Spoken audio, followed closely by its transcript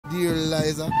dear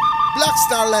Liza. Black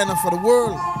StarLiner for the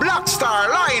world. Black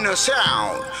StarLiner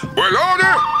sound. Well,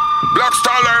 howdy. Black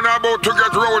StarLiner about to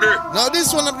get rowdy. Now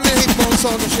this one of the hit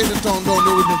sound of Shade the Town down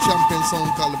the original champion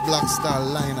sound called the Black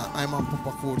StarLiner. I'm on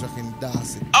Papa Kojak in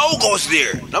Darcy. How goes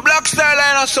there? The Black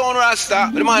StarLiner sound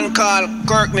Rasta. The man called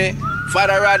Kirkney,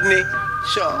 Father Rodney.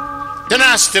 Sure. You're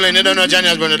not still in, you don't know Johnny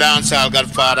has been the dancehall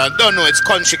Godfather. Don't know it's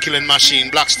country killing machine.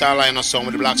 Black StarLiner song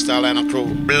with the Black StarLiner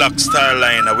crew. Black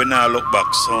StarLiner, we now look back,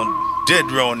 sound dead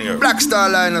round here. Black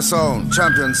StarLiner sound,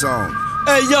 champion sound.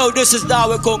 Hey yo, this is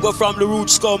Dawe Congo from the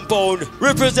Roots Compound,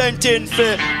 representing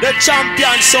for the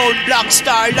champion sound Black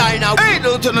StarLiner. Hey,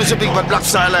 don't you know it's a big but Black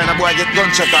StarLiner boy get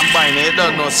gunshot and bind it, you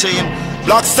don't know, saying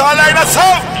Black StarLiner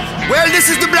sound. well, this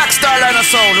is the Black StarLiner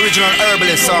sound, original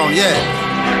herbalist sound, yeah.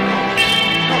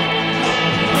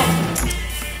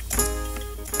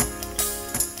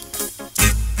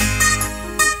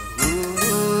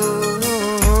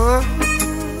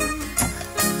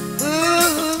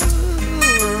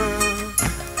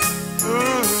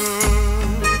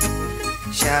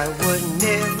 I would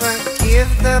never give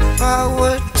the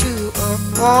power to a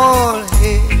bald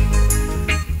head.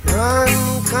 Run,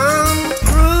 come,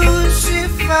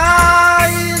 crucify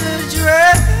the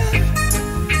dread.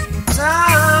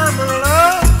 Time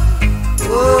alone,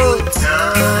 oh,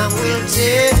 time will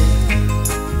tell.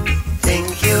 Think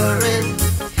you're in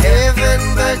heaven,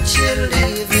 but you're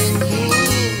living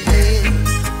here.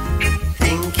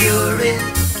 Think you're in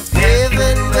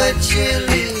heaven, but you're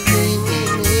living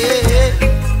here.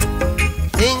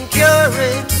 Think you're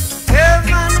in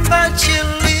heaven, but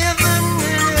you're living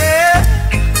in hell.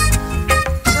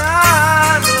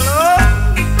 Time alone,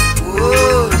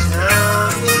 oh,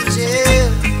 time will tell.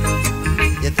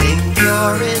 You think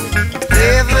you're in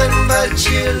heaven, but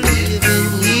you're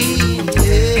living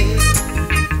here.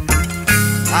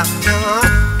 After all,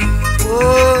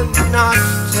 oh, not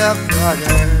the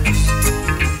brothers,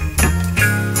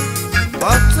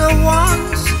 but the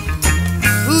ones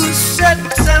who set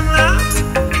them up.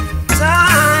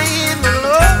 Time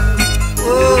alone,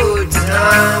 oh,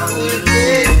 time will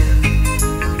live.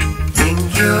 Think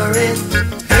you're in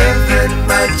heaven,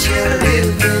 but you're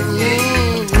living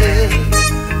in hell.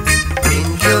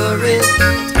 Think you're in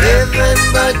heaven,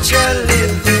 but you're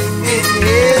living in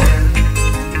hell.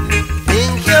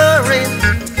 Think you're in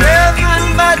heaven,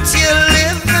 but you're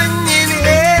living in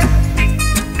hell.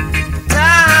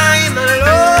 Time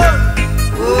alone,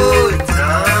 oh,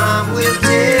 time will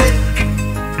tell.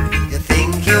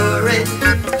 You're in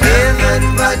heaven,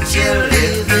 but you're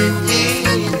living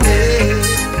in hell.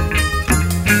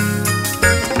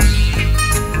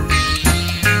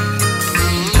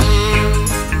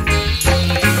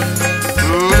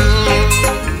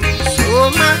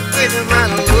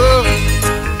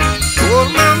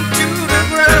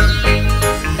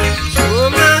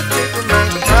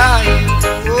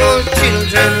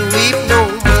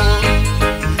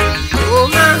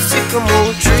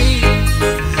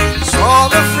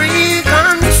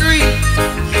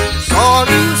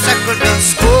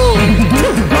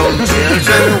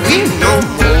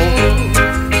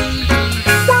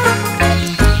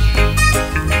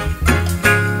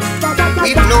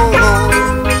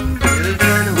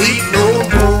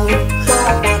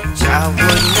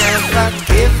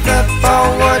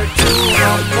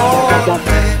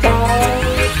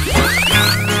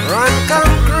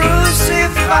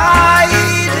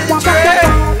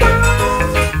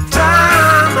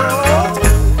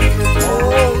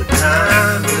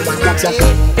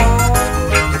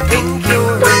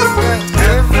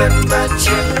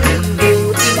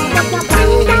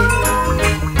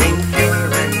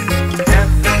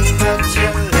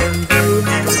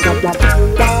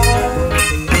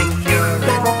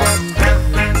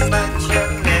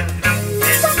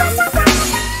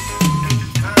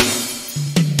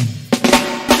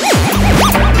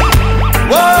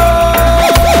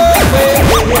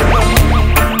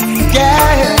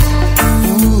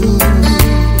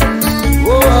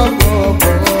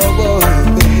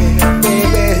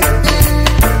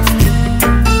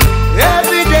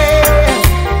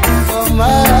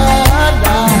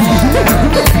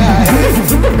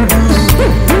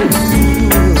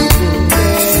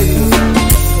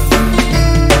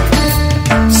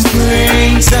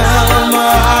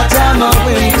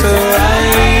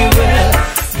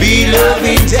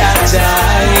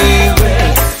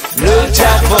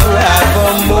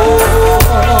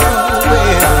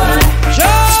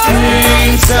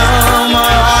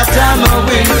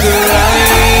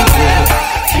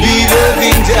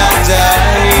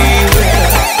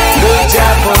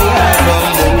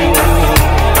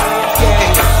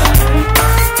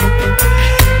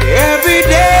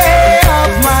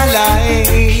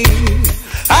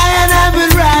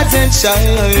 and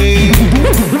shine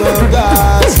the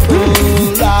gospel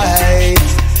light.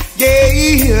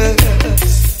 Yeah,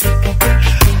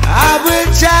 I will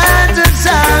chant a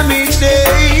psalm each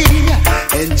day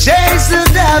and chase the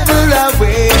devil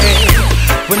away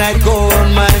when I go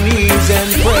on my knees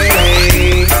and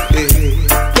pray.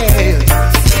 Yeah.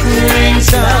 Spring,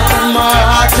 summer,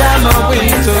 autumn, or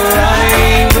winter,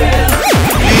 I will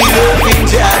be loving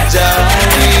Jaja.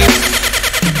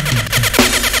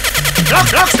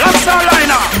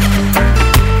 StarLiner.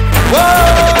 Whoa,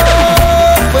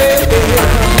 baby.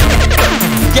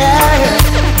 Yeah.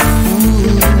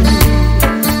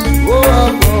 Whoa,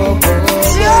 whoa, whoa.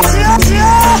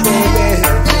 Yeah.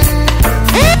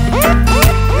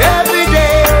 Every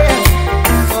day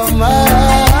of my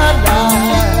life.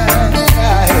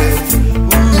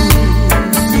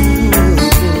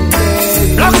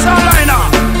 StarLiner.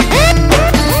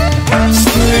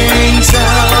 Spring,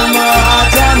 summer,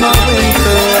 autumn, or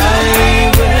winter, I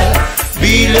will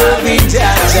be loving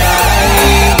Jaja.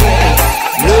 I will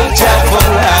love Jah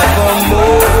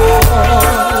forevermore.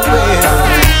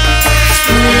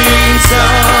 Spring,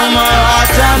 summer,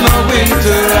 autumn, or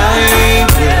winter, I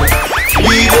will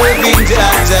be loving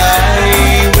Jaja.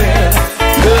 I will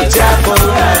love Jah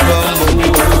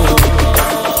forevermore.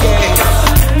 Yeah.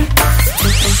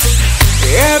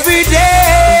 Every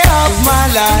day of my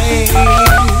life,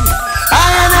 I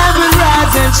will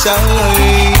rise and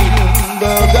shine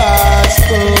the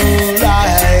gospel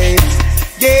light.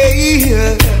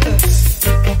 Yeah,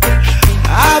 I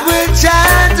will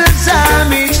chant a psalm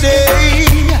each day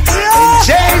and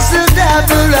chase the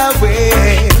devil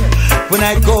away when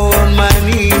I go on my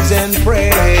knees and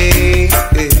pray.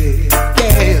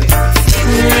 Yeah.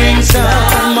 Spring,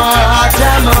 summer,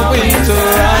 autumn, or winter,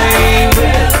 I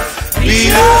will be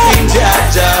loving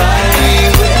Jaja.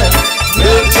 I will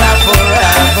love Jah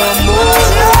forevermore.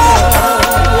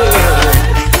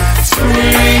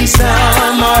 Spring,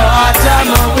 summer, autumn,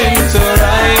 or winter,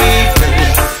 I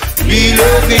will be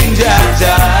loving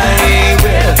Jaja. I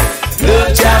will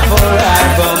love Jah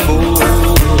forevermore.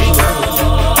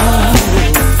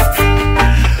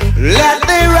 Let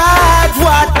they write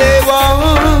what they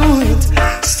want,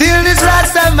 still this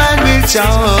Rasta man will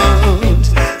chant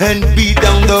and beat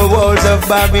down the walls of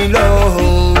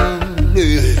Babylon.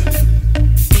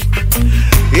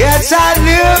 Yes, I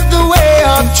live the way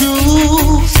of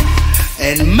truth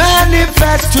and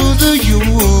manifest to the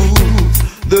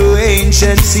youth the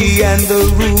ancient sea and the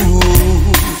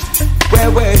root.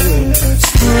 Well,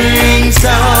 spring,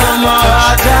 summer,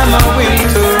 autumn, or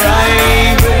winter,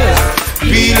 I will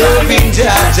be loving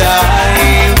Jaja.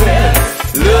 I will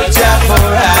love Jah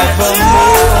forevermore.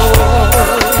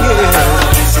 Yeah.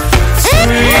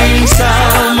 Spring,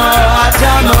 summer,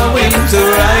 autumn, or winter,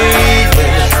 I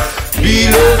will be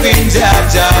loving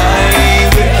Jaja. I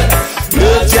will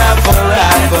love Jah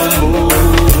forevermore.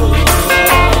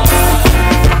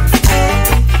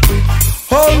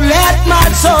 Oh, let my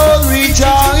soul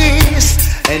rejoice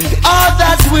and all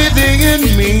that's within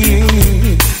me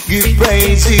give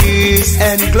praises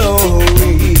and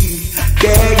glory.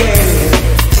 Yeah, yeah.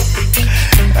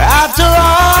 After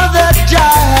all that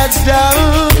Jah has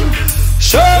done,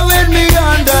 showing me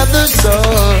under the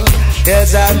sun,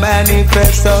 as I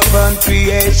manifest upon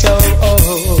creation.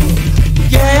 Oh,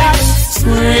 yeah.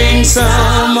 Spring,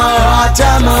 summer,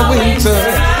 autumn, or winter,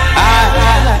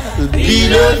 I'll be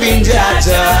loving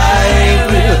Jaja. I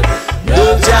will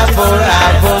love Jah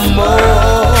forevermore.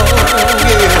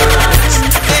 Yeah.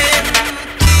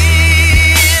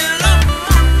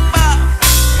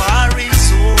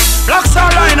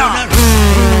 StarLiner.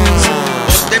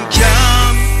 But them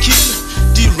can't kill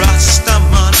the Rasta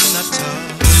man at all.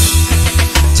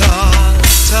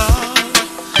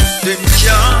 Them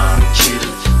can't kill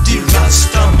the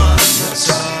Rasta man at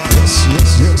all.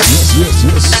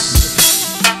 Yes.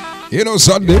 You know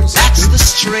Sunday? That's the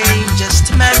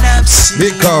strangest man I've seen.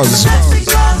 Because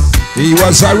he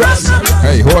was a Rasta.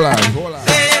 Hey, hold on.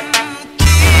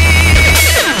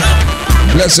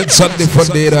 Blessed Sunday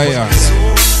Funday, Raya.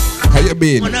 How you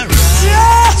been? But them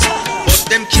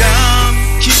can't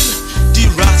kill the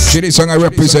Rasta. See the song I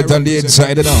represent on the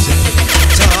inside, you know.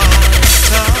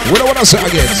 What do I want to say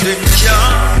again? Them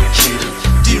can't kill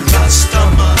the Rasta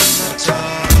man at all.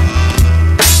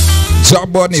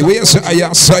 Somebody, where you say I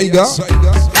am Saiga?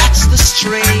 That's the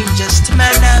strangest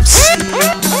man I've seen.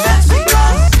 That's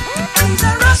because he's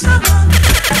a Rasta man,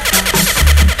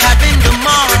 having the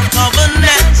mark of a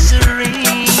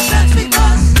Nazarene. That's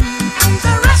because he's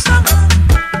a Rasta man.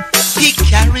 He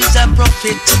carries a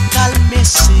prophetical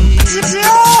message.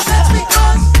 That's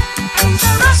because he's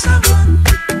a Rasta man,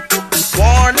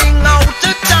 warning out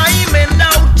of time and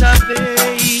out of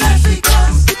age.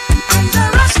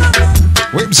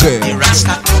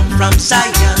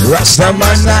 Rasta man.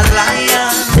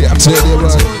 I tell you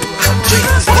what.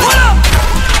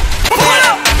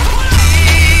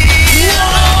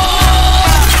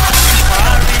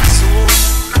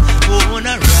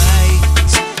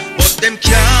 Them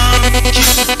can't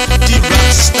kill the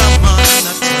Rasta man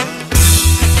at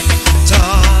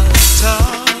all.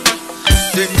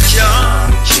 Them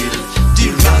can't kill the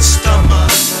Rasta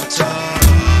man at all.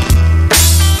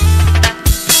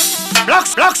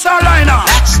 Black StarLiner.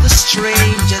 That's the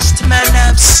strangest man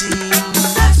I've seen.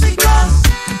 That's because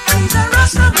he's a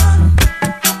Rasta man,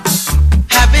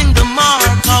 having the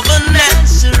mark of a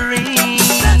Nazarene.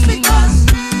 That's because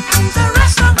he's a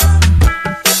Rasta man.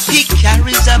 He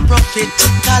carries a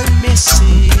prophetical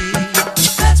message.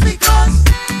 That's because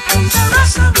he's a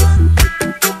Rasta man,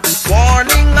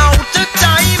 warning out of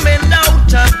time and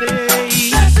out of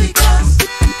age. That's because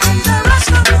he's a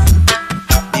Rasta man.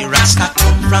 The Rasta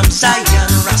come from Zion,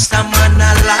 Rasta man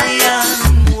a lion.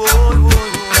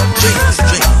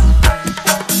 Drink.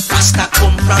 Rasta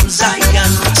come from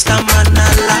Zion, Rasta man a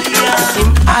lion. In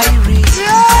Irish,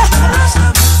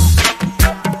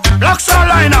 Black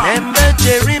StarLiner. Remember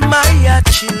Jeremiah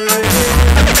children,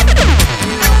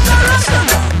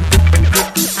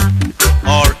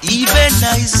 or even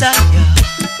Isaiah.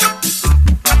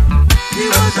 He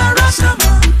was a Rasta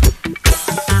man.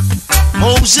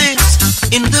 Moses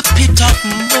in the pit of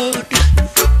mud.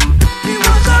 He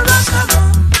was a Rasta man.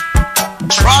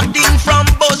 Trotting from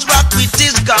Bozrak with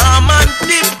his garment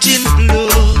dipped in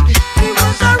blood. He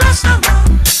was a Rasta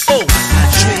man. Oh,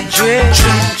 Dre,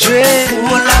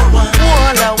 all I want.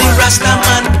 The Rasta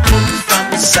man come from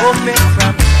Zion.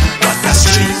 What a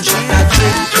strange, what a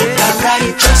dream, what a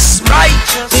righteous.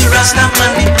 The Rasta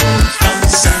man come from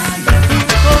Zion.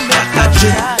 What a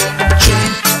dream,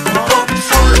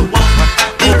 hopeful one.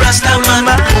 The Rasta man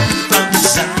come from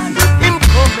Zion.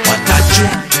 What a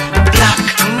dream, black,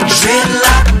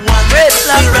 dreadlock one.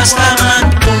 The Rasta man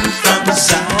come from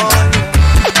Zion.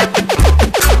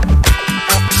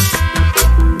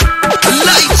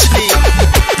 Lightning.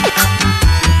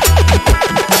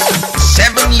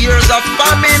 7 years of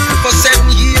famine for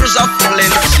 7 years of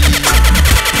plenty.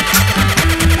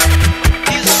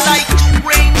 It's like 2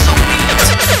 grains of wheat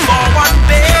for 1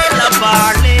 bale of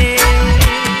barley.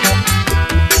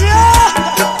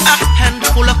 A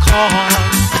handful of corn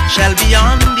shall be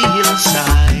on the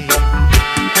hillside.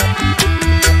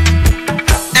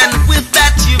 And with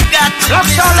that you've got to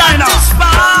be satisfied.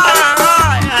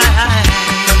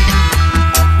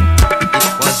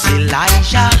 It was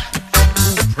Elijah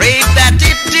who prayed that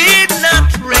it did not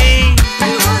rain.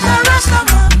 He was a Rasta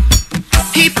man.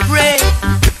 He prayed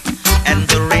and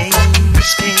the rains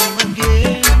came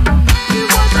again. He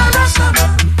was a Rasta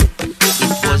man.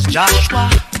 It was Joshua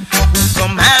who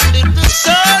commanded the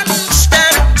sun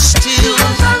stand still. He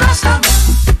was a Rasta man.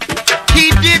 He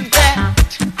did that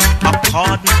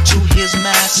according to his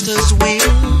master's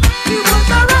will. He was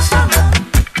a Rasta man.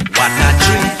 What a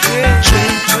dream,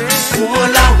 all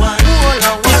I want.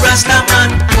 The Rasta man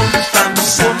come from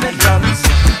Zion.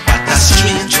 What a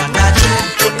strange, what a dream,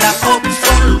 what a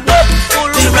hopeful one.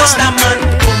 The Rasta man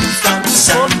come from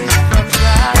Zion.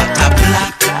 What a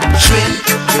black dream,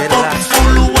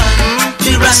 hopeful one.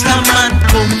 The Rasta man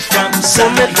come from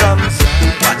Zion.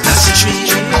 What a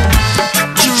strange,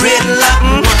 dreadlock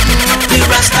one. The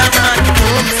Rasta man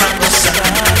come from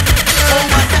Zion. Oh,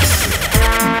 what a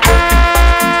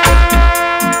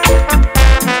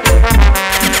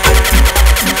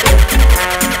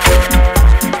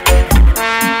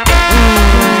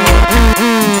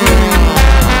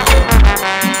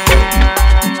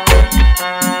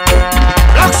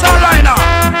Black StarLiner.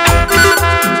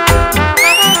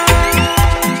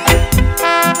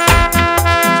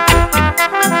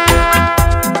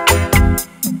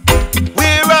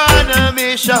 We're on a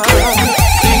mission,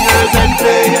 singers and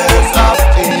players of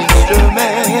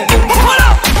instruments.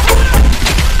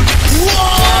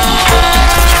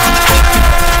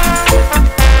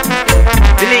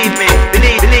 Believe me,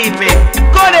 believe me.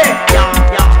 Go there.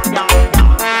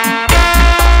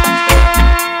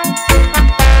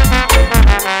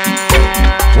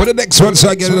 Well, the next one's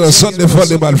I get a little Sunday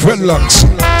Funday man, friend Lungs.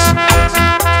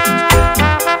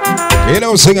 You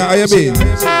know, singer, how you mean?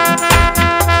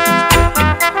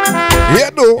 Yeah,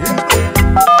 no.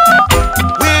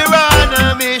 We're on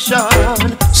a mission,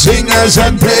 Singers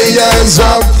and players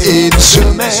of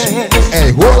instruments.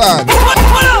 Hey, hold on.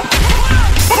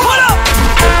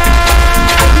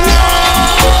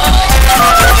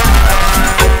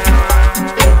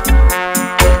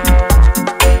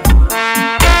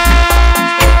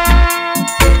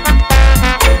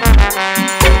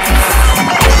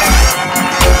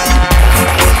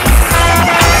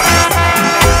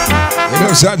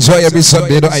 Yes, I enjoy every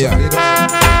Sunday, don't I? Yeah,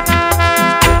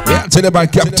 tell them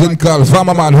about Captain Carl,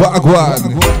 Farmer Man, what a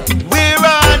guan. We're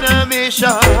on a mission.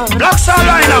 Black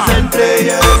StarLiner and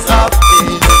players of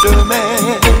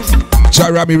instruments.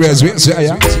 Char Ramirez, wait, say,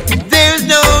 yeah. There's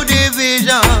no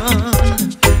division.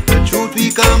 The truth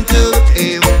we come to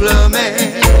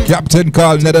implement. Captain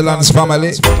Carl, Netherlands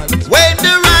family. When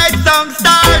the right song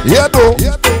starts, yeah, no.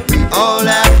 We all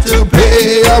have to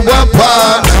play our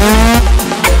part.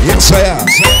 Yes, I am.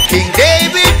 King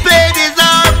David played his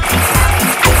harp,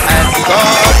 and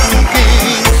God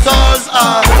King Saul's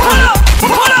harp.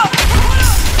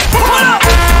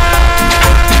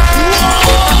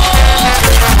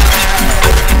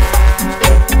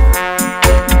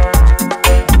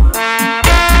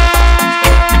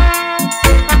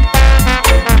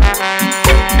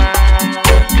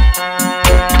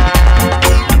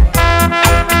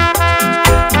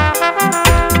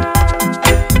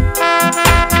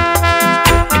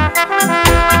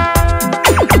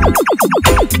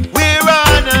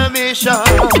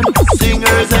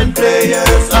 Singers and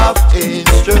players of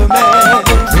instruments.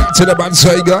 To the band,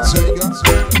 Saiga.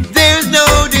 There's no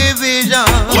division.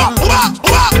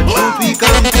 We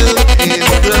come to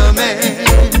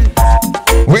implement.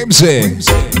 Whimsy.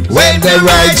 When the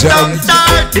right song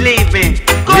starts, believe me,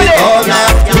 we all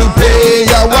have to play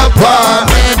our part.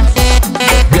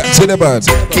 Yeah, to the band.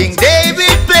 King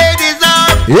David played his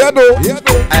harp. Yeah, no.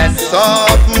 And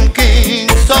softened King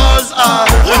Saul's heart.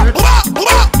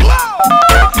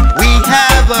 We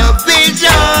have a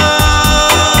vision.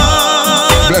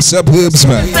 Bless up, Herbs,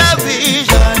 man. A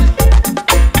vision.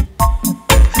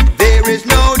 There is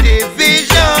no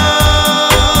division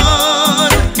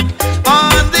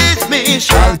on this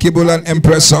mission. Al Kibble and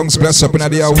Empress songs, bless up in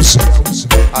the house. A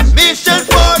mission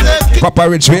for the king. Papa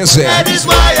Rich, we say. That is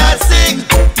why I sing.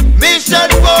 Mission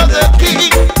for the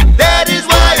king. That is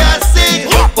why I sing.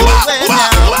 Oh, well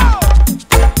now.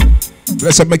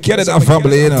 Bless up my Canada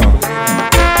family, you know.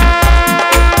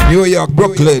 New York,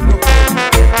 Brooklyn.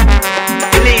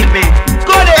 believe me,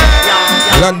 go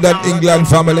there. London, England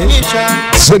family.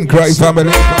 St. Croix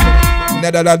family.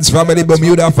 Netherlands family,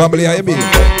 Bermuda family, how you be?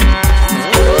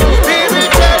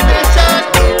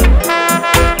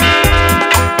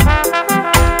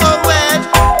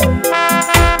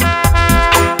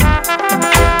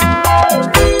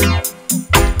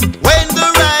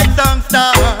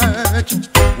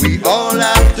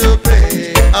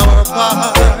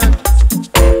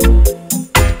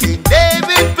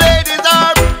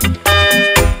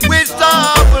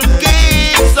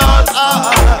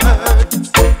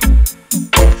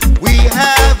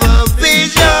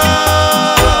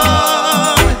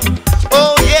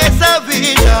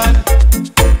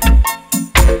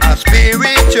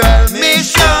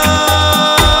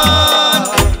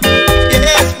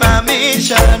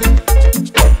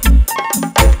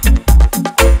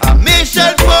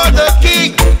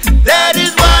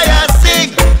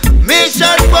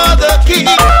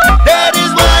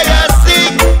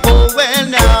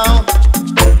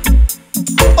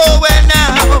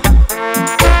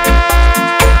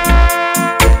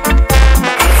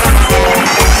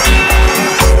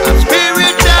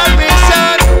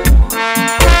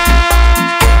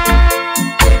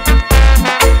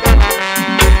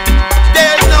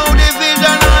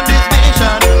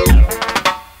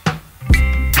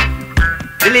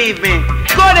 Believe me,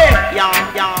 go there.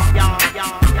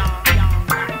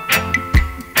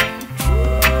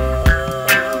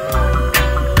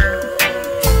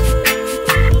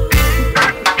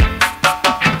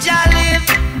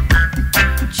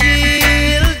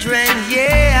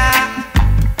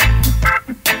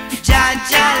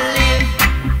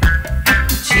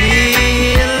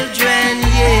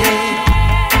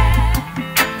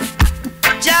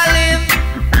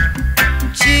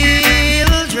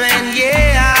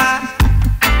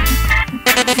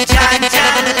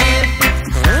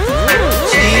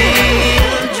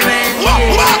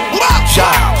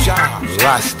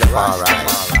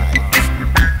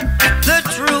 The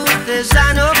truth is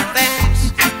an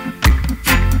offense,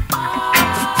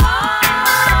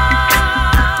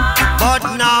 but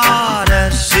not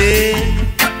a sin.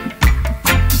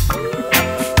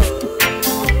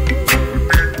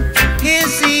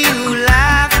 Is he who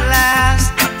laugh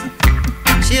last,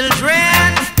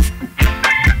 children?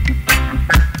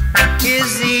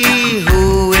 Is he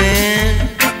who wins?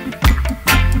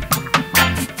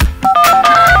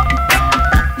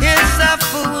 It's a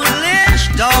foolish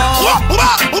dog.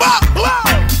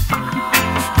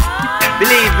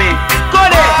 Believe me, go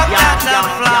there. That's a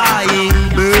flying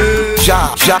bird.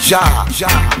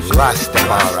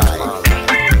 Rastafari.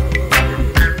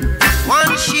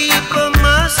 One sheep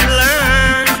must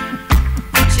learn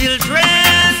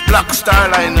Black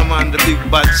StarLiner, man, the big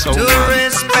bad sound. To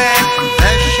respect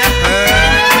the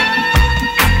shepherd.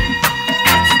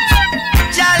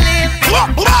 Jalif,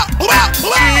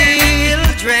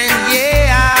 children,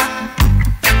 yeah.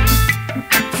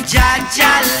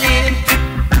 Jalif,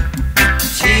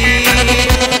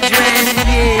 children,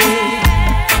 yeah.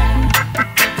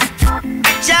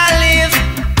 Jalif,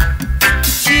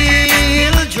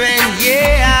 children,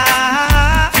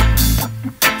 yeah.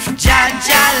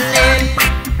 Jalif,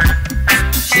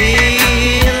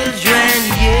 children,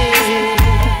 yeah.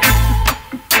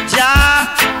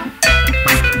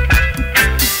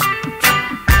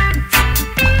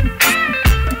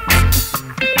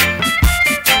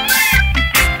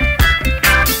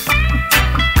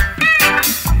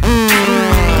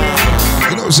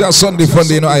 You know, it's a Sunday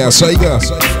Funday, you know, I saw you guys.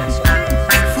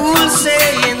 Fools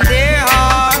say in their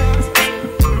heart,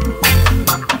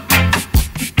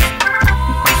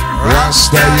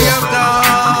 Rasta, your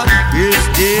God is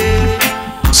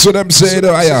dead. So them say, you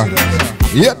know,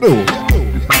 yeah, no.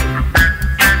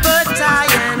 But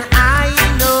I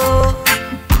know,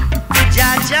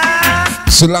 Jaja,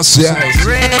 Selassie,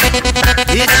 dread,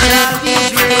 it shall be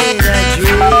dread, I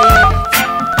dread.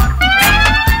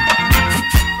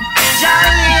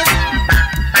 Jalif,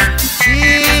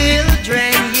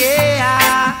 children,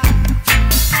 yeah.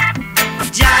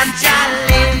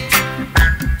 Jalif,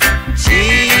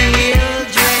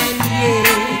 children,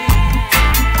 yeah.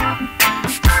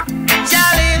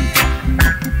 Jalif,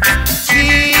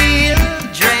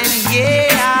 children,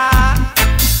 yeah.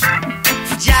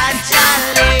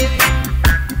 Jalif,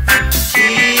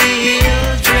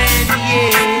 children,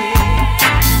 yeah.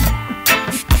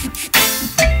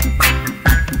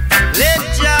 Let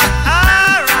your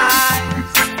arise.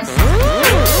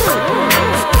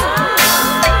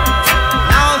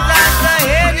 Now that the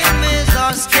enemies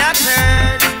are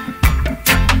scattered,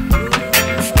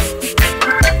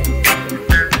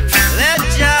 let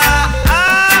your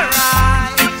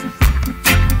arise.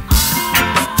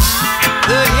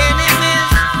 The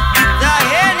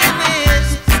enemies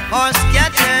are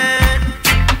scattered.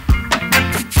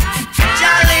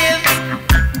 Jalif,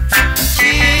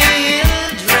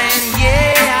 children,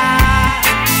 yeah.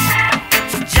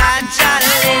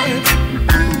 Jalif,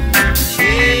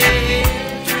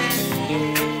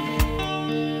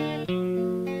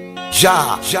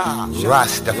 Jah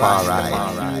Rastafari.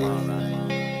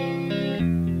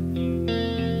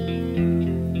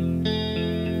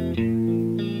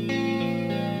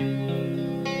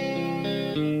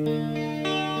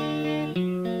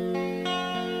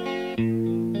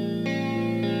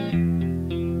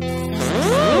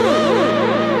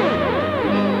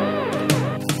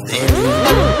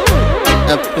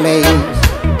 A place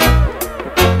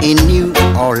in New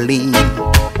Orleans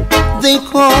they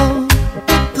call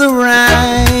the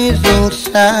rising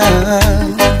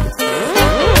sun.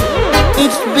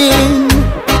 It's been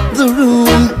the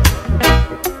room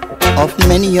of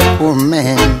many a poor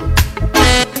man,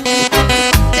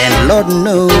 and Lord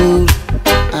knows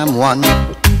I'm one.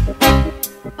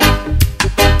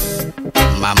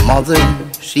 My mother,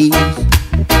 she's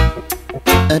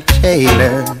a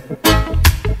tailor.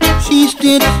 She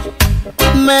stitched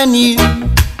my new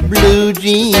blue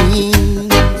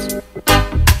jeans.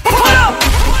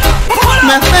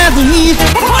 My father, he's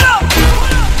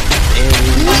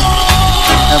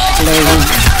a place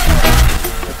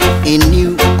in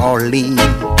New Orleans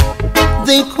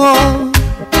they call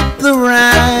the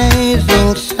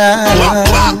rising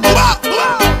sun.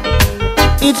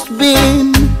 It's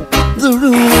been the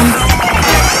room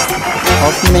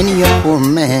of many a poor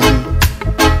man,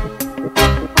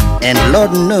 and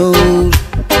Lord knows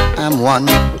I'm one.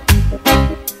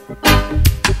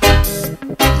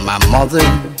 My mother,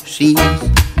 she's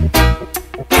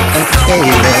a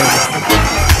tailor.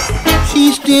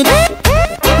 She stitched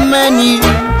my new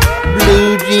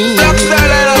blue jeans. Black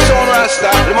StarLiner sound Rasta.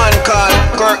 The man called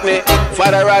Courtney,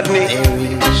 Father Rodney.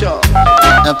 Sure.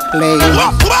 A place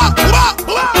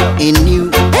in New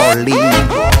Orleans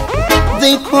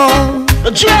they call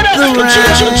the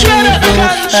rising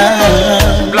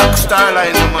sun. Black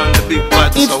StarLiner, man, the big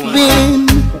bad It's sound. been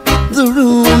the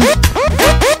room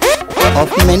of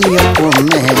many a poor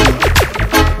man,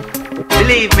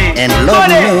 believe me, and Lord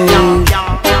knows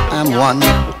I'm one.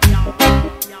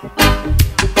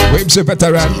 Waves a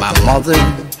veteran. My mother,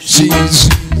 she's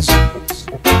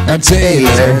a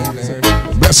tailor.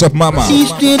 Bless up, mama. she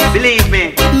stitched believe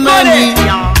me, money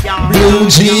Blue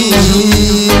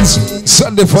jeans.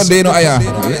 Sunday Funday, you know, I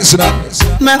listen up.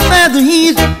 My father,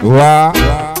 he's Wow.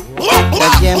 a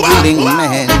gambling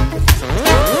man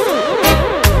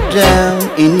down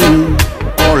in New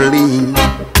Orleans.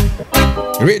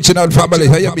 Reaching out family,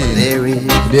 how you been?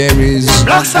 There is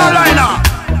Black StarLiner.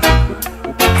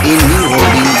 In New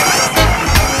Orleans,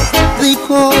 they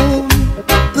call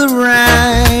the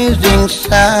rising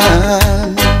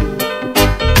sun.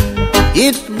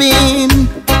 It's been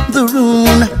the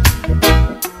ruin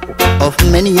of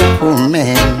many a poor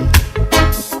man,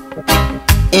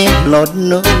 and Lord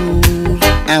knows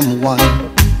I'm one.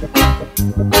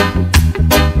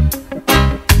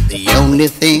 The only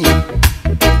thing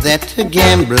that a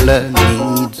gambler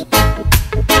needs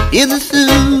is a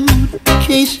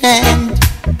suitcase and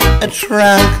a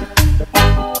trunk.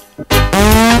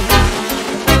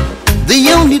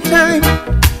 The only time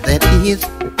that he is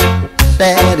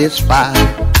satisfied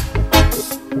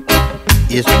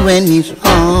is when he's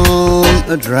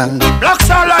on a drunk. Black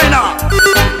StarLiner.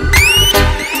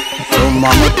 So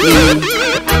mama, please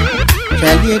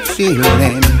tell your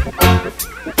children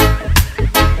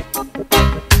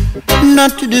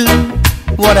not to do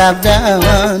what I've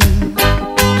done.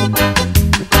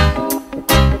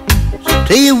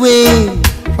 Stay away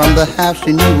from the house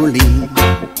in New Orleans.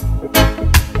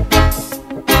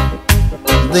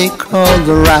 They call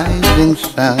the rising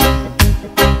sun.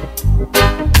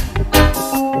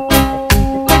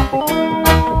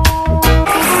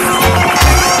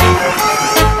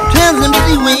 Tell them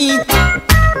to wait.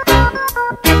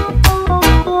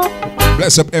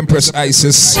 Bless up Empress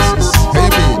Isis.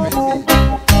 Baby.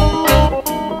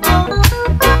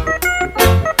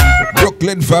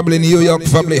 Brooklyn family, New York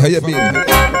family, how you been?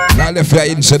 Now left your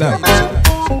in tonight.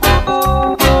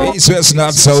 East, west,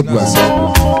 north, south, west.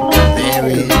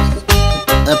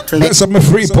 Bless up my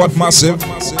Freeport massive.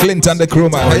 Clinton the crew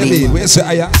man, how you been? Where's the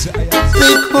aya?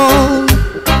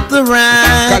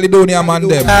 Caledonia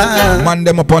man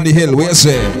them up on the hill, where's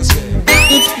it?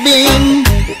 It's been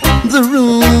the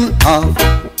ruin of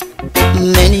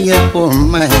many a poor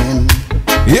man.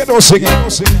 Yeah, don't sing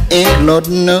it. And Lord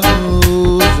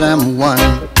knows I'm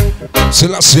one.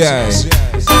 Selassie.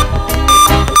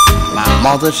 My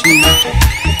mother, she's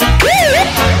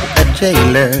a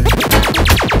tailor.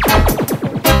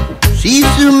 She's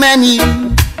too many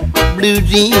blue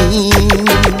jeans.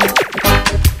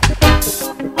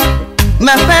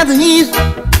 My father, he's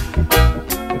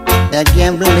a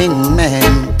gambling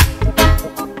man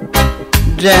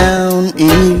down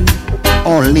in New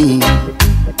Orleans.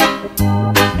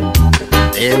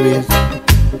 There is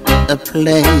a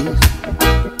place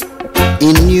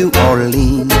in New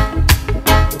Orleans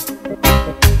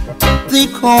they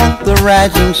call the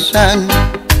rising sun.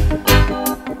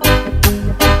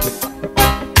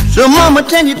 So mama,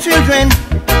 tell your children,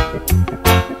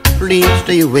 please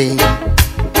stay away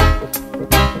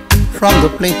from the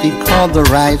place they call the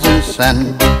rising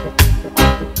sun.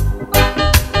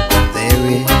 There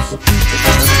is a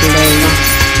place.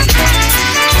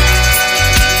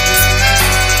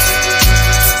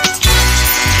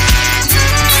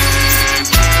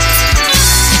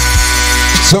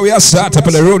 So we are start up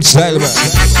on the road style, man.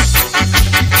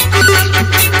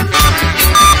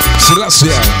 Selassie.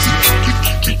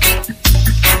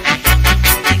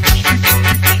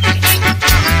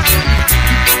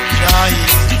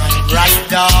 Right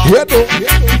down. Yeah, no.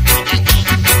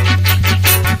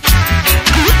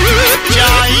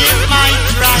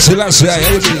 Selassie,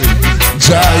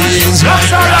 Jai is my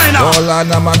all on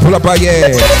man, pull up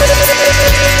again.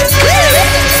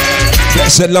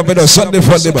 Blessed love it on Sunday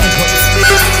Funday, man.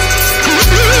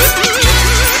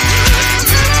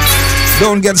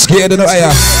 Don't get scared, no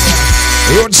aya.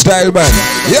 Road style, man.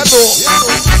 Yeah, no.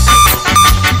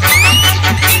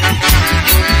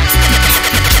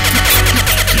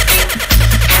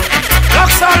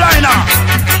 StarLiner.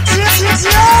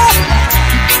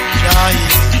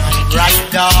 Right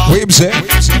down. What you say?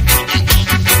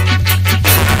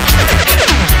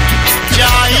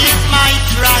 Joy is my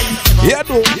right. Yeah,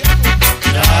 no.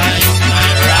 Joy is my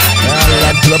right.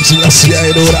 That club Selassie, I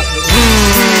know that.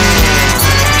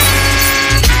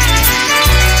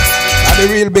 And the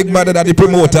real big man that the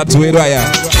promoter to it, right?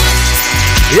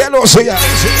 Yeah, no, so yeah.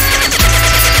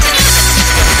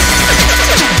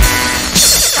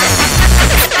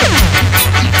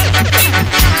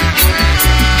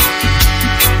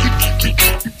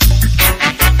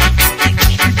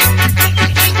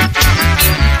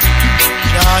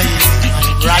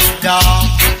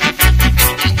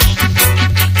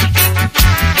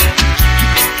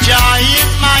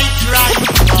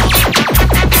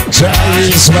 Joy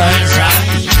is my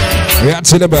right. Yeah,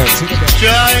 to the back.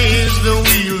 Joy is the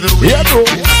wheel, the wheel. Yeah, bro.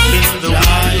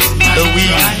 The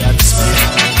wheel that spins.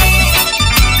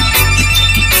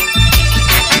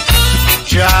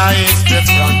 Joy is the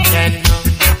front end.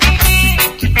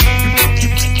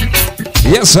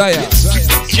 Yes, I am.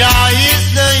 Jah is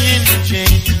the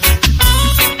engine.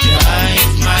 Jah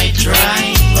is my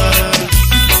driver.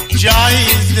 Jah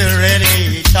is the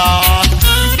radiator.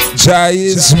 Jah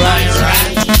is my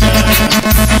rider.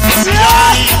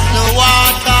 Jah is the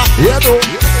water. Yeah, no.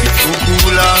 Who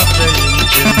cool off the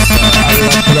engine.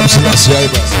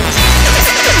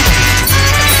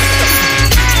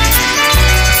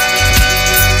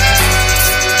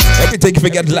 Everything you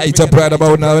forget light up right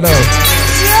about now.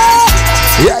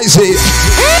 Yeah, I see.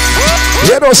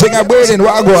 You don't sing a bird in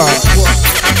Wagwa.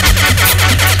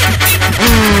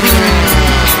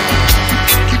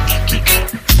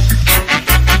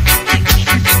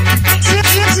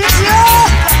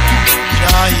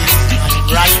 Jah is my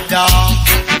rider.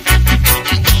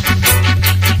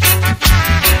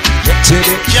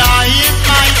 Jah is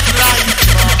my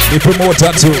driver. The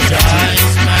promoter too. Jah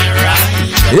is my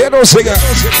rider. You don't sing a.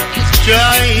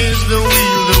 Jah is the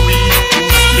wheel, the wheel,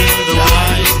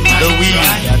 the wheel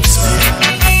that spins.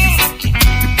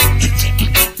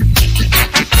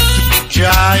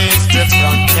 Jah is the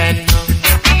front end.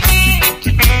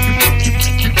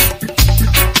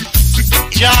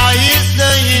 Jah is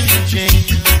the engine.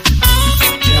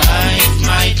 Jah is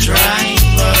my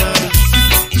driver.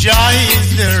 Jah is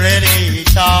the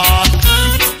radiator.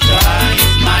 Jah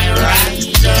is my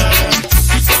rider.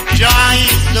 Jah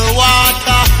is the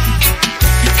water.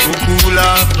 Who cool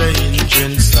off the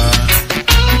engine, sir?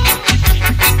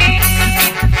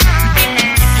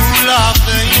 Cool off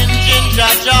the engine,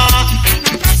 Jah Jah.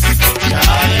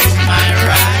 Jah is my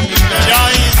rider. Jah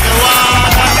is the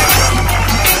water.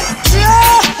 Jah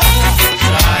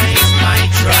is my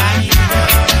driver.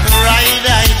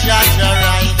 Rider, Jah Jah,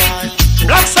 rider.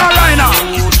 Black StarLiner.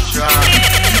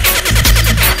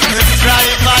 The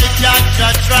driver, Jah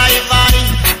Jah, driver.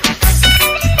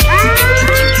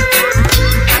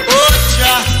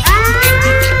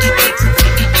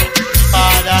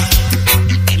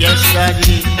 Yes,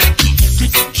 Daddy.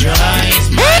 Jah is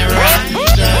my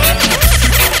rider.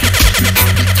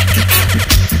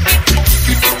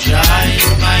 Jah is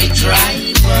my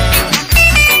driver.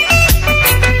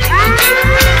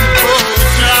 Oh,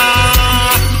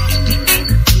 Jah.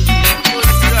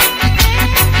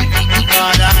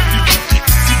 Father.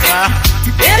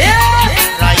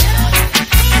 Rider.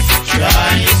 Jah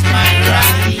is my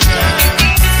rider.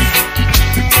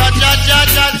 Jah, Jah, Jah,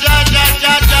 Jah, Jah, Jah,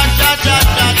 Jah, Jah, Jah, Jah,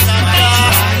 Jah.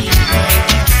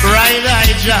 Rider,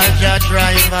 Jah, Jah,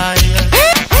 driver.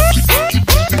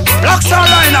 Black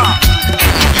StarLiner.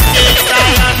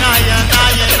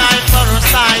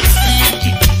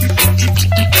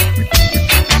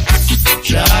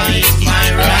 Jah is my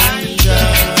rider.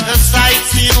 The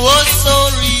sightseeing was so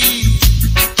real.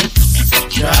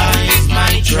 Jah is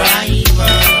my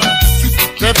driver.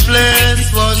 The place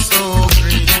was so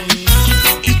green.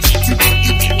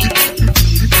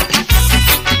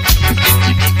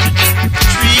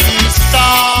 Trees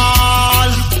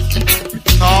tall,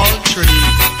 tall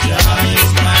trees. Jah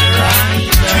is my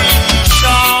rider. Trees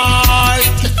short,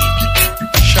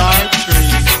 short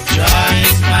trees. Jah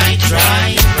is my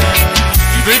driver.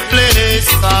 The place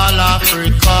called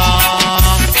Africa.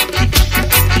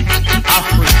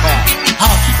 Africa,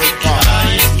 Africa. Jah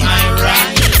is my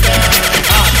rider.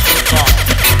 Africa,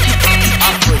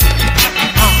 Africa,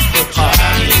 Africa.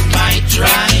 Jah is my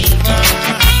driver.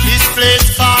 This place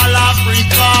called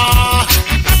Africa.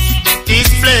 This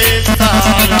place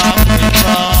called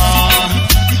Africa.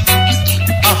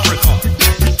 Africa,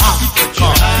 Africa.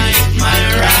 Jah is my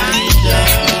rider.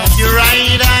 You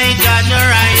ride, Jah, you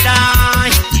ride,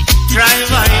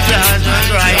 driver, Jah, Jah,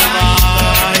 driver,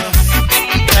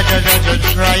 Jah, Jah, Jah, Jah,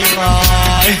 driver,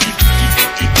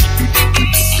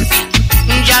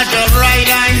 Jah, Jah,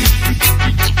 rider,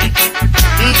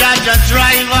 Jah, Jah,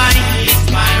 driver is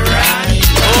my ride.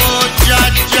 Oh, Jah,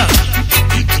 Jah,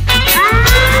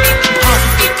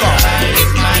 Africa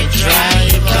is my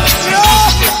driver.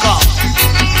 Africa.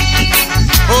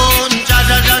 Oh, Jah,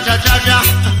 Jah, Jah, Jah, Jah, Jah.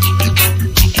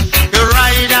 You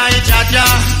ride, Jah,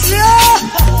 Jah.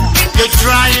 The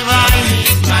driver is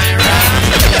my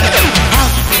rider.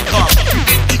 Africa.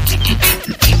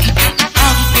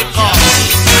 Africa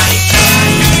is my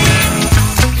driver.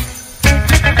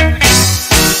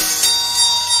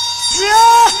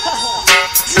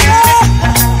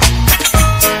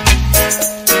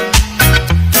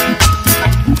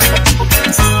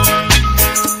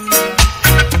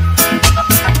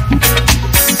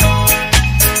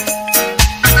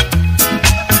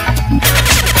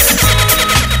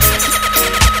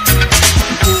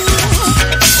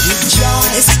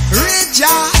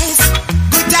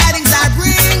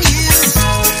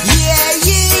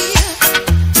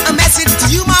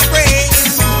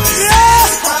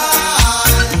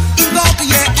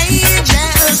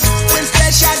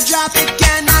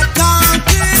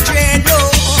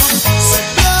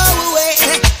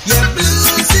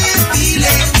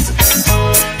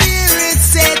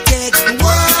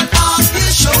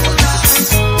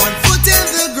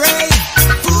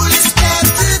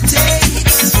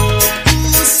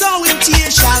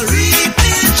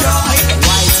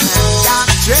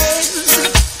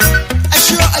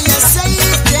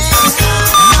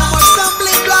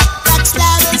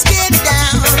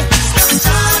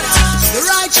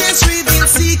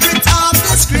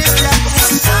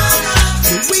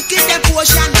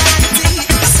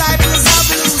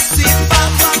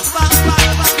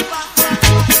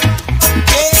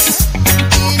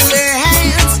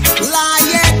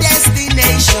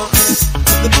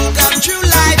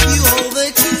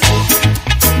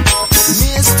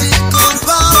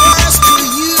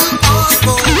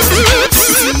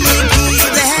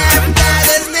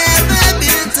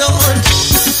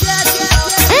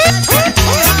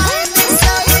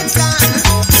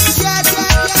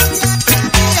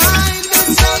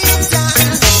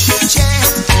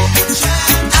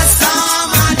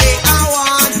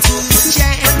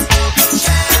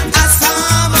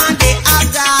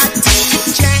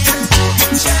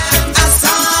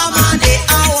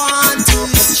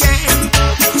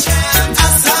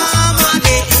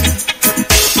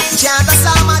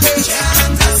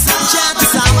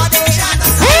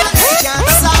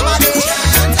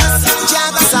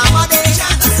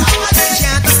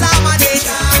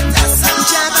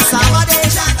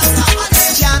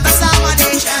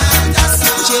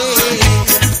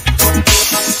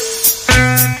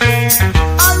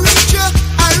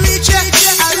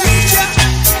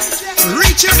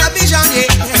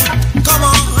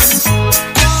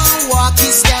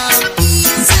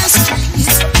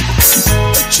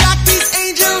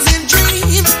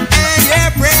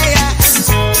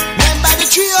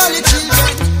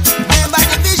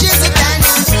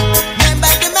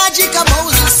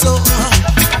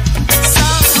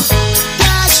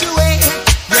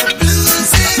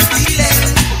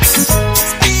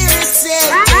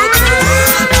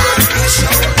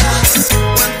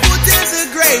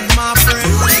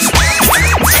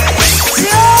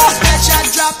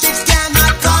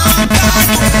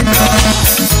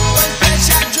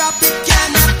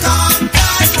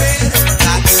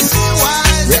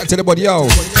 to the body, yo.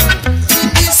 To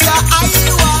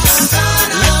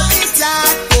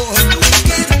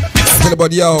the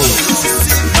body, yo.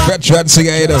 Veteran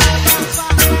singer, you know.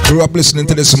 Grew up listening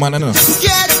to this man, you know.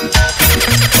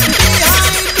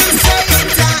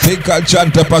 Big call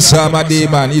chant up a Sama day,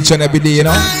 man, each and every day, you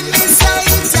know.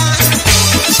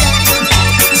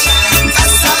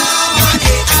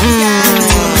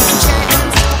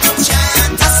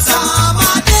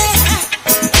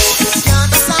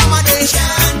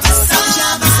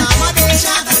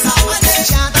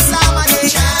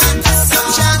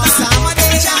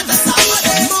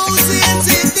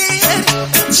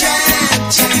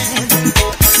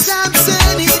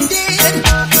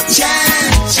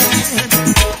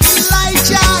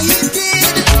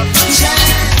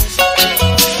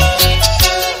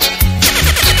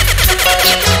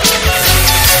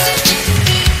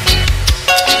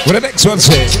 What the next one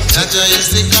say? Jaja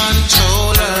is the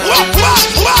controller. World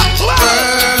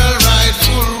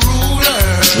rightful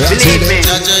ruler. Believe me.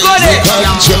 Jaja is the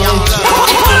controller.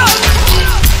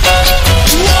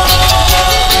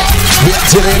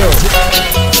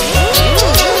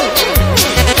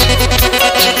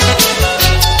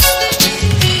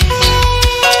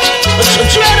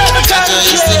 Jaja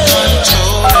is the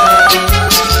controller.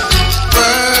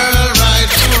 World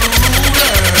rightful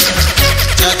ruler.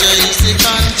 Jaja is the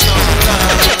controller.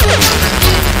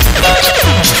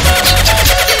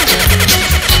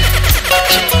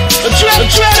 The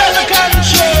dread of the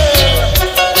control.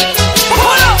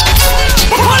 Hold up.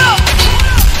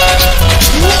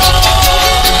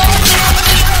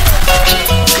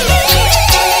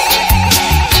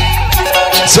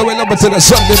 So we love it to the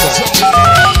Sunday.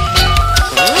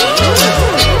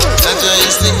 Jaja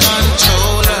is the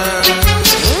controller.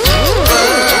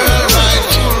 World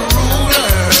rightful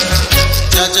ruler.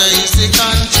 Jaja is the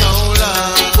controller.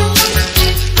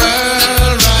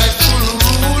 World rightful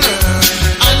ruler.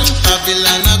 And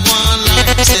Babylon a go on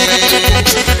like say.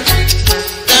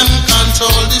 Them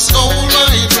control this whole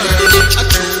wide world. I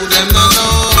told them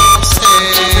no say.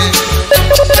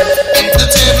 The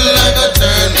table I go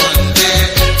turn one day.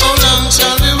 How long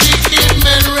shall the wicked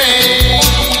men reign?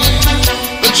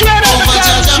 Over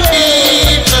Jaja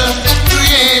people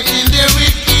creating their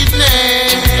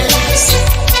wickedness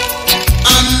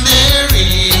and their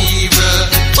evil,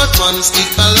 but one stick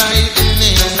a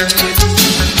lightning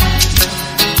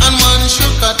and one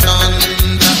shook a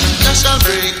thunder that shall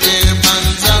break their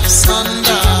bands of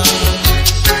sunder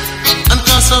and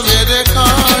cast away their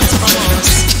cards from us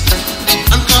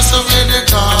and cast away their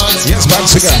cards Yes, from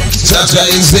us. Jaja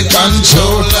is the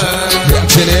controller.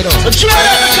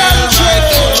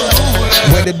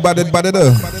 When it bad,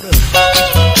 do.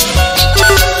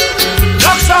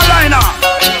 StarLiner.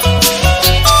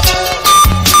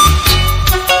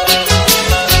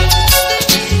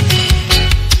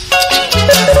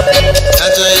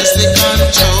 Jaja is the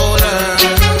controller.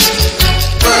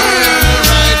 World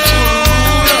rightful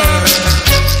ruler.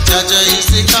 Jaja is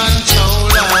the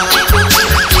controller.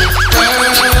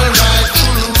 World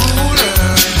rightful ruler.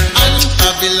 And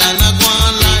Babylon a go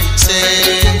on like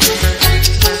say.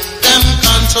 Them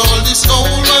control this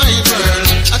whole wide world.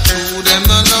 I told them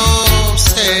no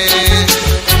say.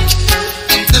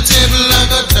 The table a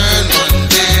go turn one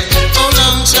day. How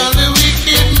long shall the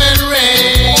wicked men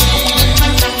reign?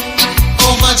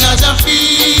 Over Jaja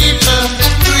people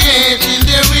creating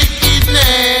their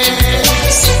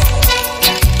wickedness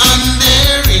and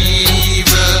their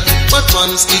evil, but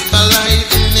one stick a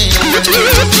lightning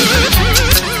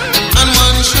and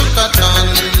one shook a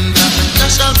thunder that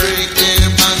shall break their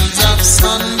bands of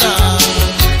sunder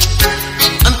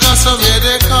and cast away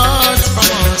their cards from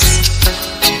us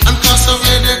and cast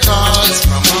away their cards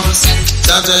from us.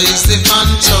 Jaja is the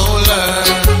controller.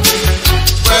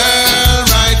 Well,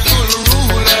 rightful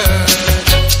ruler.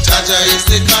 Jaja is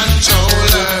the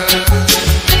controller.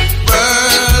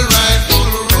 Well, rightful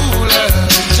ruler.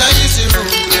 Jah is the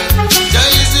ruler. Jah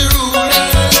is the ruler.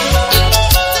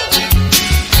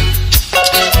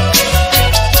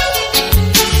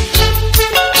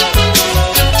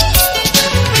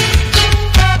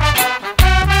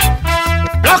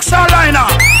 StarLiner.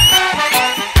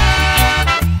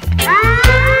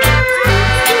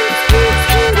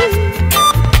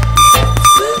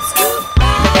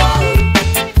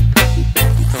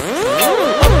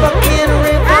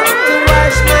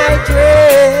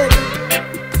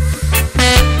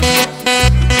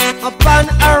 Upon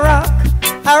a rock,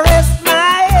 I rest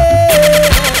my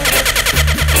head.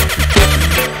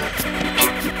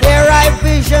 There I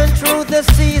vision through the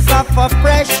seas of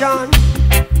oppression.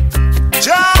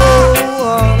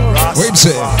 Wait,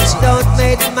 say. Don't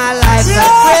make my life a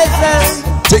prison.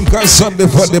 think on Sunday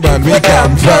for the man we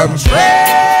come from.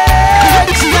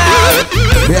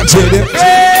 We are telling you.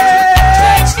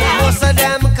 Most of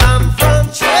them come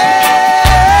from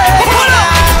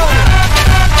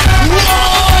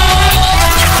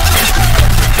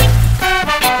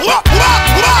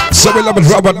So we love it,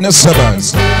 Robert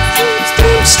Nessabans.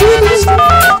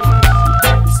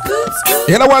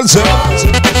 You know what, sir?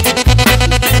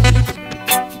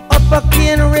 Up a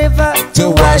King River to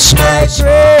wash my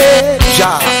dread.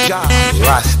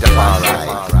 Rastafari.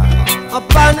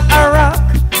 Upon a rock,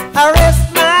 I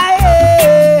rest my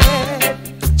head.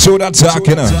 So that's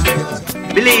talking,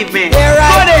 Believe me. There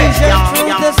I vision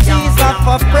through the seas of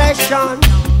oppression.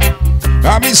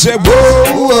 I mean, say,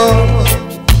 whoa, whoa.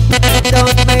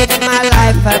 Don't make my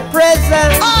life a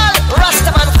prison. All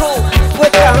Rastaman crew. We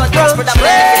come from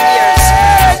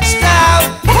church now.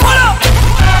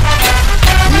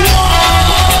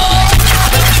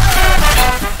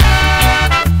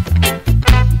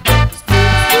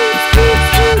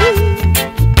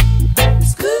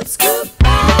 Scoop, scoop.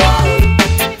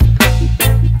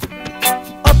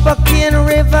 Up a King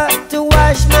River to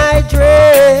wash my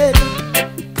dread.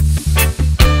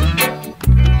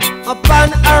 Upon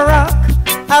a rock,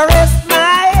 I rest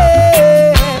my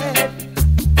head.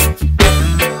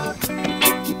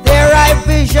 There I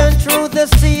vision through the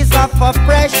seas of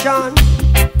oppression.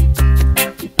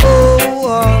 Oh,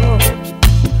 oh.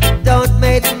 Don't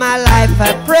make my life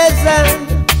a prison.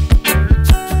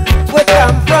 We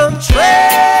come from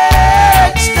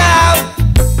church now.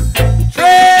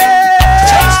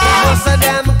 Church. Most of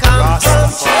them come from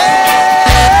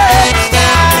church now.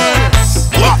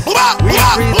 We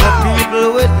free the people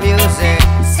with music.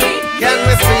 Can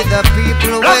we free the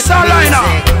people with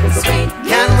music?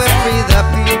 Can we free the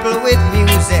people with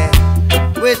music?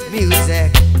 With music.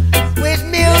 With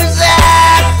music.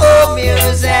 Oh,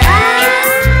 music.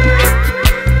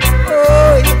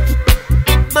 Oh,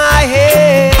 my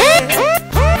head.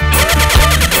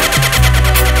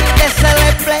 In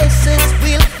desolate places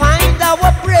we'll find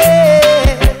our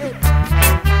bread.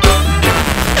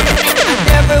 And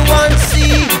everyone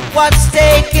see what's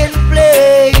taking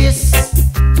place.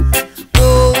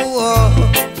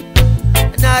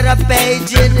 Another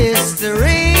page in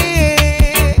history.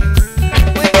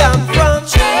 We come from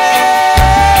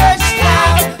church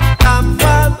now. Come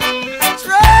from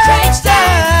church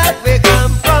now. We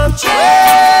come from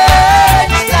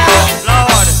church now.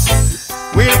 Lord,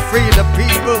 we'll free the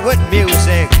people with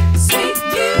music.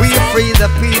 We'll free the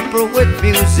people with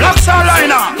music.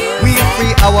 StarLiner. We'll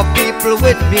free our people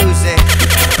with music.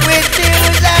 With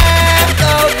music,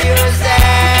 oh music.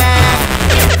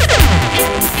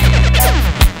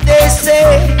 They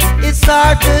say it's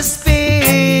hard to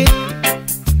speak.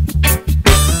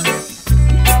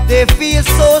 They feel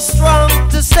so strong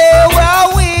to say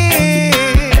we're weak.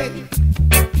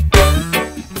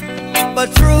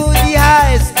 But through the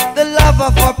eyes, the love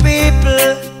of our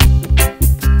people,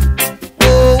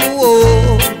 oh,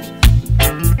 oh,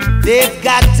 they've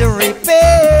got to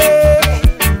repay.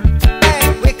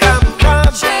 We come from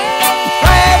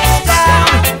Trenchtown.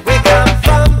 We come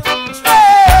from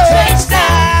Trenchtown.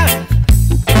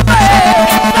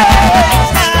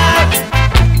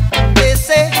 They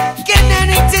say, can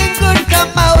anything good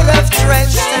come out of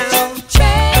Trenchtown?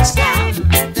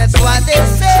 That's what they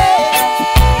say.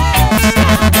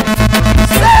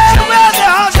 Say we're the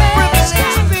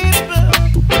underprivileged people.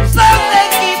 So they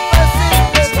keep us in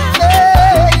the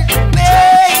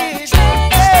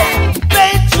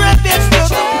paying tributes to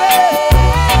the way.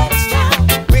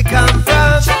 We come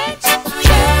from.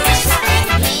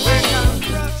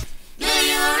 Do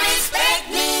you respect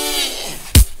me?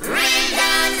 Rain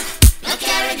down, no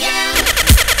carry down.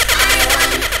 I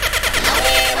want, no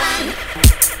we want.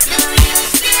 Do you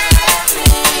still love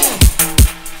me?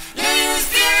 Do you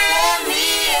still love me?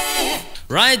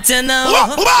 Right now,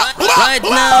 right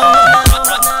now.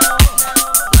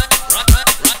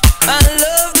 I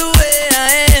love the way I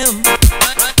am.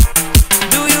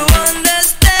 Do you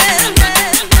understand?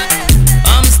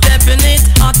 I'm stepping it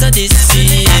hotter this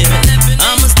year.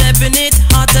 I'm stepping it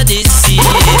hotter this year.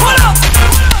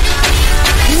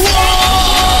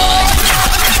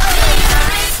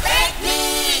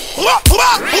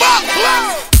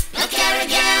 No carry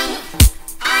down.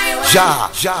 I want,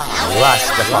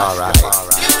 Rastafari.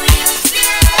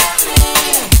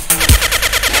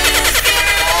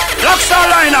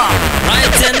 StarLiner.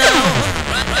 Right now,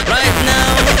 right now.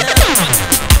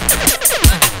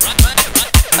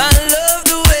 I love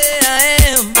the way I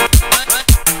am.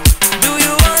 Do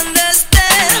you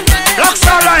understand?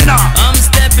 StarLiner. I'm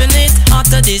stepping it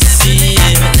hotter this year.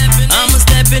 I'm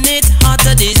stepping it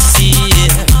hotter this year.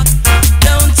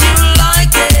 Don't you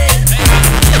like it?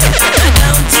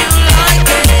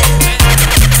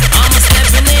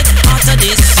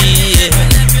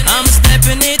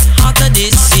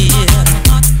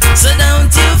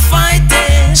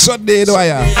 Sunday, do I?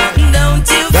 Don't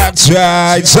you That's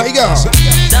right, so you go.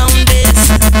 down this,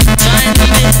 trying to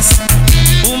miss,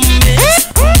 who miss,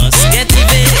 must get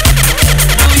it.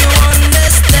 Do you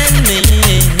understand me?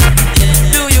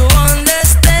 Do you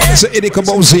understand? It's an Eddie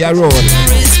Kabozia road.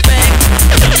 Respect,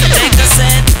 take a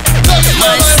set,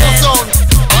 my set,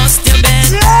 bust your bed.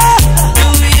 Do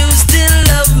you still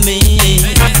love me?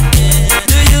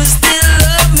 Do you still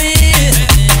love me?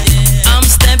 I'm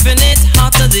stepping it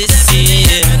hotter this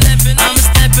year. I'm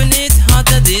stepping it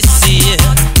hotter this year.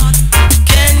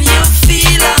 Can you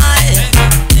feel it?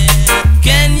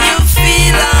 Can you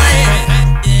feel it?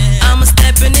 I'm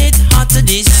stepping it hotter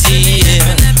this year.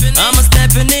 I'm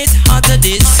stepping it hotter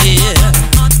this year.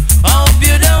 I hope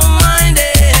you don't mind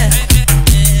it.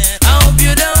 I hope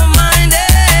you don't mind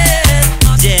it.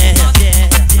 Yeah.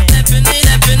 Stepping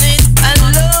it. I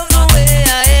love the way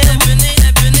I am.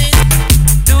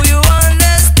 Do you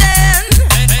understand?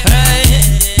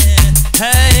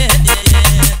 Hey.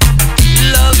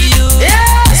 Love you.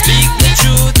 Speak the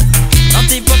truth. Not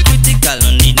hypocritical, no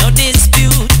need no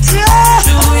dispute.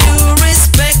 Do you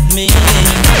respect me?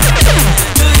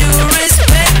 Do you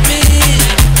respect me?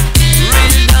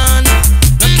 Real done,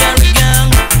 no carry gang.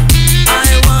 I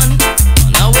won,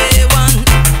 on a way one.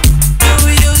 Do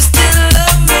you still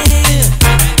love me?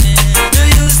 Do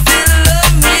you still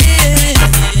love me?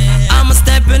 I'm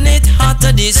stepping it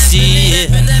hotter this year.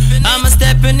 I'm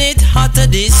stepping it hotter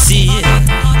this year.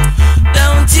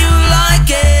 Don't you like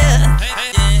it?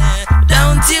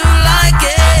 Don't you like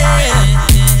it?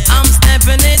 I'm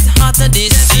stepping it hotter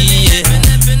this year.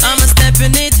 I'm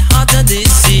stepping it hotter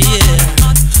this year.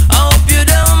 I hope you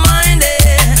don't mind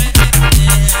it.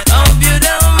 I hope you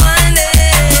don't mind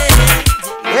it.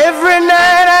 Every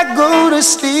night I go to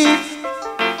sleep,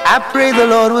 I pray the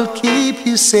Lord will keep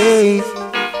you safe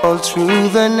all through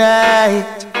the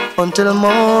night until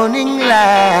morning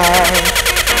light.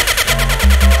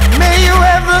 May you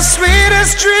have the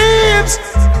sweetest dreams,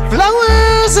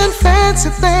 flowers and fancy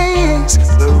things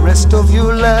the rest of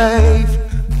your life.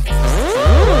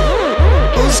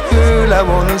 Cause girl, I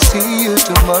wanna see you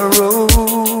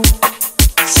tomorrow.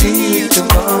 See you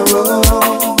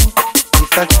tomorrow.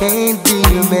 If I can't be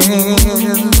your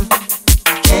man,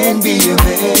 can't be your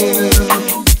man.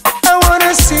 I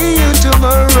wanna see you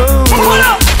tomorrow.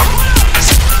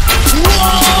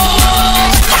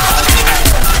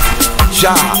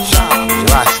 Ja,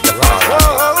 Rastafari.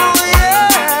 Oh,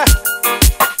 yeah.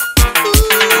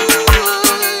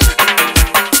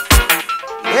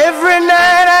 Every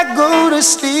night I go to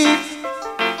sleep,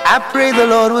 I pray the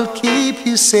Lord will keep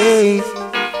you safe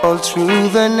all through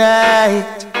the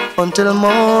night until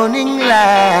morning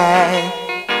light.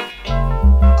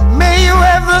 May you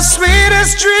have the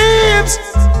sweetest dreams,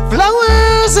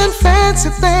 flowers and fancy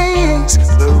things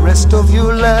the rest of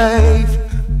your life.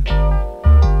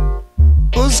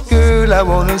 Cause girl, I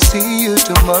wanna see you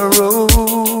tomorrow.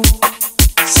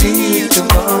 See you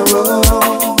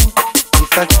tomorrow.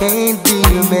 If I can't be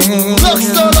your man,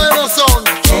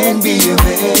 can't be your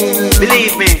man.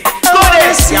 Believe me. I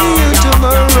wanna see you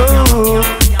tomorrow.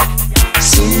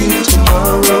 See you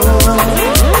tomorrow.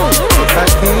 If I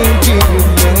can't be your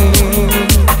man,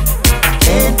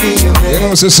 can't be your man. You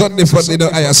know, it's a Sunday for the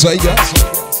I saw you.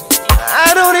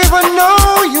 I don't even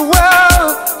know you well,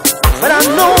 but I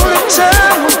know the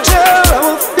time will tell I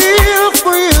will feel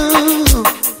for you.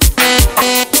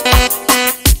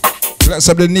 Bless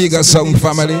up the nigga song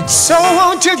family. So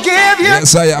won't you give your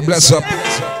Yes, I bless up.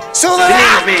 so that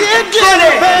I can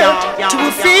give back to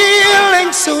a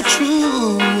feeling so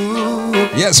true.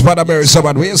 Yes, Father Barry,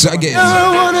 someone ways again. I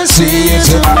wanna see you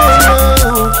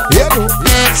tomorrow. Yeah,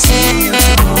 See you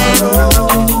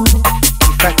tomorrow.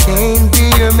 If I can't be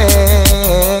your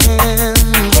man,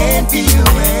 can't be your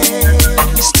man.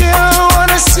 Still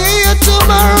wanna see you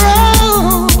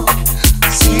tomorrow.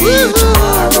 See you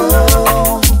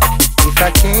tomorrow. If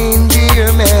I can't be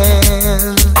your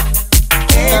man,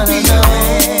 can't be your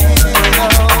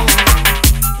man.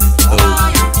 Oh,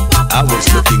 I was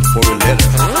looking for a letter,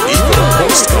 even a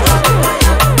postcard,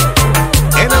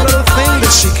 and a little thing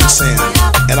that she can send.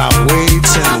 And I wait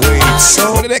and wait.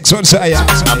 So the next one, say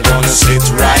I'm gonna sit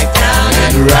right down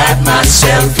and write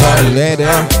myself a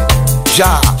letter.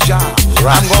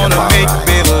 I'm gonna make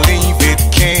believe it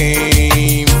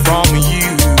came from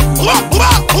you.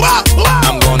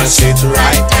 I'm gonna sit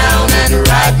right down and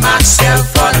write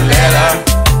myself a letter.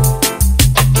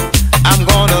 I'm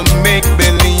gonna make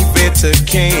believe it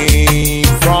came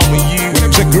from you.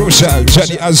 It's a crucial,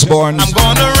 Johnny Osborne. I'm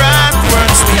gonna write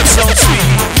words sweet, so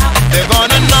sweet. They're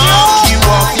gonna knock you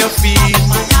off your feet.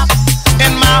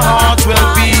 And my heart will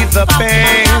be the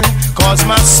pain, 'cause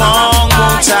my song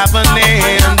won't have an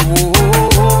end.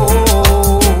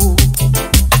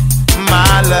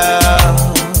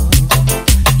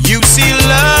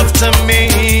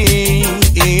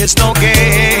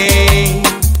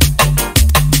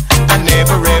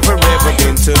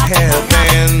 to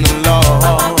heaven,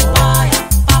 Lord.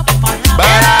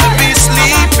 But I'll be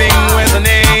sleeping with an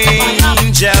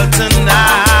angel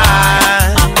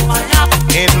tonight.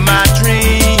 In my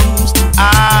dreams,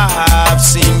 I've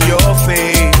seen your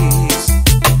face.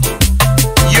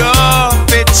 Your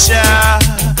picture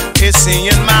is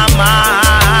in my mind.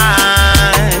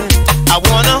 I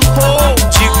wanna hold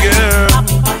you, girl,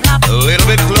 a little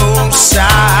bit closer.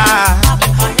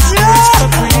 Whisper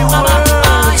pretty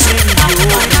words in your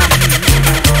ear.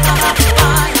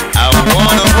 I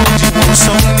wanna hold you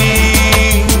so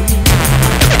near,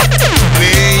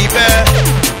 baby.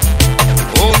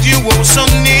 Hold you so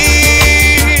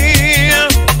near,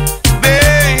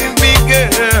 baby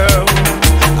girl.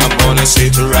 I'm gonna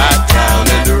sit right down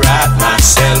and write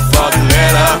myself a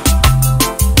letter.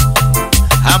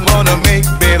 I'm gonna make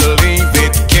believe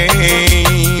it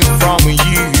came from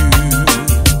you.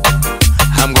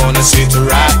 I'm gonna sit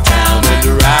right down and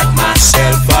write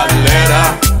myself a letter.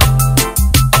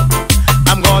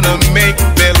 I'm gonna make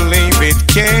believe it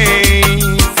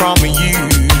came from you.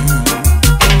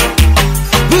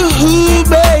 Ooh,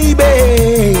 baby.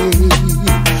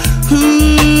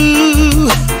 Ooh,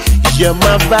 you're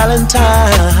my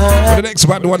Valentine. For the next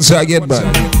part, once again,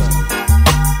 man.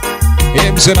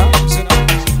 Him,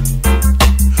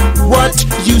 what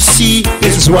you see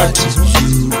is what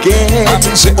you get.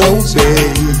 Oh,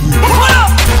 baby.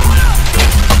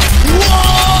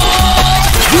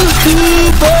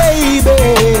 Ooh, baby.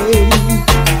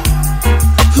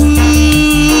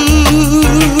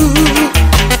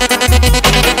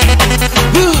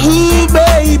 Ooh,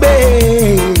 baby.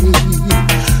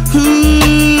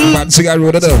 Man, sing a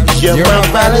road it up. You're my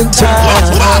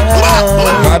Valentine.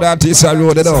 Bad artist, I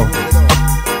road it up.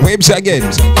 Waves again.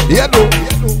 Yeah, no.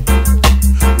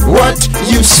 What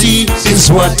you see is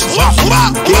what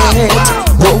you get.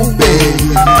 Oh,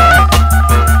 baby.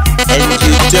 And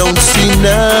you don't see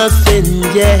nothing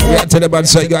yet. Yeah, tell the man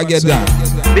so you gotta get that.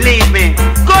 Believe me.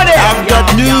 Go there. I've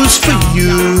got news for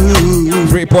you.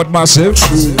 Report massive.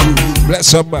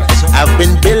 Bless up, man. I've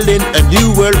been building a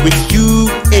new world with you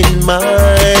in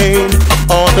mind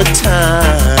all the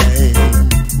time.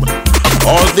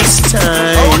 All this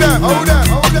time. Hold on.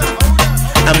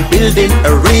 I'm building,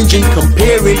 arranging,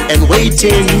 comparing, and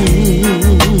waiting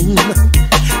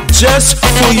just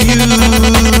for you,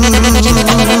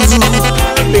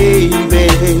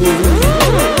 baby.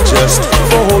 Just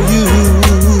for you.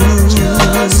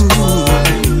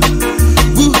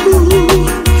 Woo-hoo.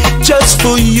 Just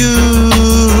for you,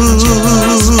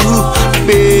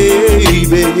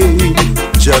 baby.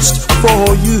 Just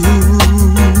for you.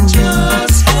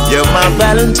 You're my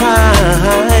Valentine.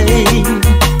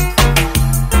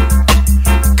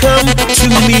 Come to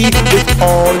me with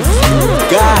all you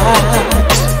got.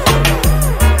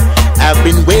 I've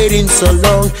been waiting so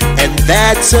long, and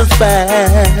that's a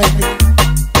fact.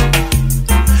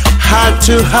 Heart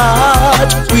to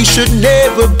heart, we should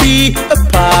never be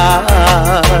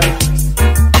apart.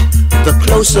 The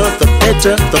closer, the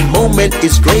better, the moment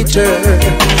is greater.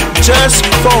 Just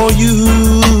for you,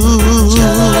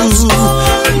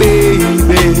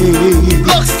 baby.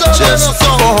 Just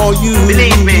for you.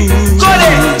 Believe me. Go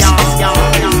there.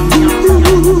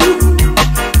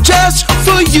 Just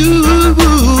for you,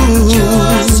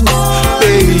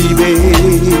 baby.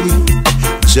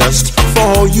 Just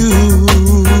for you.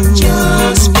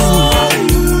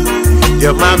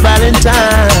 You're my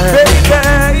Valentine, baby.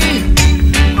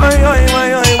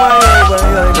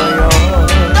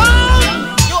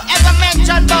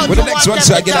 With the next one,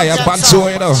 so again, I have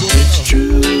Banso, you know.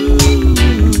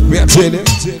 We are telling you.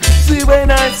 See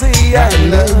when I say I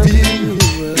love you,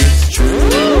 it's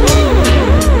true.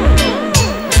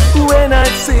 When I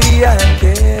say I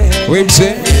care, Wait,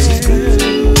 say.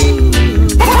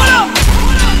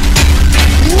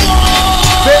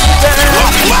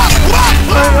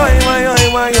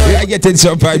 We are getting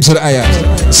some vibes to the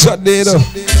eye. Sunday, you know.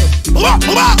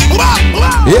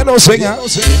 You know, singer.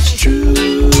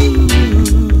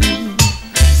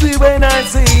 See when I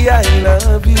say I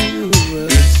love you,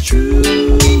 it's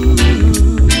true.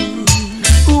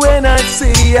 When I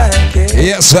say I care,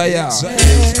 yes I am.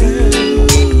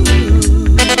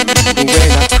 When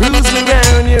I cruise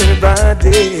around your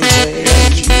body,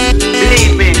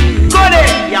 believe me, go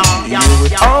there, you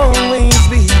would always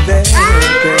be there,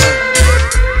 girl.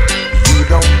 You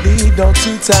don't need no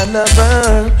two-time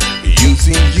lover.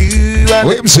 Using you,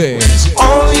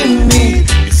 all you need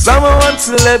is someone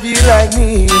to love you like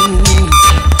me.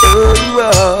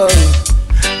 Oh,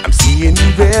 I'm seeing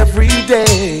you every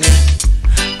day.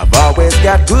 I've always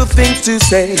got good things to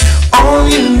say. All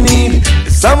you need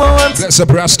is someone to That's a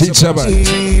brass teacher,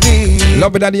 man.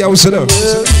 Love it at the house, you know.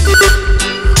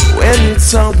 when you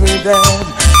told me that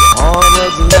your heart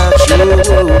was not true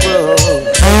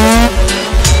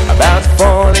about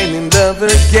falling in love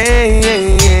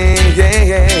again.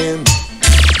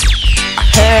 I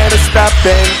had to stop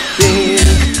and think.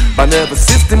 My nervous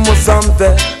system was on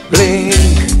the blink,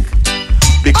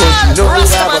 because you know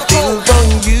how I feel for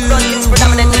you.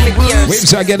 Wait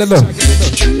till I get a look.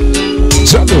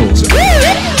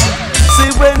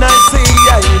 See, when I say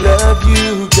I love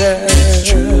you, girl.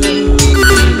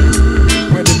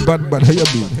 Where did bad, how you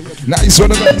be? Nice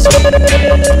one of them.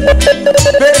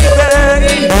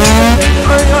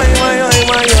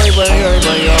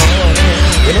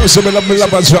 You know, some of me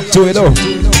lovers rock to it, though.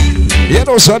 You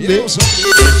know, Sunday.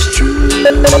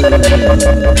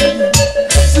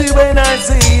 See, when I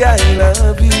say I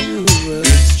love you,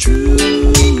 it's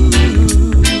true.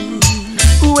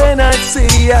 When I say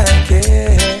I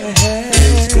care,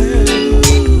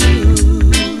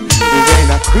 when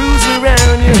I cruise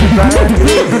around your body,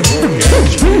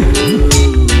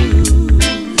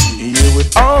 you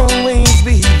would always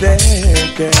be there,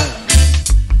 girl.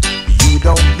 You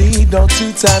don't need no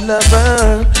two-time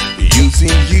lover.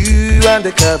 Using you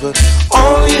undercover.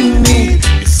 All you need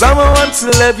is someone to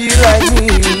love you like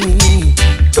me.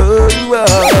 Oh,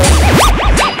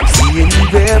 I'm seeing you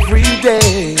every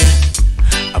day.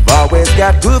 I've always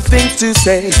got good things to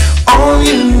say. All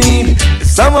you need is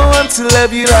someone to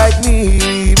love you like me,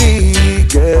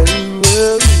 girl.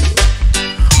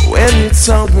 When you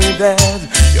told me that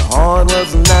your heart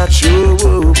was not true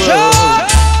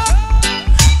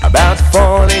about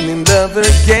falling in love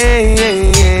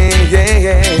again.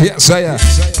 Yes, I am.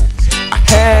 I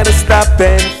had to stop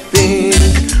and think.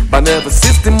 My nervous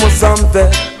system was on the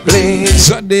blink.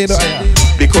 Sunday, no,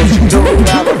 because you know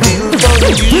how I feel for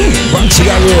you.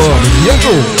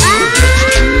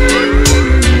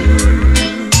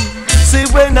 See,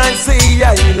 when I say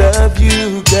I love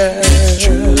you, girl.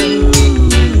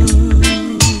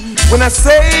 When I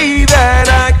say that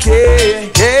I care,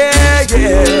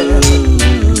 yeah.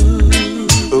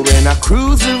 When I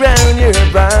cruise around your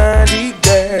body,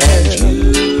 girl,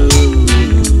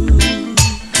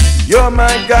 you're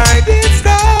my guiding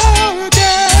star,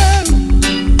 girl.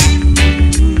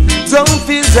 Don't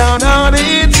feel down on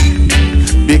it,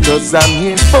 because I'm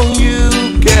here for you,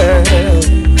 girl.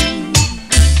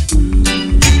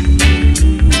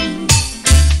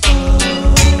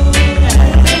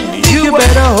 You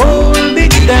better hold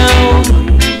it down.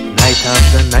 Night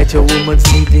after night, your woman's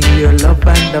needing your love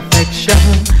and affection.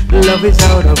 Love is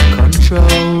out of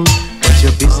control, but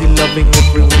you're busy loving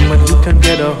every woman you can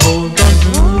get a hold on.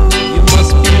 You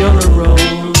must be on a roll.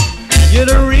 You're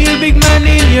the real big man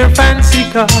in your fancy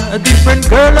car, a different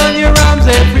girl on your arms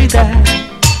every day.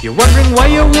 You're wondering why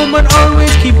your woman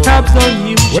always keep tabs on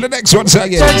you. What the next one say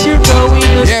again? That you're going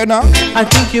to yeah, no. I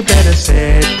think you better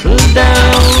settle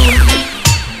down.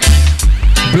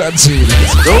 Blood seed.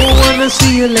 Don't wanna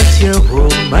see you let your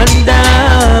woman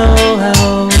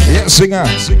down. Yeah, singer.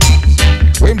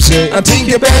 Wait, say. I think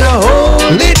you better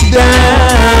hold it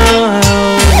down.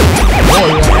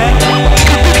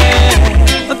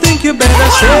 I think you better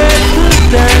settle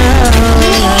down.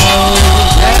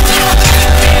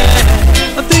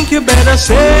 I think you better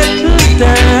settle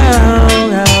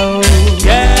down.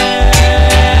 Yeah.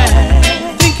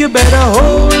 I think you better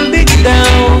hold it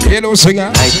down. Hello,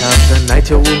 singer. Night after night,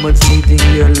 your woman's needing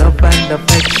your love and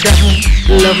affection.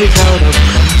 Love is out of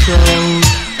control,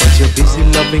 but you're busy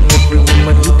loving every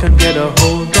woman you can get a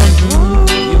hold on.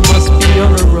 You must be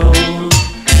on a roll.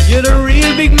 You're the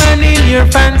real big man in your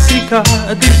fancy car,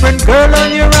 a different girl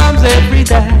on your arms every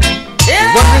day.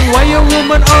 You're wondering why your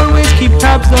woman always keep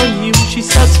tabs on you. She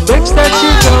suspects that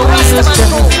you're going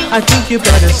astray. I think you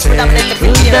better settle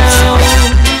down.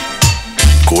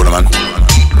 Cool man.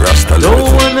 Rasta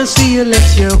don't wanna see you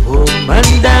let your woman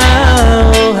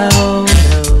down.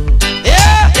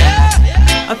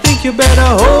 I think you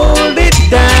better hold it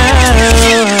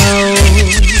down.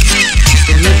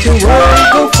 Don't let your world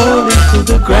go falling to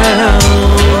the ground.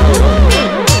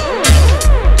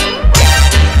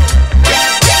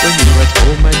 When you're at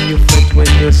home and you fret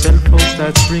when your cell phone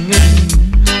starts ringing,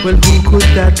 well, who could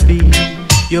that be?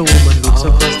 Your woman looks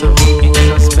across the room in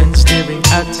suspense, staring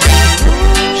at you.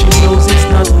 She knows it's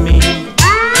not me.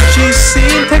 She's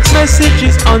seeing text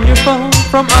messages on your phone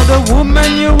from other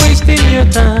women. You're wasting your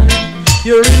time.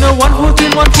 You're in a one foot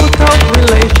in, one foot out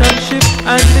relationship,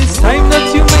 and it's time that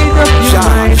you made up your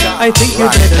mind. I think you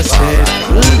better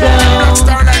settle down.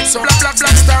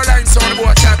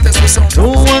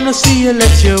 Don't wanna see you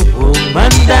let your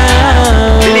woman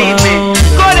down. Believe me,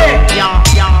 got it.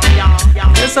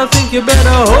 Yes, I think you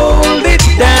better hold it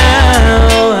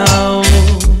down.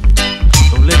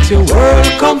 Don't let your world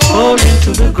come falling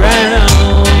to the ground.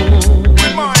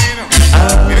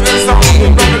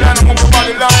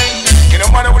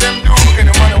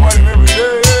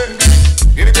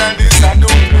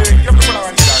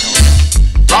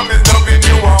 Promise loving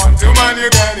you want, to man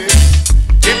you get it.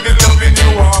 If the loving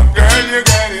you want, girl you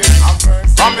get it.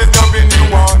 Promise loving you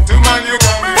want, to man you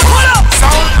get it.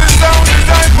 Sound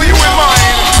design for you and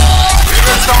mine. If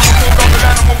the sound move up the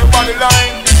line, move the body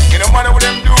line. You no matter what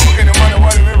them do, you no matter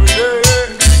what them every day.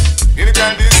 You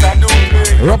can this and do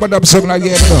play. Rub it up something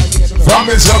again.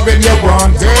 Promise loving you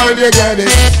want, girl you get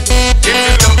it. If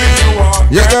the loving you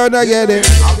want, you're gonna get it.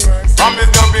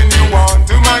 Promise loving you want,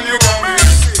 to man you get it.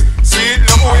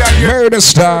 Murder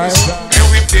style. And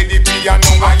we play the piano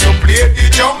and you play the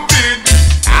drum beat.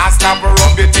 I stop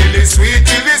rub it till it's sweet,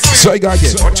 till it's sweet. So you got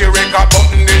it. Put your record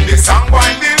button in the song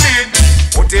wind the lead.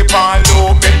 Put it on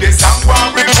low, make the song go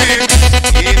and repeat.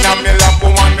 In a me lap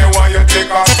woman, me want you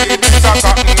take a seat. It's a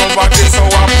cotton over this, so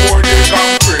I pour the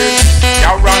concrete.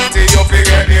 Guarantee you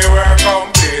forget the work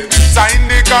complete. Sign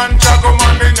the contract, come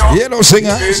on, me know. You know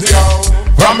singer.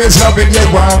 Promise loving you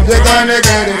want, you're gonna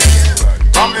get it.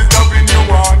 Promise loving you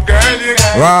want, girl, you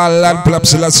get it. All that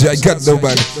plaps, I got no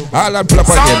man. All that plap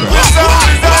again.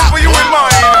 Sound for you and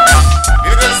mine.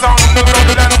 You the sound of the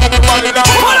brother and of the body down.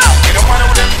 You don't matter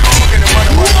what them do, you don't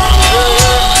matter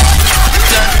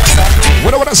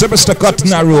what what I say, Mr.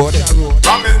 Cotton Road?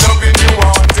 Promise loving you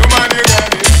want, to man you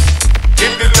get it.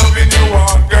 If the loving you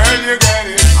want, girl, you get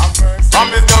it.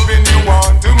 Promise loving you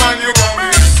want, to man you get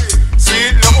it.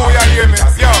 Sweet love, oh yeah, hear me,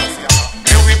 yo.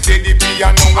 Play the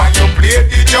piano and you play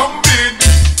the drum beat.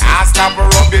 I stop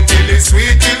rub it till it's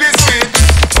sweet, till it's sweet.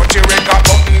 Put your record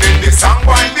button in the song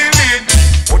wind the lead.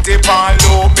 Put it on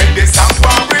low, make the song go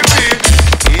and repeat.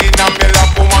 In a me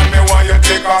lap woman, me want you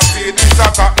take a seat. It's a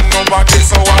cotton over this,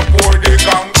 so I pour the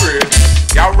concrete.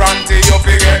 Guarantee you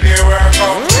forget the work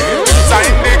complete.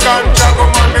 Sign the contract,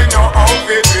 come on, me know how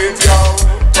it is, yo.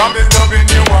 Promise loving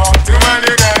you want, too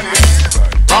many get it.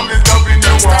 Promise loving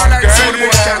you want, girl, you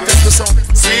get it.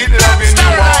 Sweet loving you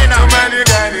want, too many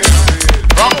get it.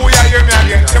 From who you hear me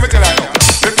again, let me tell you now.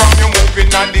 From you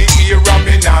moving on the era,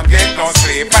 me not get no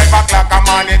sleep. 5 o'clock a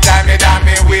morning time, me down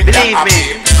me with the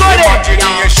happy.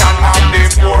 Imagination of the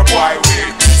poor boy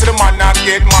with. So the man not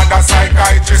get mad, a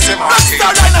psychiatrist in my teeth.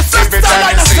 Every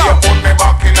time you see you put me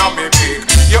back in on me peak.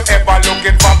 You ever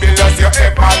looking fabulous, you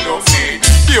ever look neat.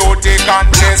 Beauty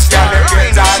contest, girl, you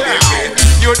get all the fit.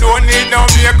 You don't need no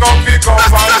makeup, pick up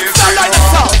on this.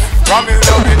 Promise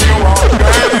loving you want,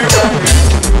 girl, you got it.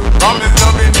 Promise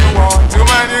loving you want, too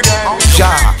many get it.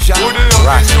 Good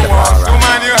loving you want, too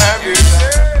many you have it.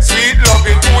 Sweet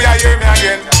loving, who you hear me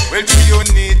again? Well, do you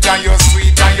need and you're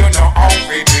sweet and you know how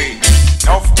we do it.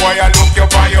 Enough boy, I look you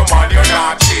by your man, you're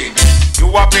not cheat. You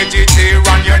a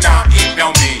vegetarian, you're not eat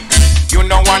no meat. You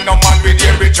know want no man with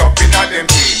your rich up in a them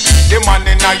teeth. The man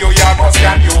in a your yard must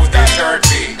can use the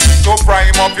 30 to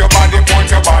prime up your body, put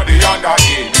your body under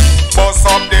it. Bust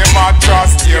up the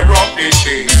mattress, tear up the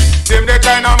sheet. Them the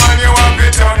kind of man you want to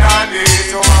turn on it.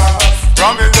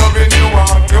 Promise loving you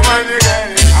want, too many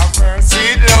get it.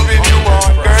 Sweet loving you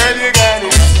want, girl you get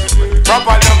it.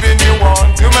 Proper loving you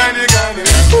want, too many get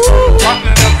it.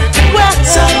 Cotton loving you want,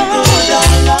 so good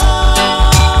on love.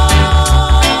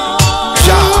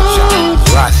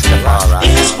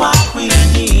 Is what we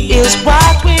need. Is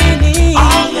what we need.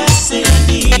 Oh yes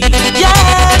indeed.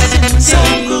 Yes indeed. So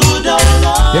good on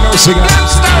love. You know, singer.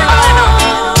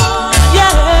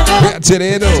 Yeah.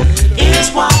 Today, though. Is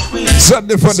what we need.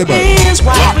 Something for the man. Is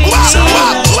what we need. So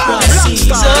let's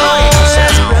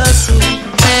proceed.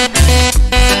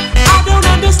 I don't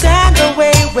understand the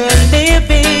way we're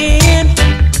living.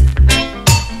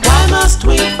 Why must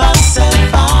we fuss and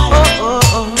fight?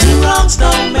 Two wrongs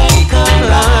don't make a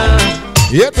right.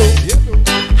 Yep.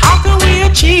 How can we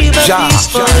achieve a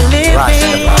peaceful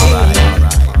living?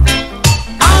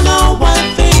 I know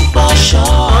one thing for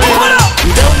sure.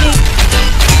 You don't need.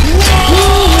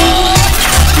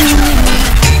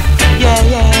 Yeah.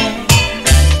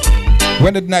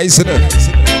 When it nice enough.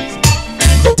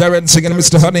 Terrence singing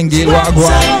Mr. Huntingale,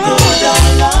 Wagwan.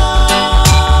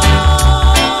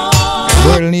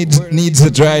 World needs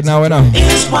it right now, you know.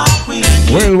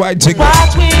 Worldwide thing.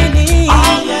 What we need.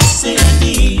 Oh, yes,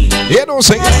 indeed. You don't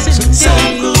sing. Yes, so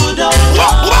good.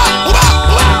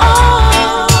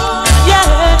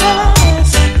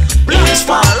 Yes. Is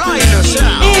what we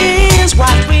need. Is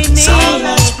what we need. So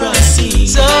let's proceed.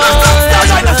 So let's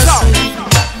proceed.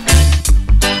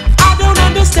 I don't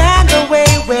understand the way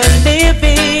we're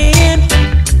living.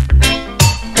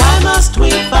 Why must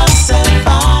we fuss and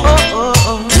fight?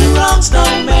 Two wrongs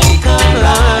don't make a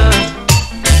right.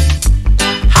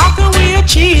 How can we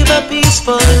achieve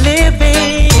peaceful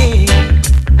living.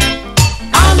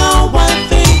 I know one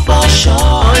thing for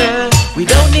sure, we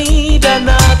don't need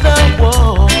another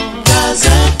war.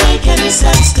 Doesn't make any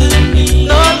sense to me.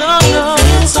 No, no, no.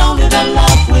 If it's only the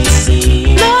love we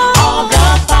see, no. All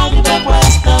the fighting but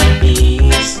where's the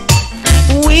peace?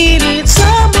 We need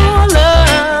some more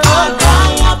love. I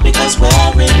cry out because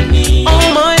we're in need.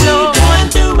 Oh my Lord, we can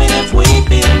do it if we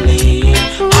believe.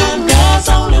 And there's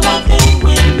only one thing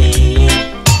we need.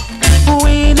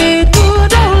 We need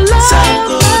good old love. Some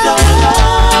good old love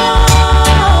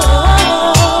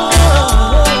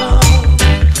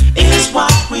is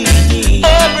what we need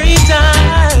every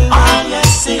time. Oh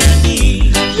yes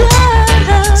indeed.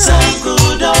 Yeah. Some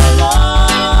good old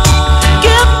love.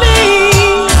 Give me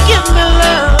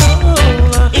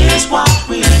love is what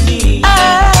we need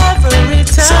every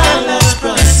time. So let's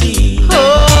proceed. Oh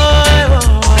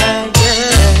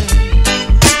yeah.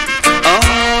 Oh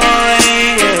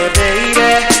yeah,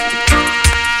 baby.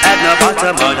 At the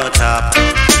bottom or the top.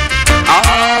 Oh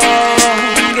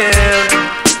girl.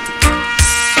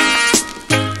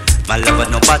 My lover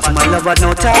no bottom, my lover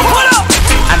no top. Oh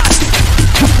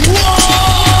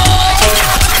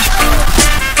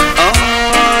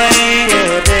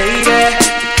yeah, baby.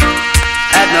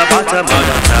 At the bottom or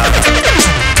the top.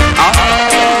 Oh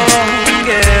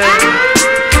girl.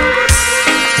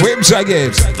 Whims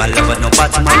again. My lover no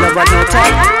bottom, my lover no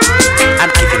top. I'm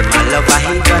giving my love, I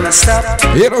ain't gonna stop.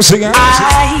 You don't sing it.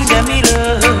 I'm in the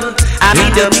middle, I'm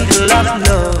in the middle of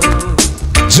love.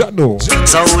 Jado.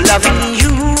 So loving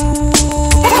you.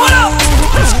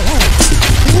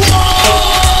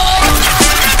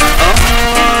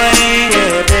 Oh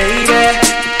yeah, baby.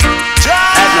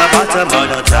 At the bottom of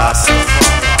the top.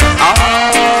 Oh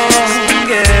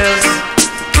girls.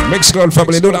 Mexican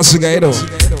family, do that sing it.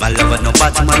 My lover no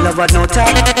bottom, my lover no top.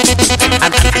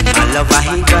 I'm giving my love, I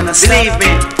ain't gonna stop. Believe me.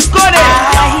 Go there.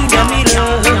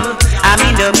 I'm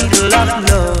in the middle of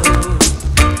love.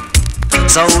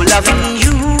 So loving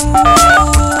you.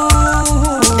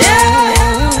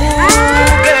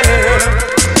 Girl.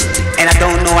 And I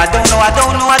don't know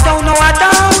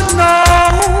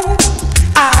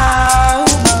how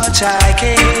much I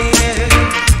care.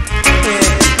 Yeah.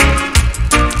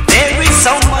 There is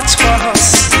so much for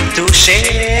us to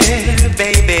share,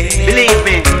 baby. Believe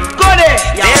me. Go there.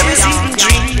 There is even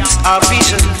dreams, a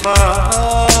vision for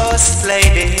us,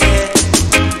 lady.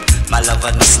 My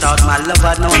lover no start, my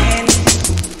lover no end.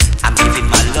 I'm giving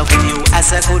my love to you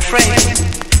as a good friend.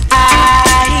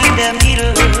 I'm in the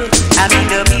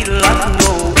middle of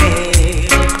nowhere.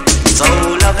 So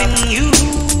loving you,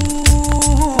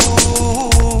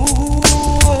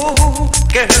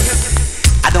 girl.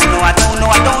 I don't know how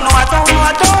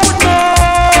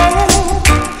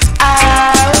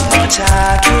much I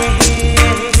care.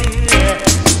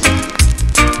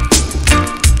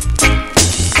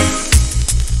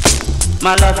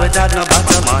 My love without no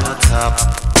bottom or no top.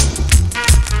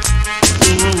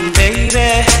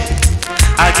 Baby,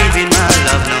 I give you my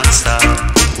love non-stop.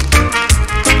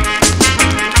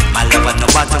 My love at no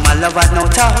bottom, my love at no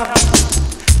top.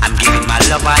 I'm giving my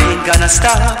love, I ain't gonna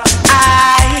stop.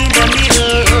 I'm in the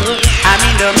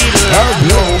middle of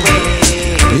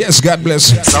nowhere. Yes, God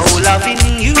bless you. So loving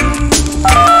you.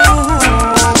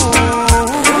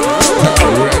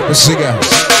 Alright, the singer.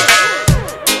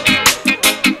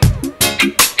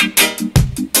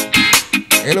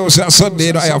 You know, it's a Sunday,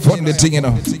 you know, I have fun the thing, you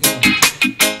know.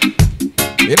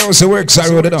 You know, it's a work side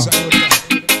road, you know.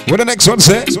 What the next one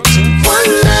say?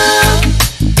 One love,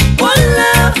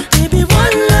 baby,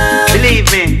 one love.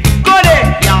 Believe me, go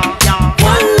there.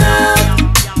 One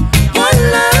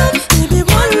love, baby,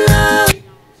 one love.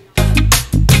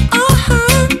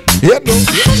 Yeah, no. I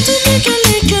have to make a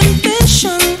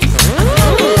confession.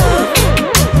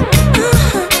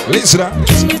 Listen up.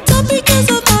 Can you tell because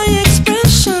of my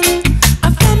expression? I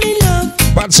found me love.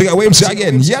 Bad singer, wait, say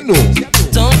again. Yeah, no.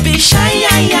 Don't be shy,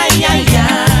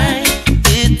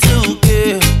 it's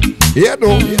okay. Yeah,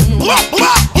 no. You got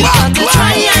to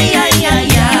try,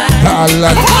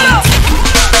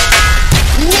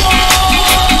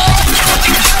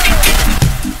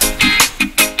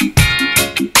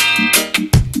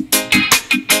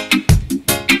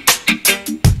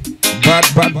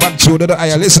 Bad, so that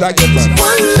I listen again, man.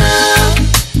 One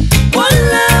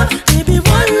love, baby,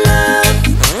 one love.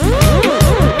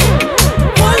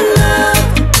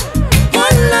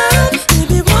 One love,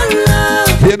 baby, one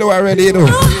love. You know already, you know.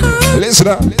 Listen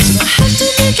up. I have to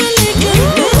make a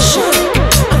confession.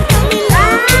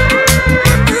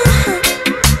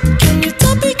 Can you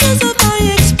tell because of my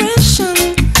expression?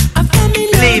 I found me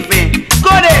love. Believe me, go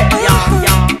there.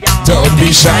 Don't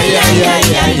be shy, yeah.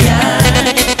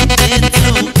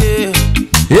 It's okay.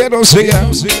 don't sing it.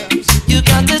 You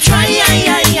got to try, a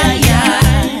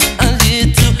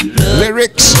little love.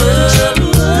 Lyrics.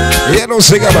 You don't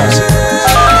sing about it.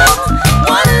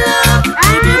 One love,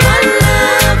 baby, one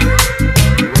love.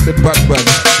 The bad bad.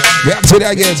 We have to do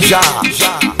that again.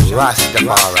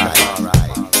 Rastafari.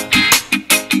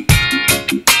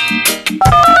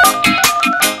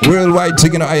 Worldwide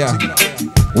thing, you know, yeah.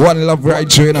 One love right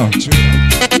through, you know. One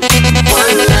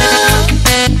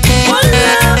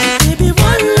love, baby,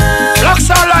 one love.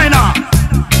 StarLiner.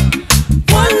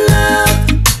 One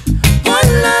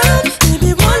love,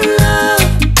 baby, one love.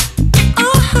 I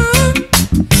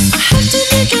have to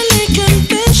make a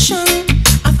confession.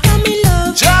 I found me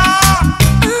love.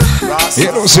 You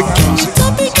don't sing.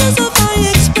 Not because of my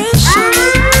expression.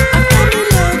 I found me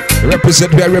love.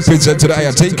 Represent me, I represent to the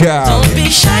higher. Take care. Don't be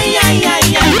shy,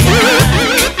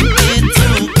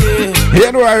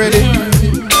 You know already. You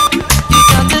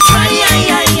got to try,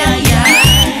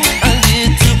 a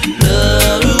little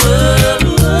love.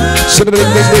 So the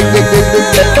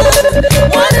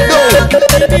One love,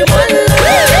 baby, one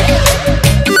love.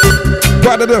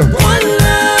 What to do?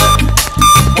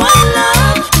 One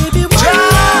love, baby, one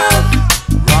love.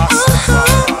 I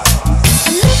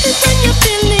love it when you're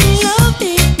feeling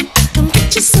lovely. Come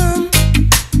get you some.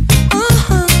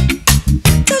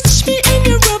 Touch me and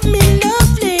you rub me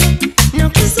lovely. Now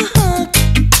kiss a hug.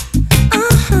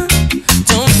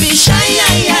 Don't be shy,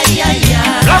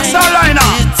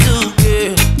 StarLiner. little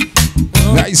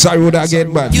girl. Nice, I would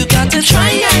again, man. You got to try,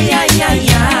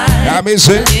 I miss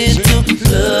it. little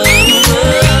love.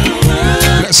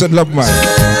 Blessed love, man.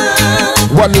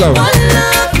 One love. One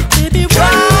love, baby,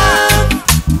 one love.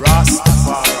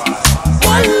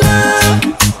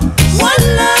 One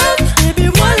love, baby,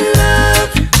 one love.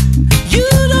 You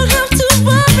don't have to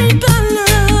worry about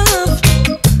love.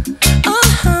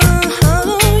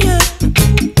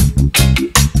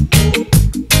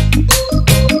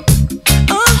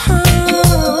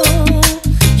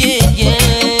 Yeah. Yeah.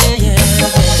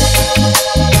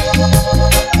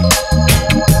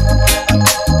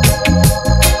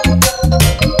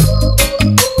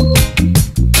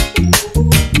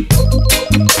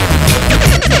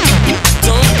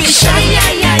 Don't be shy,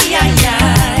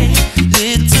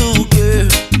 little girl.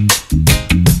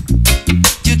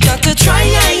 You got to try,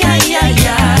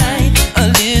 a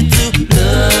little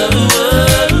love.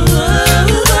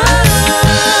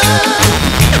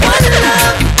 One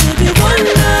love, baby, one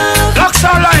love.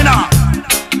 StarLiner.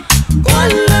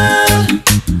 One love,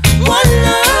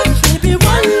 baby,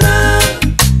 one love.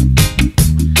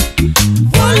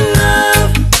 One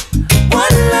love,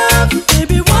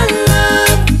 baby, one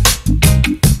love.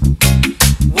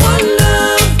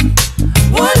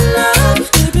 One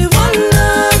love, baby, one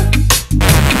love.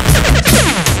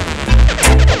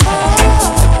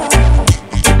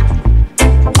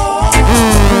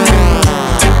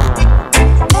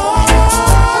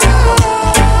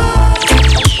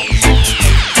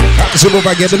 So go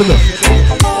back, get it. You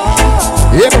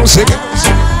don't sing it.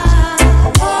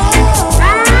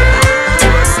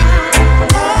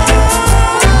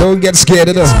 Don't get scared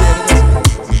of them.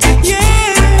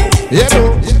 You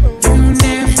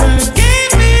know.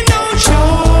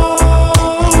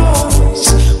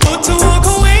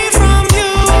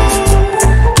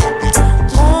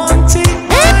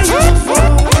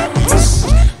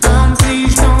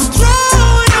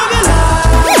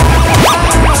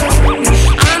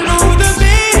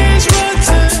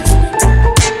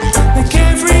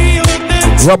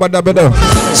 Rubber dubber dub.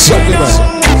 Something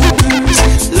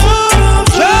man.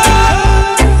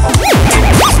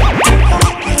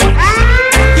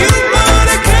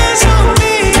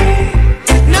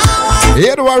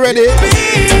 You know already.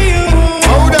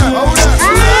 Hold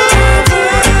on.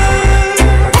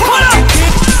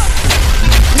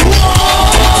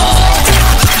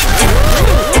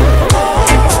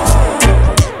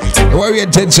 Why are we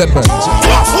at 10 seconds?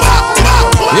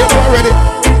 You know already.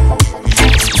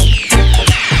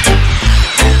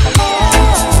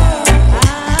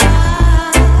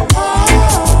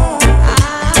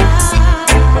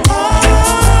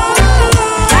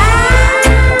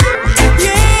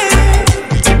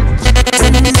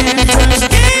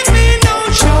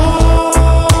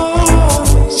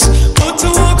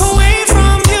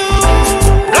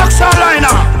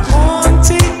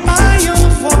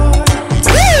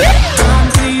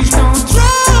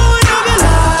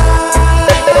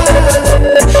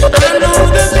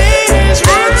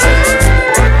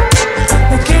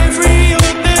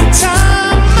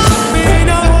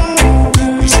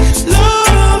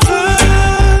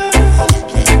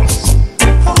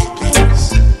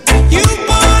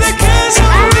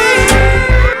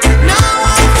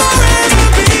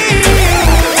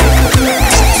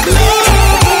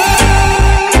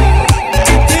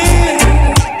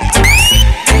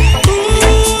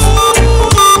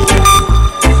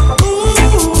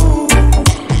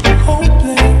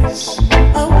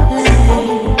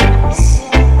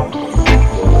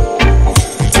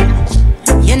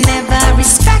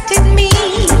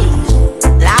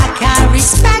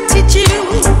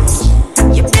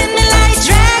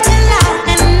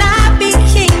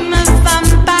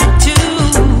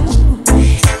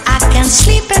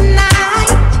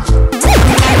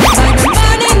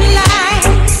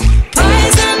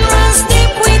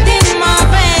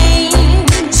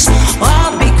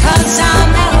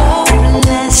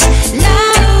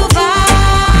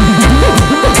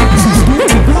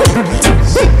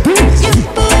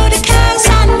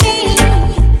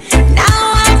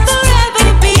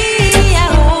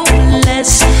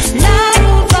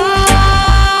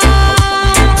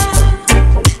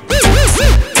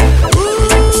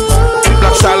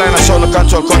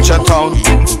 no country town.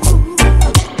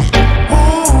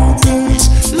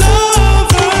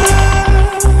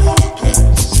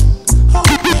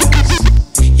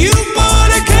 You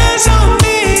put a curse on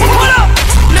me. Hold up.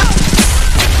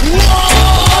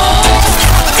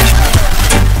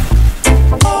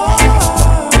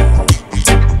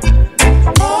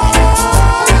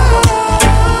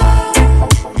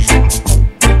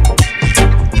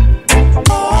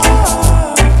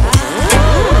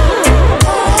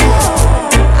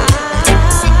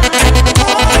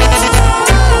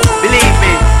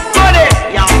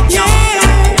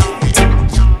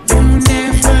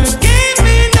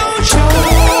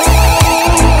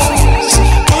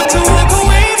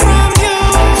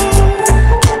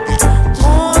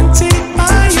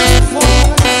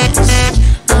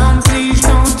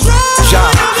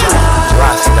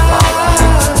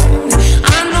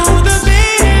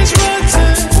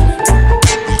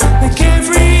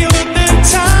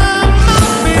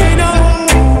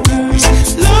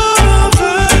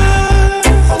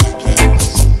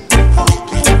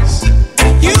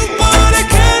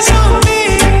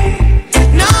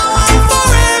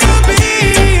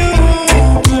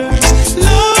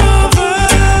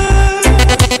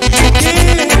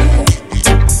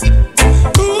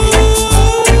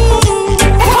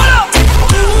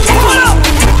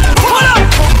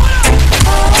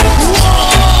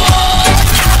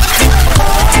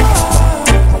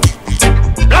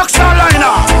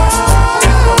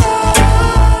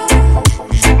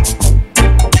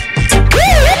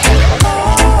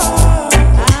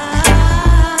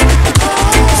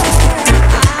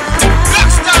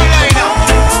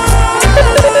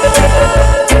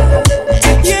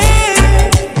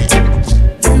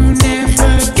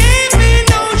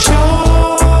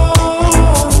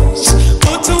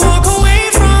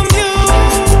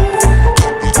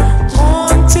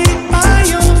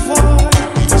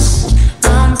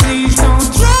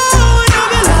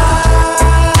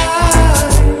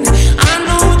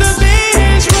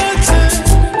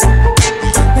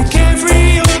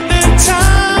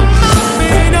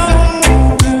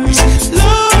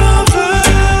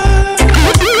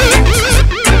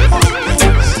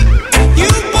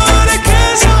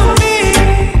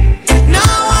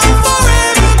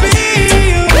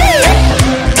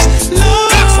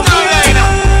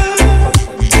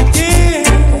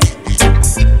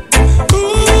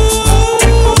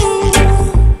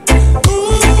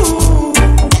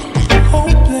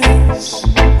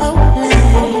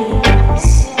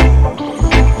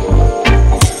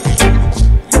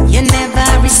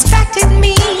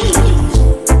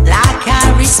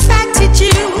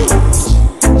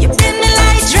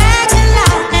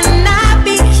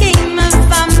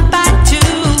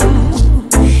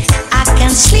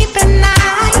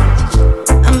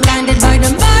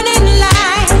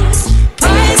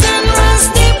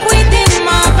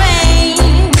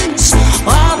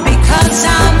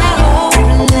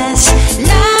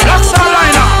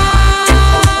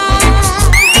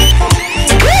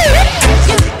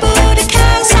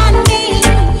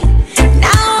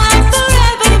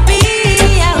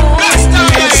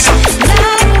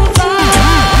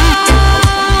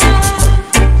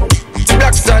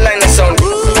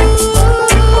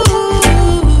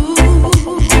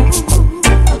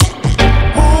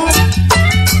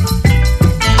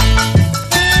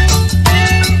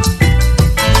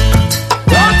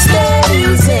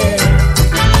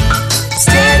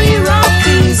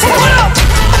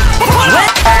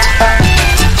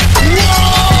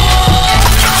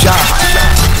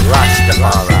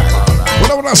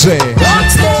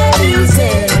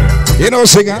 You know,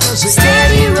 singer.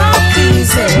 Steady, rock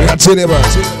easy. We got to about.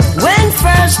 When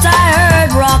first I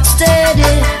heard rock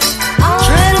steady,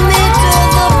 thrill me to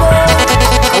the bone.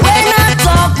 When I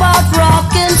talk about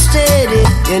rockin' steady,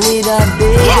 you need a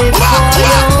baby for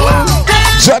you.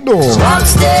 Jado. Rock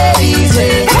steady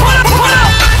easy.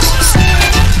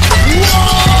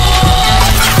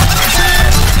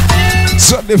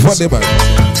 Sunday for the man.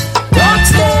 Rock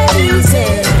steady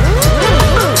easy.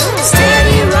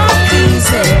 Steady, rock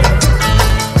easy.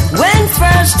 When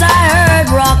first I heard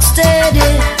rock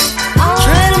steady,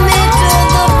 thrill me to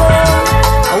the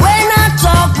bone. When I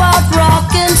talk about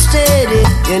rockin' steady,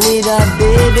 you need a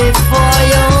baby for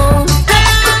you.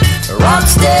 Rock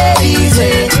steady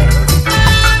easy.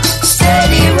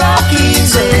 Steady, rock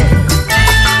easy.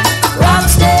 Rock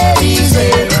steady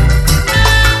easy.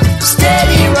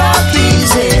 Steady, rock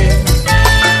easy.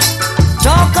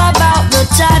 Talk about the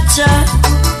cha-cha.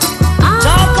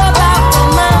 Talk about the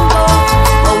mambo.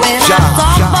 But when I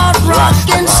talk about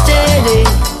rockin' steady,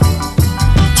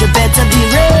 you better be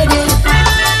ready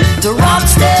to rock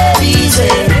steady easy.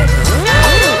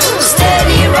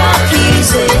 Steady, rock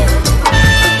easy.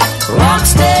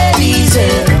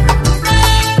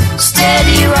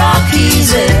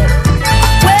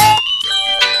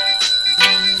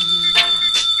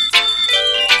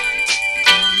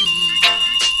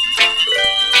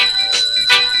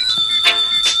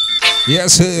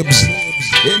 Yes, Herbs.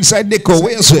 Inside Nico,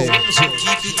 where's it?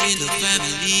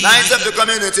 Lines up the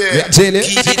community. Yeah, tell you.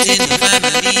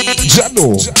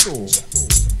 Jano.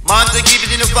 Man, to keep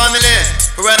it in the family.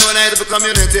 For anyone out of the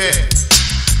community.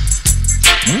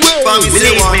 Family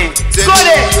say one, say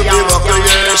two, you give up your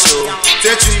year show.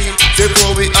 Say three, say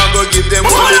four, we are gonna give them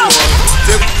one more.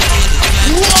 Say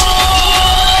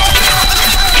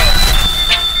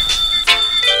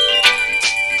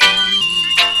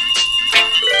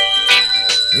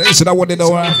listen, I want to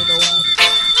know.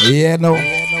 Yeah, no.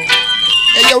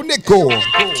 Hey, yo, Nico.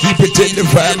 Keep it in the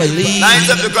family. Lines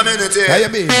up the community. How you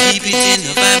mean? Keep it in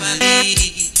the family.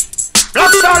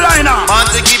 StarLiner. Man,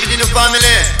 to keep it in the family.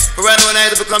 For anyone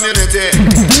out of the community.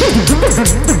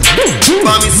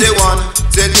 Family say one,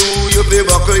 say two, you pay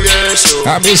buckle your show.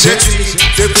 Say three,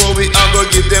 say four, we are gonna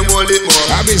give them all it more.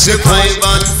 Say 5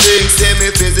 and 6, say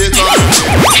me physical.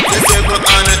 Say 7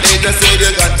 and 8, I say you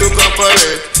got to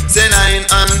cooperate. Say 9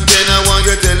 and 10, I want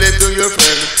you to tell it to your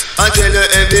friend. I tell you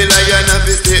every lion have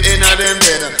to stay in a them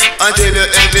bed. I tell you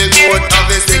every goat have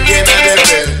to stay in a them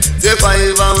bed. Say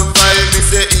 5 and 5, me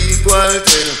say equal 10.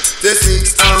 Say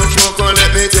 6 and 4, come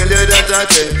let me tell you that I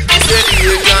 10. Say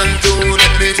 8 and 2,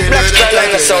 let me tell you that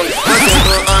I 10. 7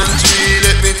 and 3,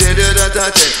 let me tell you that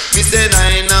I 10. Me say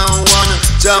 9 and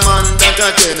 1, Jaman that I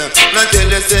 10. Now tell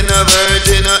you say no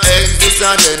virgin, no exist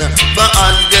again. But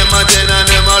all them a 10 and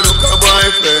them a look a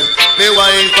boyfriend. Me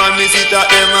wife and me sister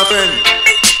them a friend.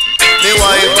 Me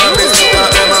wife and me sister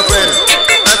them a friend.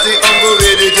 I see uncle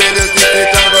ready jealous if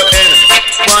it a go end.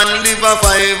 One live a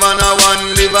 5 and a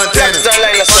one live a 10.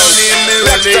 One name me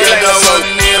really and a one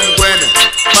name Gwen.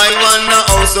 My one a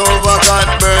house over got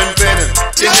burn pen.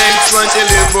 The next one she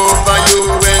live over you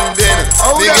and then.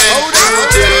 We get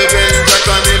 2 children that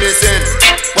come in the send.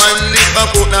 One live a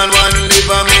put and one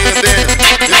live a me pen.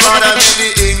 The father make the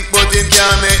ink but him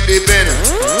can't make the pen.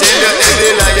 Tell you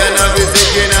every lion have his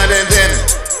stick in a them pen.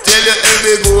 Tell you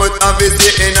every goat have his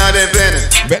stick in a them pen.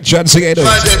 Bet chance again. 10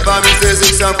 for me say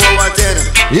 6 and 4 and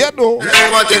 10. Yeah, no. 4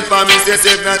 and 10 for me say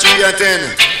 7 and 3 and 10.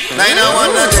 9 and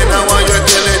 1 and 10 I want you to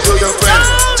tell it to your friend.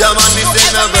 Jaman me say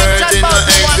no virgin no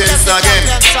exist again.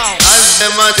 As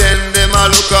them a 10 them a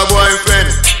look a boyfriend.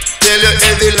 Tell you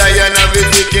every lion have his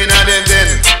stick in a them pen.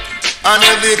 And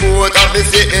every goat have his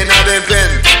stick in a them pen.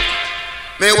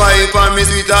 Me wife and me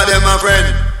sweetheart them a friend.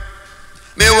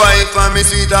 Me wife and me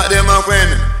sweetheart them a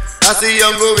friend. I see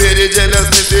young go with the jealous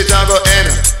me sweetheart go end.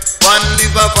 One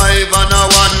live a 5 and a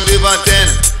one live a 10.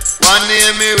 One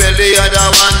name me well the other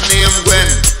one name Gwen.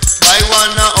 Buy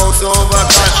one a house over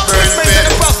Catburn pen.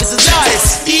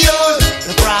 Behold,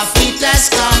 the prophet has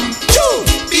come.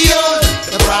 Behold,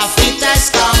 the prophet has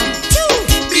come.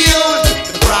 Behold,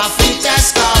 the prophet has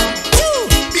come.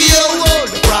 Behold,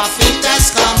 the prophet has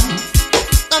come.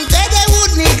 Some say they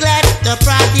would neglect the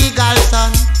prodigal son.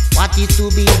 What is to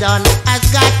be done has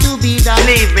got to be done.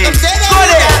 Believe me. Some say they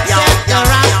would accept the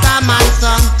Rastaman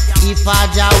son. If I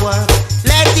work,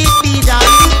 let it be done.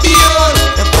 Behold,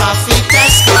 the prophet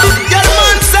has come.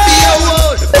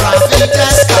 Behold, the prophet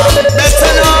has come.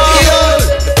 Better know. Behold,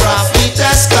 the prophet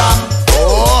has come.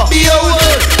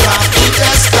 Behold, the prophet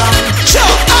has come.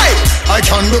 Sure, I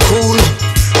can be cool,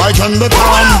 I can be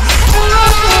calm.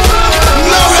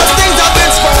 Glorious things have been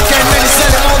spoken. Many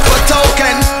sell them out for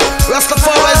token.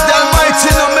 Rastafari is the Almighty.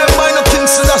 No member, no King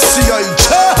Selassie.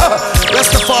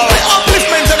 Rastafari,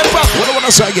 upliftment and the prophet. What do I want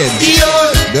to say again?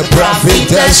 Behold, the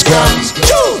prophet has come.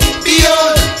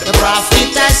 Behold, the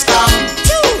prophet has come.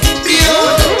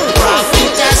 Behold, the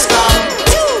prophet has come.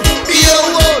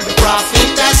 Behold, the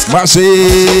prophet has come.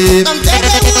 Massive. Some say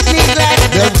they would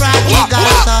neglect the prodigal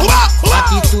son.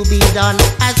 What is to be done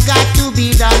has got to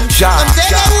be done. Some say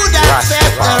they would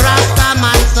accept the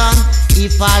Rastaman son.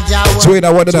 If I work, Sweet,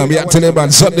 I want to know. Me tell him on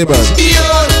Sunday, man.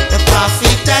 behold, the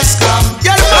prophet has come.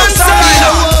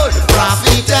 Behold, the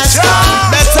prophet has come.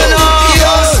 Better know.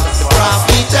 Behold, the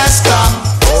prophet has come.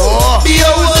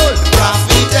 Behold, the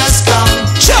prophet has come.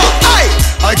 Sure,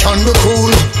 I can be cool,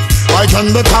 I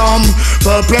can be calm.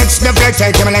 Perplex the flex,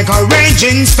 I come like a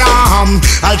raging storm.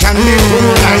 I can be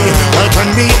cool, I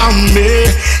can be humble.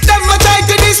 Never try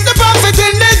to diss the prophet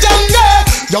in the jungle.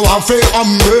 You are feel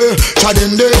humble, tried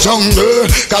in the jungle.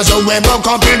 Cause you went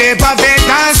up in the prophet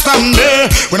and stumble.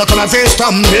 When I come and face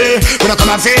stumble, when I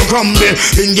come and face crumble.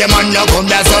 In your man you come,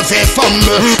 that's a face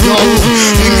fumble. Yo,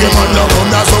 in your man you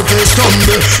come, that's a face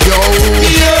stumble. Yo,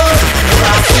 Behold, the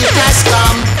prophet has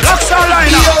come.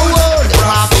 StarLiner. Behold, the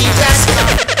prophet has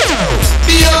come.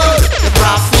 Behold, the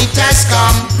prophet has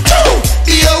come.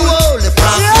 Behold, the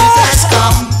prophet has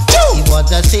come. He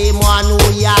was the same one who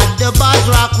had the buzz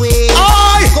rock way.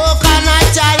 Coconut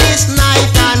chalice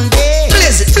night and day.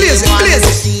 Blaze it, blaze it, blaze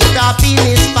it. See the up in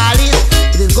his palace.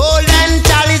 The golden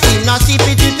chalice, he not sip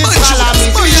it with his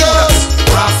calamity. Behold, the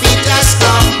prophet has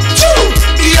come.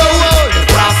 Behold, the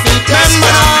prophet has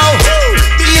come.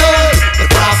 Behold, the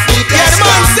prophet has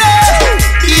come.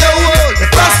 Behold, the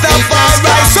prophet has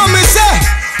come. So me say,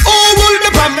 oh, will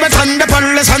the prophets and the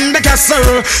palace and the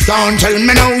castle. Don't tell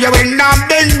me now you're in a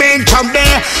big, big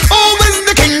trouble. Oh, is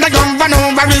the king that govern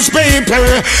over his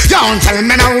people? Don't tell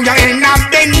me now you're in a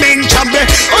big, big trouble.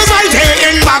 Oh, mighty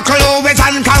in battle, always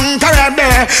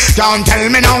unconquerable. Don't tell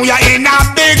me now you're in a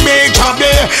big, big trouble.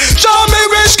 Show me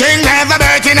which king never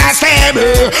birth in a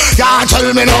stable. Don't tell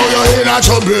me now you're in a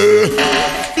trouble.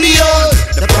 Behold,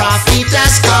 the prophet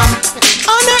has come.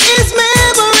 Honor his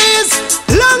memories.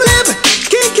 Long live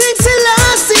King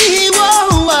Selassie.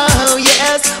 Whoa, whoa,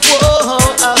 yes. Whoa,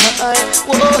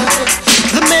 whoa.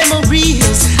 The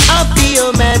memories of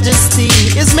your majesty.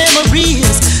 His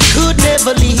memories could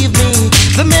never leave me.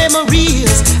 The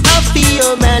memories of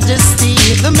your majesty.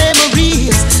 The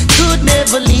memories could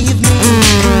never leave me.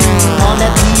 All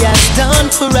that he has done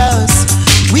for us,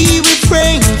 we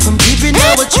refrain from giving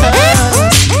our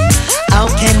trust. How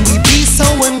can we be so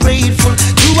ungrateful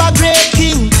to our great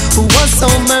King who was so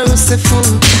merciful?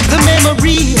 The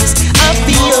memories of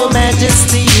your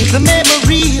majesty. The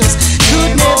memories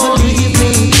could never leave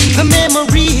me. The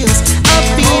memories of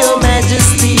your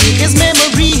majesty. His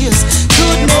memories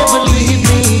could never leave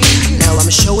me. Now I'm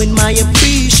showing my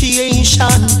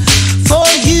appreciation for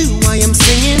you. I am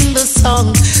singing the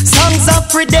song, songs of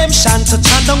redemption to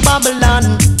chant down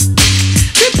Babylon.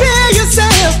 Prepare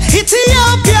yourself,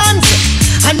 Ethiopians,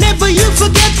 and never you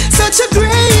forget such a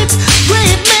great,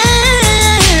 great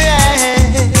man.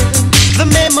 The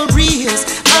memories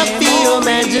of your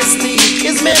majesty.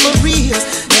 His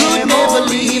memories could never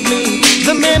leave me.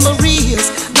 The memories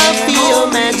of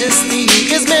your majesty.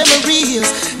 His memories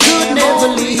could never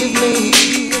leave me.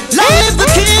 Long live the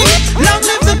king, long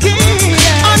live the king.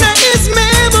 Honor his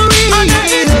memory, honor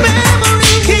his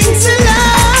memory. King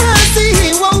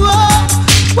Selassie, whoa, whoa,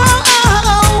 whoa,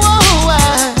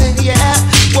 yeah,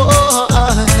 whoa.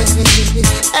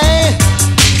 Hey.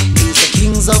 He's the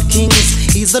kings of kings,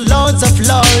 he's the lords of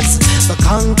lords, the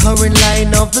conquering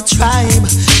line of the tribe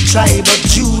of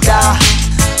Judah.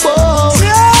 Whoa,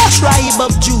 tribe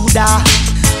of Judah.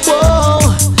 Whoa,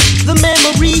 the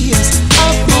memories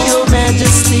of your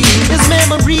majesty. His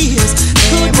memories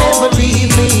could never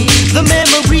leave me. The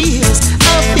memories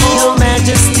of your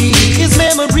majesty. His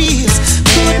memories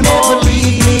could never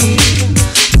leave me.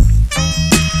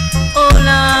 Oh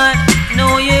Lord,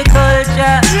 know your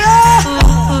culture.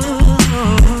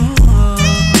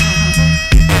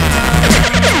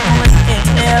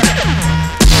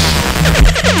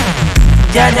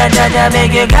 Jaja, Jaja,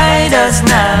 beg you guide us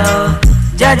now.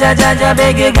 Jaja, Jaja,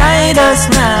 beg you guide us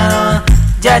now.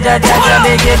 Jaja, Jaja,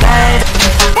 beg you guide.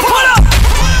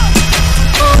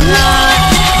 Oh Lord,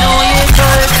 know your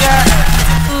culture.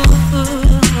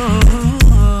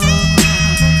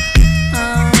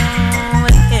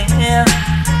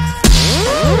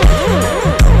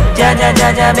 Jaja,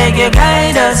 Jaja, beg you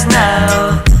guide us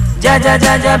now. Jaja,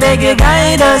 Jaja, beg you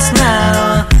guide us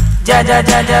now. Jaja,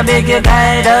 Jaja, beg you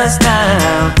guide us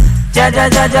now. Jaja,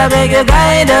 Jaja, beg you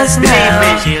guide us now.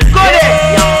 Go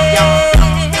there,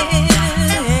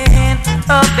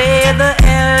 obey the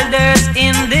elders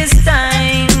in this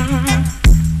time.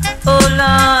 Oh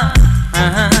Lord,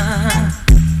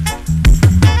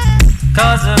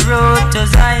 cause the road to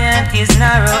Zion is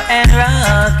narrow and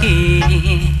rocky.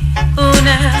 Oh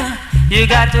now, you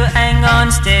got to hang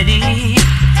on steady.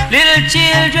 Little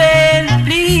children,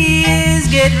 please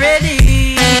get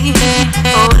ready.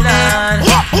 Oh Lord,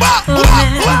 oh,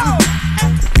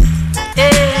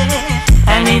 yeah.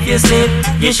 And if you slip,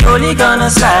 you're surely gonna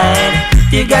slide.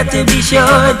 You got to be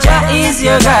sure Jah is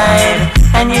your guide,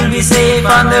 and you'll be safe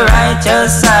on the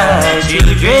righteous side.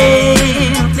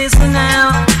 Children, listen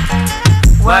now.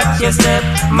 Watch your step,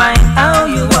 mind how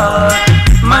you walk.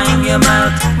 Mind your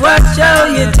mouth, watch how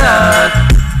you talk.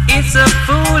 It's a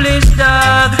foolish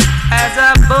dog has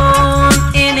a bone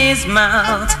in his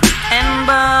mouth and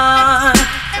bark.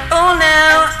 Oh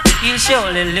now, you'll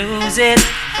surely lose it.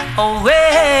 Oh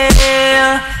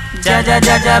well, Jaja,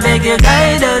 Jaja, beg you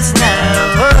guide us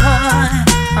now.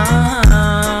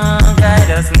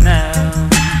 Guide us now.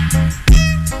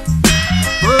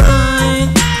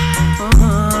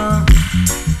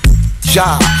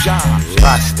 Jah,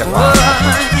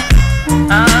 Rastafari.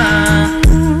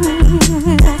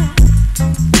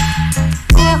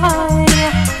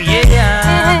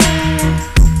 Yeah.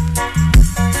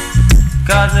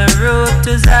 Cause the road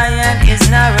to Zion is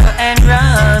narrow and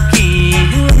rocky.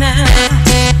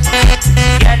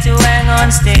 Got to hang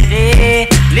on steady,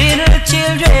 little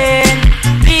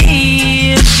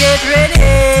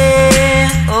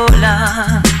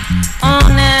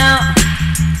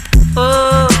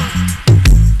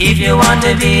want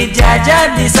to be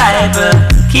Jaja disciple.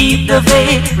 Keep the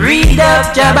faith, read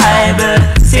up your Bible.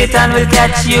 Satan will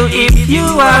catch you if you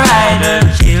are idle.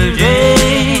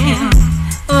 Children,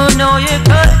 oh know your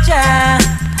culture.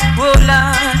 Oh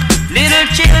Lord, little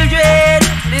children,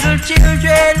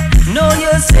 know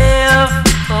yourself.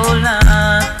 Oh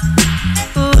Lord,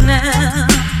 oh now,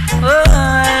 oh.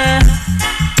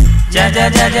 Jaja,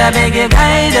 Jaja, beg you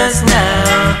guide us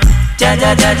now.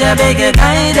 Jaja, Jaja, beg you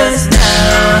guide us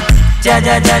now.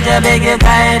 Jaja, Jaja, beg you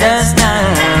guide us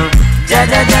now.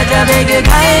 Jaja, Jaja, beg you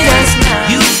guide us now.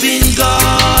 You've been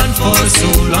gone for so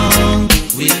long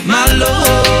with my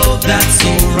love that's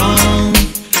so wrong.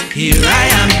 Here I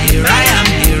am, here I am,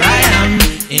 here I am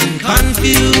in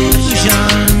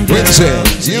confusion. Girl.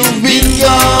 You've been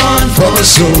gone for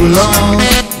so long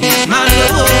with my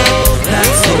love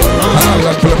that's so wrong. All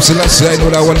that clubs in the side,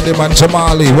 know that one day man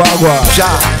Somali, Wagwa.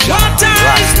 What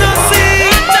ties no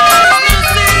see,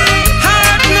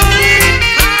 heart no lead.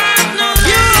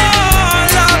 You all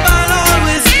love and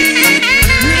always keep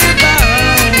me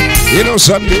by. You know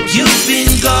Sunday. You've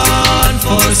been gone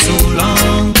for so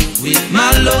long with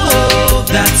my love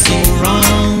that's so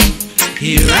wrong.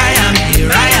 Here I am,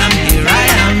 here I am, here I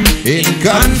am in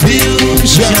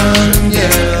confusion,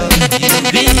 girl. You've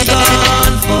been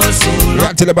gone for so long.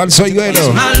 Right to the band, so you go,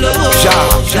 though. My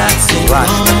love that's so wrong.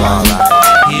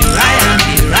 Here I am,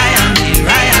 here I am, here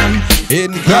I am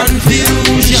in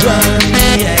confusion,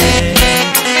 yeah.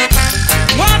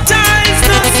 What eyes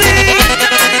no see,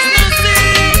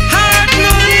 heart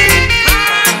no lead.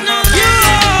 You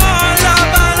all love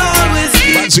and always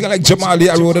keep. Sing like Jamali,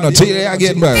 I wrote on a tell you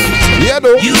again, man. Yeah,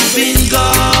 no. You've been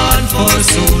gone for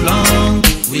so long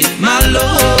with my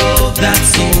love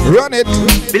that's so run it.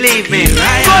 Believe me, here I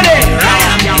am, here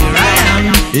I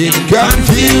am in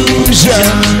confusion,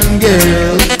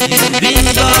 girl. You've been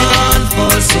gone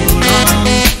for so long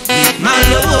with my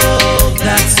love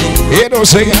that's so wrong. Yeah, no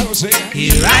sing.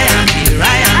 Here I am, here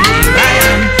I am, here I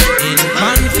am in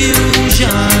confusion,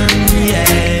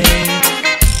 yeah.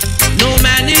 No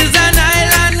man is an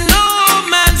island, no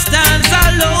man stands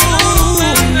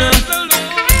alone.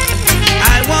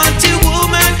 I want you,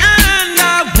 woman, and I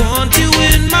want you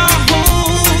in my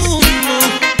home.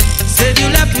 Said you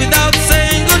left without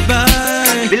saying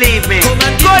goodbye. Believe me. Come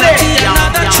and give me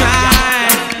another try.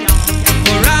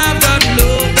 For I've got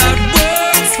love that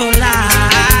works for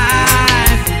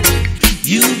life.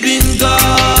 You've been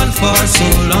gone for so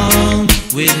long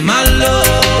with my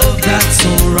love that's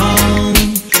so wrong.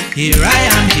 Here I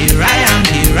am, here I am,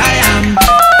 here I am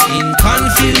in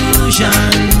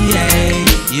confusion, yeah.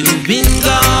 You've been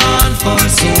gone for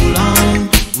so long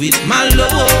with my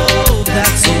love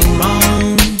that's so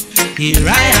wrong. Here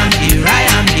I am, here I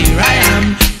am, here I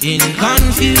am in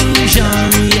confusion,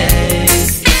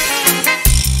 yes.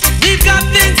 We've got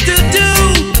things to do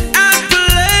and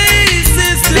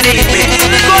places to be.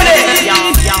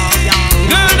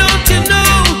 Girl, don't you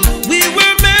know we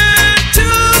were meant to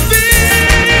be?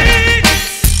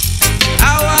 I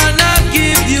wanna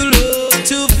give you love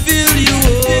to fill you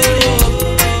up.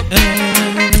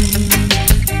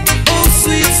 Oh,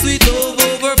 sweet, sweet love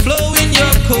overflowing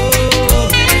your cup.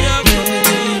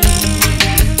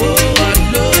 Oh, what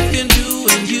love can do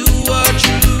when you are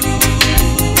true.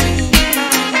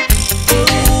 Oh,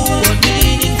 what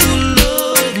meaningful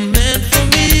love meant for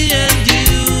me and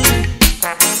you.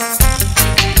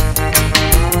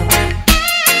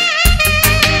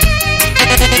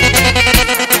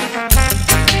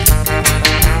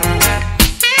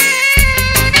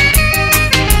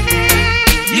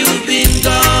 You've been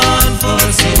gone for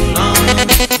so long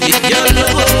with your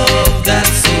love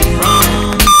that's so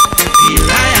wrong. Here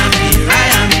I am, here I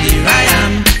am, here I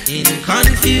am in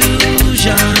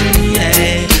confusion,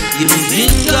 yeah. You've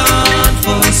been gone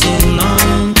for so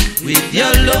long with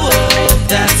your love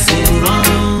that's so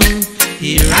wrong.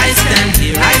 Here I stand,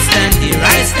 here I stand, here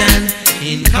I stand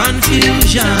in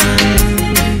confusion.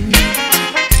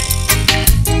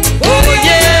 Oh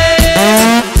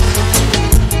yeah,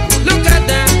 look at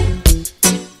them.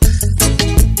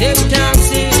 Them can't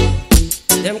see,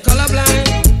 them colorblind,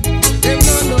 them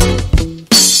don't know.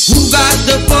 Who got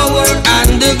the power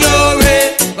and the glory?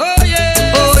 Oh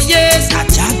yeah, oh yes,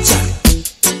 Ajaja.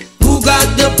 Who got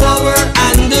the power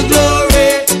and the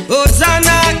glory?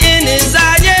 Hosanna in his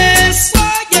highest.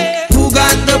 Oh yeah. Who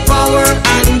got the power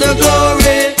and the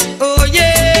glory? Oh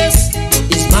yes,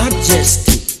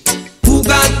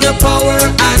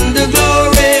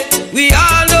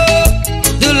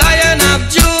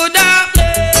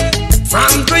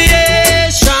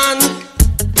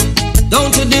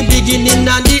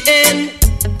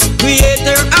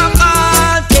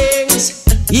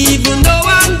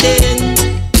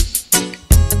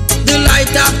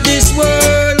 light of this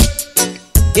world,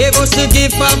 gave us the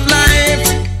gift of life.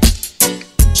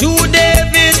 Through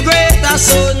David's greater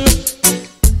son,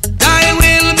 thy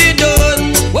will be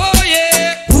done. Oh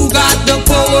yeah. Who got the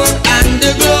power and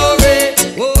the glory?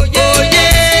 Oh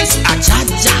yes.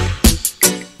 Achacha.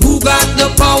 Who got the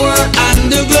power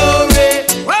and the glory?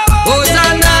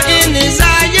 Hosanna in his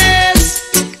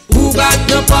highest. Who got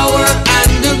the power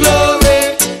and the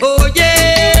glory? Oh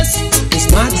yes. His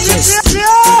majesty.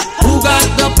 Who got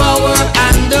the power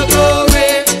and the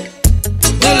glory?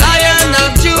 The Lion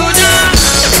of Judah.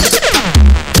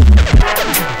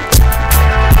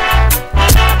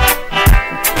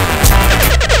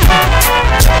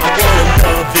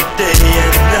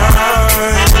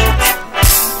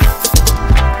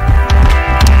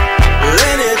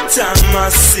 Anytime I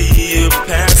see you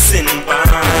passing by,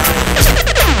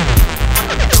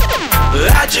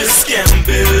 I just can't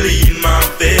believe my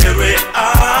very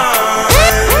eyes.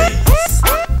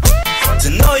 To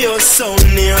know you're so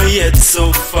near yet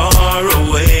so far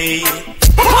away.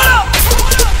 I'm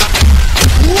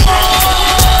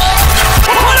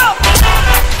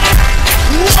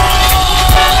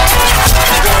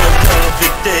gonna love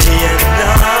you day and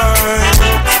night.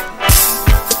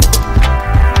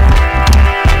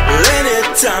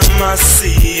 Anytime I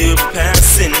see you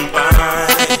passing by,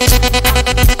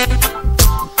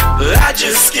 I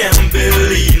just can't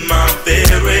believe my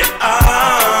very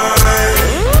eyes.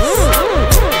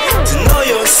 To know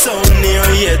you're so near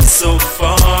yet so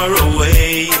far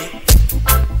away.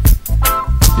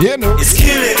 You know. It's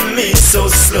killing me so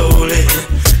slowly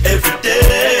every day.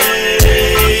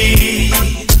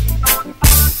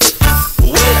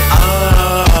 Well, I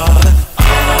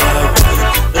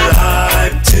would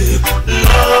like to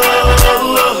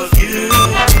love you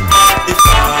if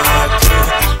I could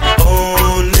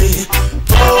only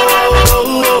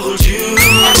hold you.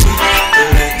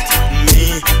 Let me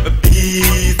be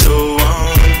the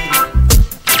one.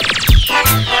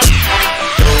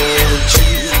 Don't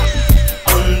you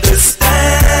understand?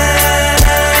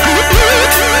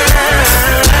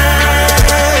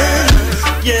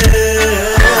 Yeah,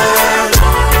 I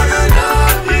wanna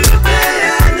love you day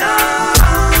and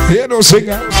night. Here no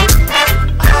singer.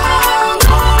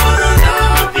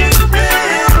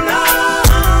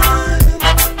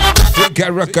 Think I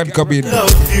record come in.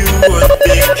 Love you would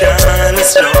be kinda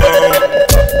strong,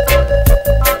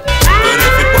 but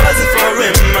if it wasn't for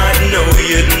him, I'd know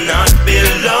you'd not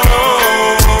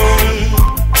belong.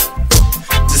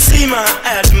 To see my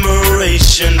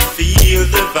admiration, feel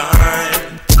the vibe.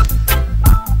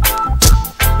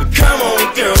 Come on,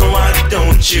 girl, why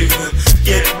don't you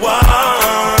get wise?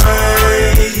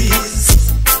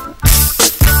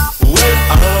 Well,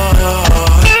 I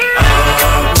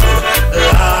would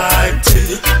like to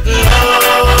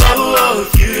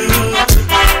love you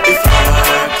if I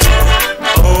could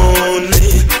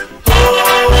only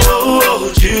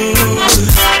hold you.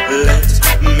 Let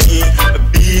me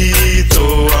be the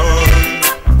one.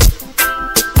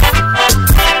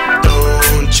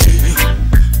 Don't you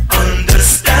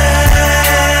understand?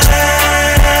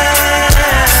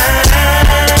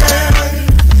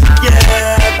 Yeah,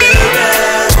 baby,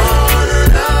 I wanna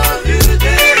love you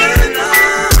day and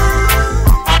night.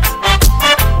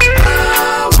 I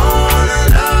wanna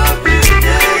love you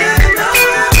day and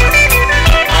night.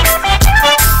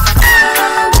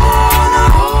 I wanna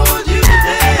hold you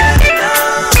day and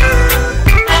night.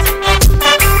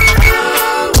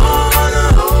 I wanna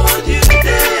hold you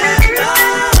day and night.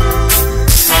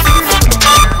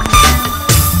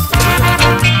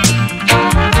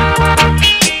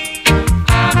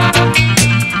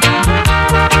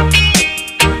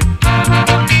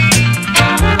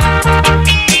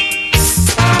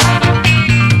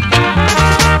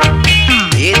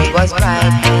 It was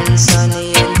bright and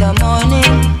sunny in the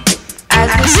morning as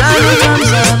the sun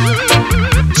comes up,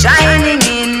 shining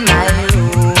in my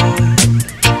room.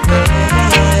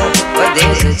 Well, but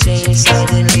there's a change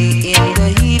suddenly in the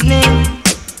evening.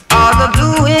 All the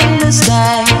blue in the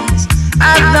skies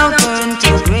have now turned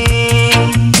to gray.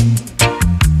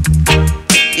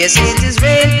 Yes, it is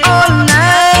rain all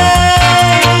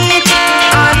night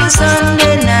on a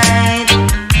Sunday night,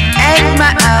 and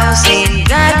my house ain't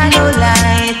got no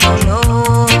light, oh no.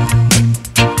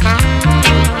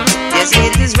 Yes,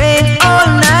 it is rain all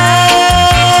night.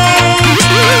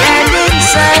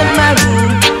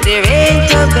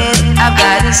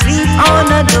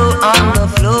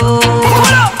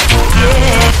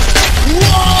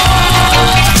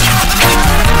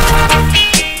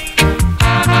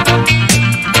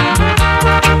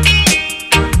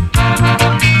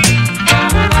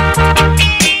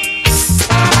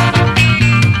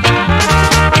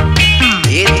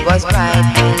 was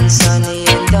bright and sunny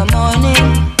in the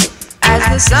morning as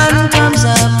the sun comes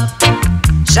up,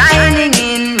 shining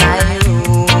in my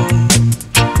room.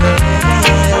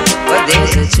 Well, but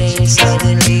there's a change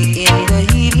suddenly in the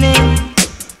evening.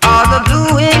 All the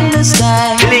blue in the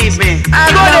sky, believe me,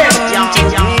 I'm going to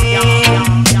rain.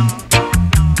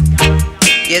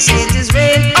 Yes, it is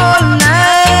rain all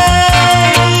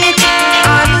night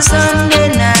on a Sunday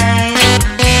night,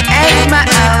 and my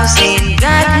house ain't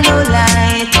got no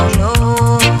light, oh no.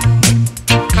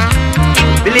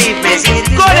 Believe me, yes, it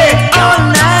is rain all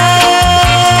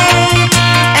night,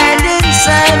 and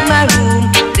inside my room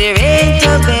there ain't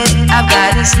a bed. I've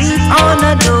got to sleep on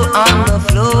the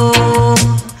floor.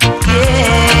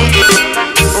 Yeah,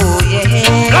 oh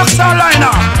yeah.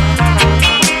 StarLiner.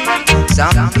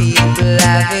 Some people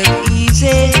have it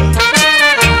easy,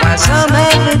 while some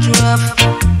have it rough,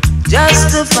 just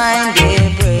to find their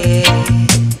bread.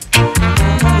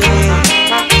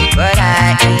 But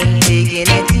I ain't taking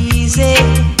it easy,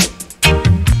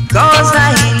 'cause I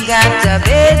ain't got a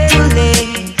bed to lay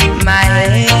my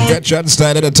head. Get John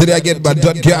started today I get my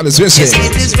done careless. Listen. Yes,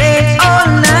 it is rain all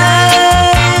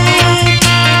night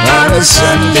on a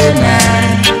Sunday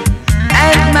night,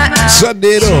 and my house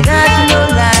Sunday though. got no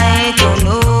light, oh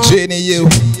no. Jenny, you,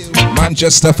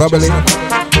 Manchester family.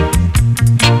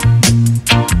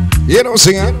 You know,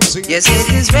 singer. Yes, it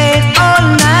is rain all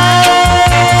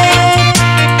night,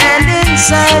 and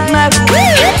inside my room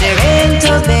there ain't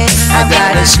a bed. I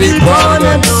gotta sleep on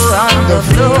the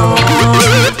floor.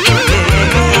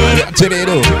 Yeah, today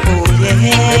though.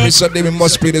 Every Sunday we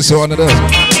must play this on the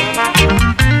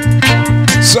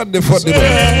Sunday for the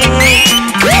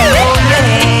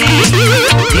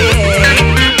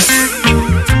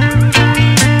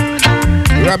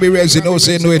Robbie Rez, you know,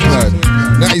 say no it, man.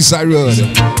 Nice road.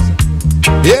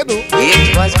 Yeah, no.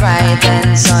 It was bright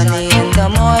and sunny in the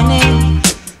morning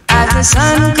as the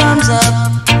sun comes up,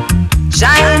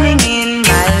 shining in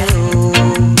my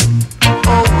room.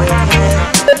 Oh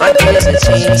well, but there's a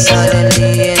change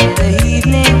suddenly in the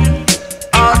evening.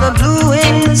 All the blue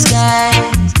in the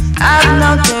skies have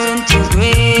now turned to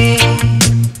gray.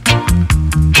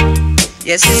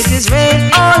 Yes, it is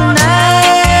rain all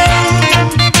night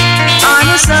on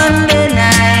a Sunday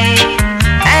night,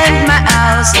 and my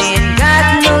house ain't got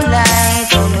no light,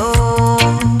 oh no,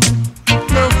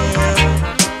 no,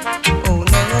 oh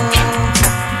no.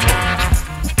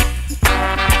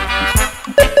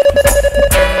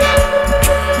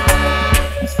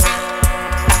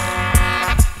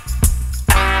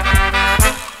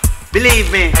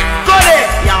 believe me, go there.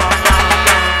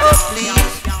 Oh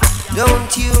please,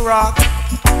 don't you rock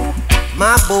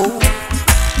my boat,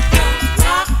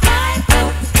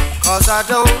 'cause I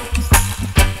don't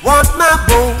want my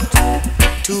boat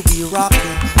to be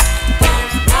rocking.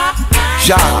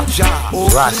 Ja, oh,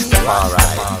 Rastafari.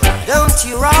 Don't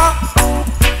you rock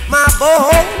my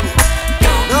boat,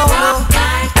 no, no,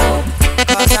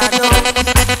 'cause I don't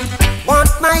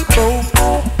want my boat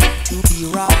to be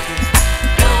rocking.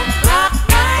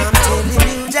 I'm telling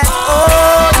you that,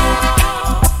 boy,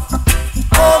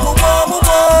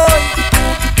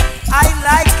 I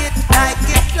like it like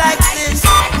this.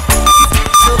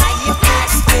 So keep it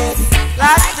steady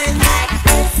like this.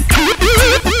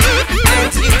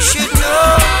 And you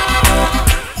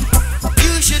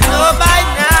should know by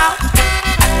now.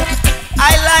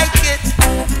 I like it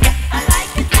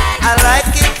like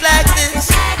this.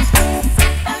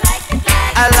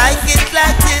 I like it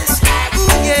like this.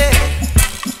 Ooh yeah.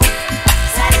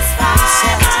 Satisfy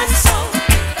my soul.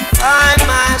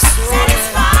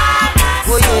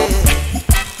 Oh yeah.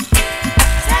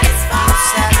 Satisfy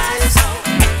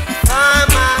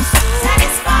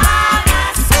my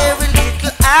soul. Every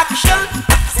little action.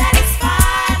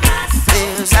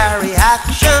 There's a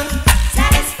reaction.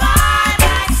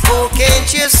 Oh, can't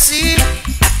you see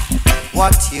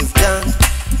what you've done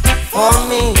for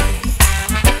me?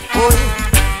 Oh,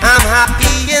 I'm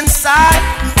happy inside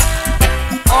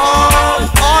all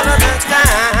of the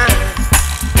time.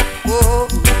 Oh,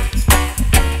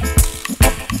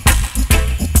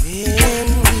 when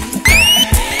we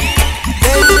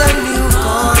get the new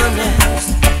corners,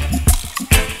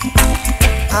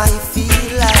 I feel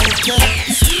like a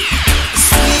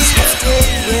sweet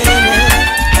winner.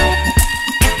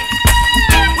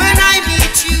 When I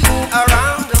meet you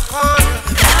around the corner,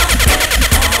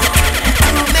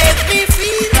 you make me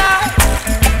feel like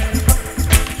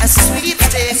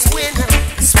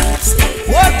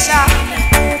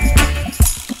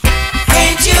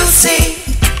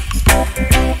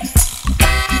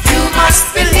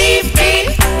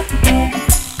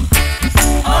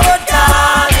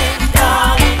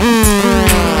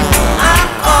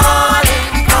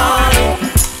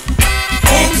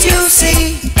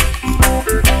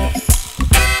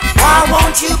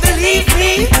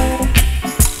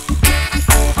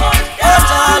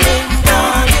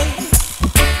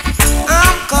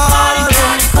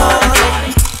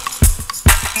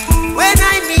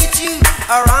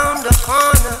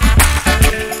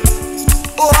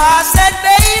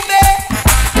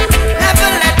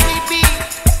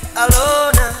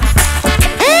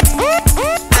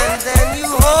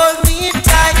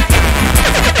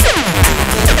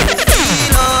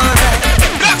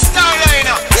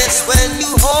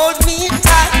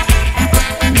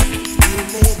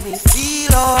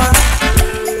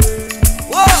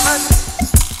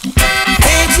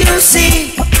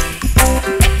see?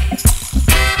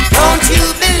 Don't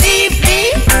you believe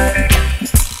me?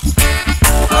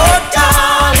 Oh,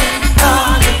 darling,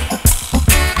 darling,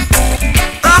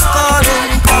 I'm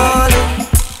calling, calling.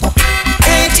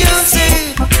 Can't you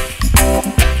see?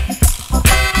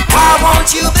 Why won't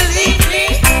you believe me?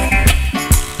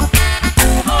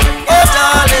 Oh,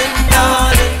 darling,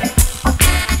 darling,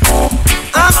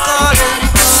 I'm calling,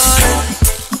 calling.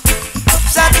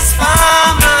 Satisfy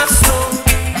my soul.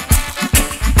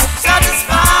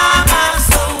 Satisfy my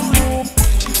soul.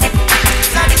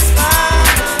 Satisfy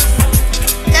my soul.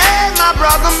 Yeah, my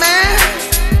brother man.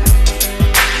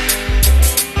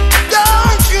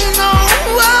 Don't you know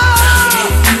why?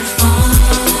 If you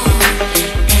follow,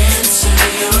 answer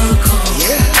your call.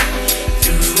 Yeah.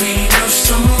 Through rain or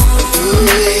storm,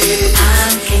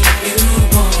 I'll keep you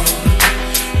warm.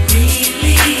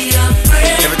 Really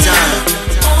afraid. Every time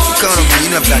you come to me, you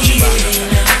never got you back.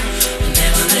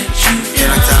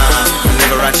 Every time I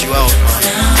never rat you out.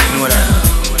 You know that?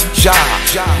 Ja,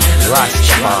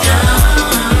 Rastafari.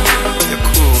 You're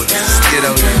cool. Get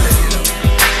out there.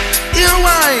 You're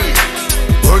right.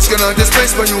 Words cannot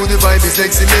displace for you, the vibe is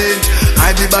sexy, man.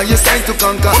 I be by your side to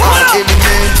conquer all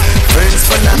enemies. Friends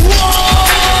for life.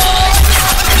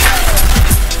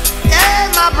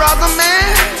 Yeah, my brother,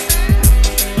 man.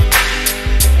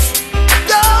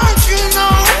 Don't you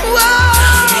know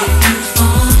why? If you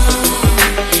follow,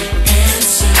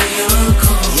 answer your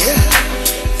call. Yeah.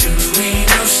 Through rain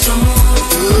or storm,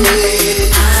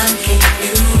 I'll keep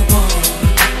you warm.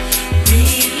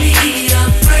 Really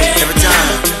afraid. Every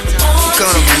time you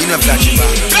come to me, you never got you back.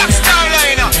 Black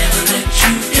StarLiner.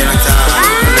 Every time I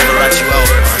never rat you out.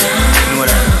 You know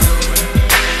that?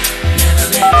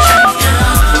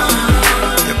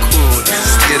 You're cool.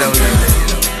 Get out there.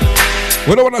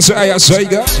 What do I want to say? I say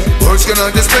that. Words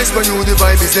cannot displace for you, the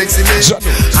vibe is sexy, man.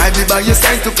 I be by your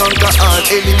side to conquer all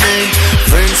elements.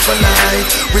 Friends for life,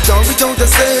 with or without a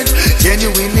cent.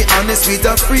 Genuinely honest with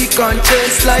a free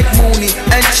conscience. Like Mooney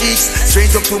and Cheeks,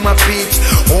 straight up to my feet.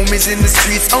 Homies in the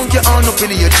streets, out your on up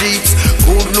in your jeeps.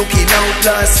 Good looking out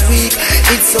last week.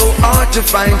 It's so hard to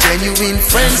find genuine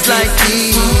friends like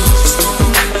these.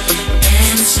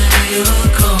 Answer your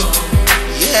call.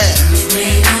 Yeah.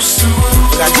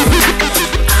 Got you.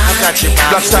 I got you.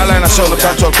 Black StarLiner sound of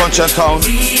Control Country and Town.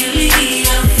 Genuinely.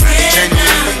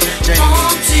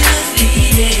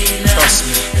 Trust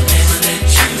me.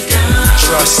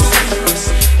 Trust me.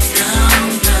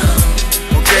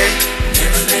 Okay?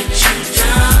 Believe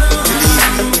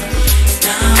me.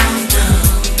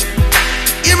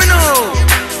 Hear me now.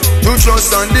 To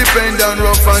trust and depend on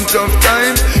rough and tough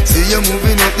time. See you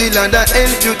moving up the ladder,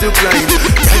 help you to climb.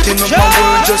 Lighting up my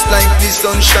world just like the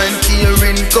sunshine.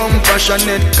 Caring,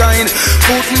 compassionate, kind.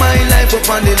 Put my life up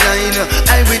on the line.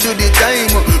 I will do the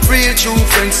time. Real true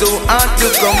friends so hard to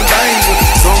combine.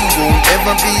 Some won't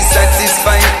ever be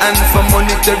satisfied, and for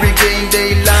monetary gain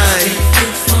they lie.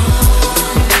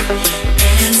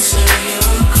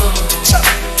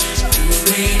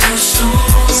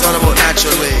 It's all about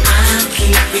natural way.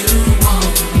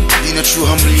 Being a true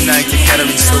humble united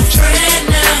gathering soul child.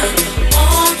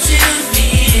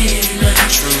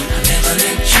 True. You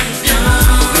know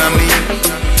what I mean?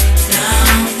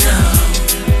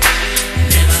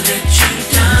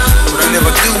 But I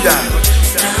never do that.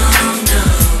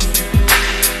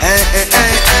 Hey, hey,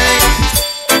 hey, hey.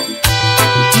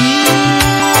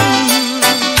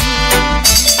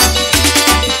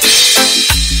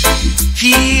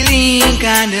 Feeling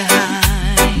kinda high.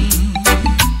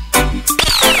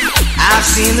 I've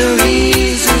seen the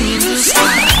reason in the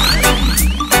sky,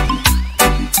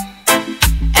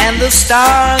 and the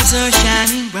stars are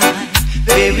shining bright,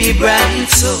 very bright.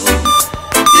 So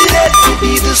let me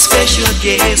be the special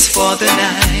guest for the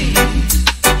night.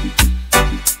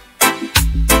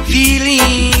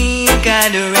 Feeling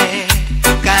kinda red,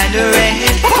 kinda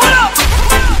red.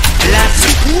 Lots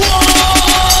of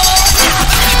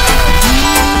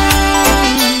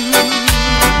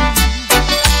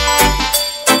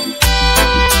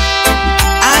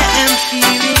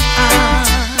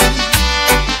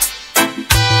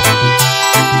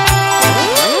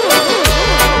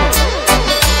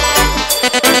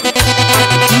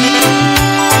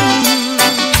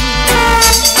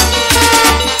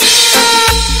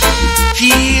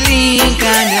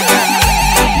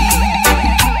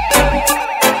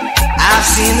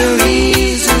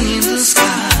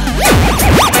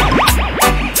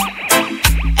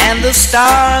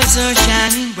stars are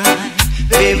shining bright,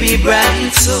 very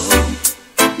bright. So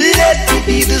let me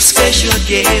be the special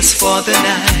guest for the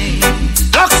night.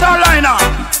 Black StarLiner.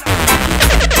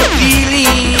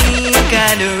 Feeling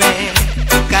kinda red,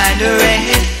 kinda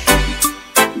red.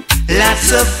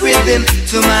 lots of rhythm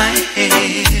to my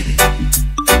head,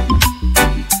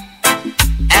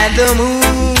 and the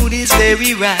mood is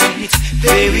very right,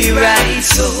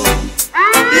 so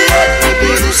let me be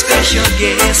the special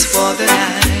guest for the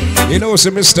night. You know,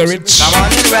 so Mr. Rich. Come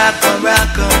on and rock.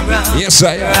 Yes,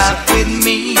 I am. Rock with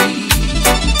me.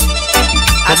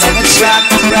 I said let's rock.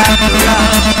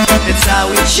 That's how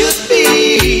it should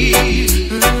be.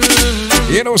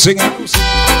 You know, sing it.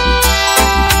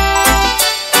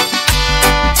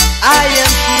 I am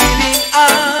feeling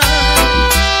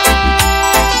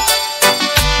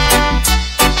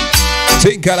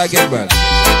Think I get man.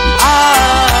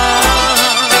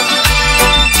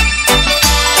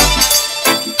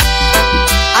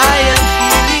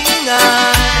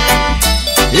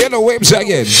 You know, waves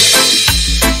again.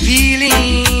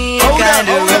 Feeling kind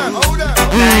of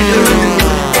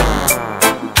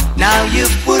now you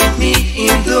put me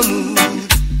in the mood,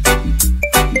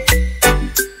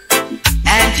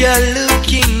 and you're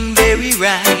looking very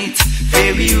right,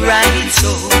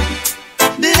 so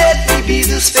let me be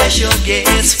the special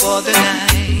guest for the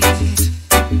night.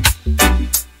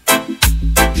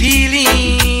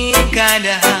 Feeling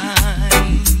kinda high,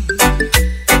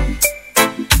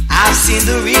 I've seen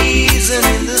the reason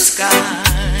in the sky,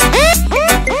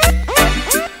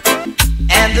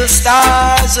 and the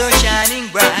stars are shining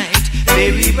bright,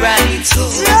 very bright, so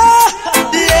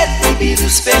let me be the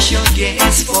special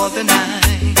guest for the night.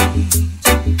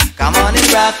 Come on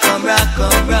and rock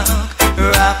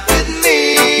with me.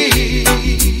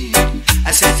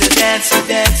 I said to dance,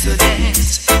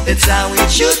 that's how it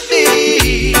should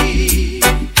be.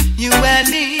 You and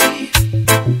me,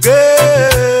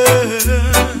 girl,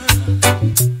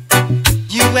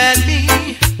 you and me,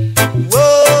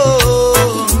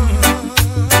 whoa.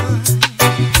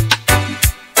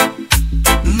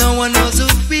 No one knows the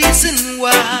reason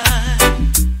why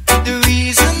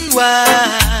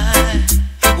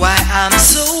I'm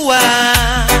so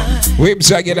wild.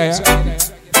 Whips again,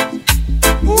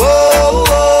 Whoa.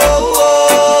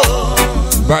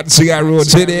 But cigar road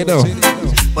today, though.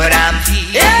 But I'm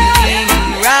feeling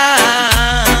right.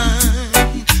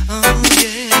 Oh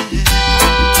yeah.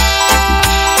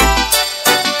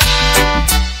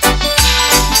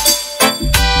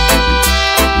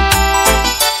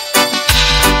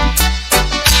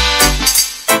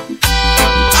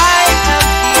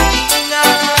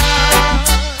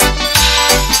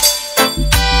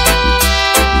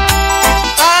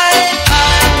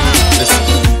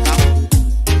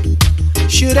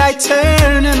 Should I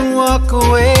turn and walk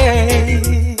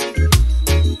away?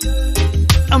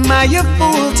 Am I a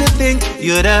fool to think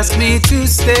you'd ask me to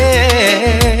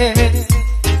stay?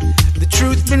 The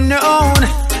truth be known,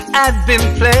 I've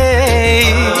been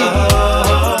played.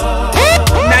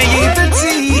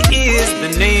 Naivety is the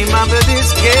name of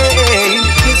this game.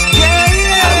 This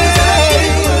game,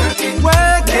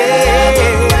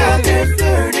 working.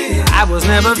 I was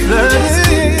never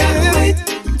flirting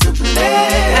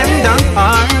and done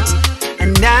heart,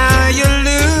 and now you're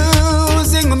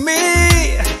losing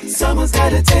me. Someone's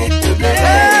gotta take the blame.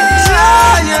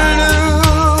 Now you're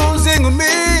losing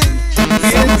me.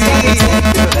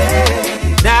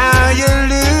 Now you're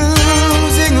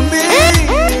losing me.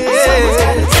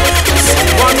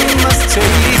 One must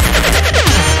take.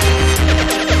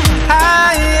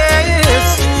 Ah yes,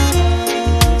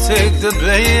 take the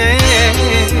blame.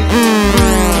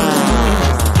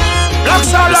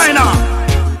 StarLiner.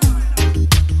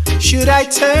 Should I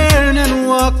turn and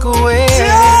walk away?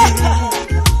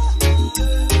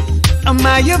 Am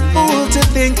I a fool to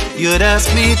think you'd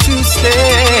ask me to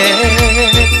stay?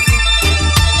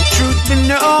 The truth be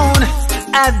known,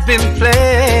 I've been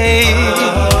played.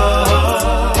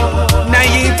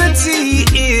 Naivety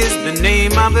is the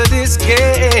name of this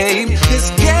game. This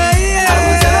game,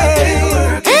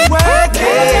 working.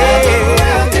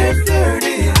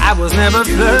 I was never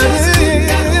flirting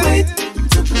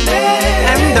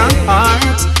and done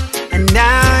heart, and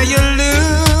now you're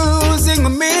losing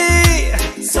me.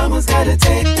 Someone's gotta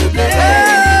take the blame.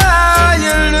 Now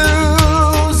you're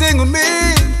losing me.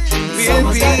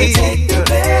 Someone's gotta take the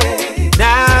blame.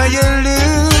 Now you're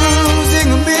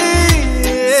losing me.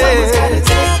 Someone's gotta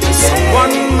take the blame.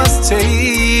 One must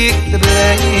take the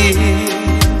blame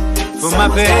for my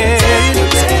pain.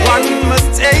 One must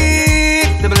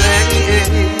take the blame.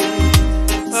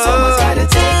 Someone's gotta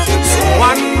take the blame.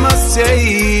 One must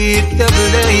take the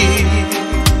blame.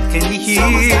 Can you hear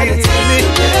me?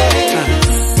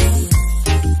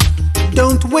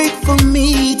 Don't wait for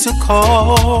me to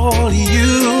call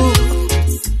you.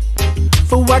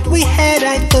 For what we had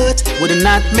I thought would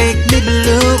not make me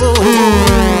blue.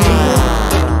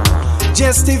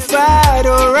 justified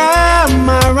or am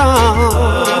I wrong?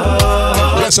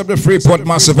 Yes, I'm the Freeport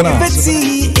Massive now.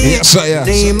 Yes, sir, yes.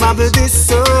 Name of this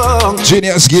song.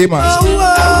 Genius Gamers.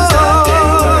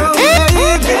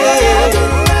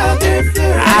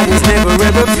 I was never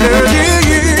ever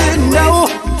flirting, no.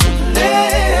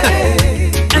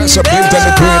 That's a print on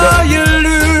the creator. You're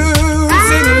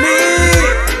losing me.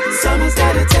 Someone's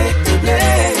gotta take the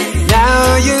blame.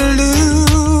 Now you're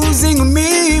losing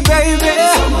me, baby.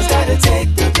 Someone's gotta take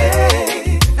the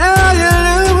blame. Now you're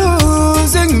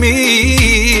losing me.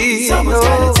 Someone's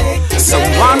gotta take the blame.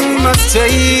 Someone must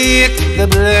take the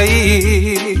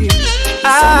blame.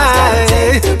 Someone's gotta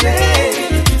take the blame.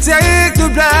 Take the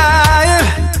blame.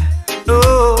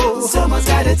 Oh, someone's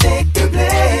gotta take the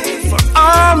blame for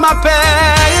all my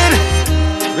pain,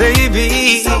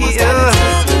 baby. Someone's gotta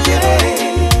take the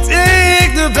blame.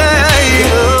 Take the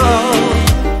blame. Oh.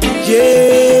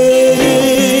 Yeah,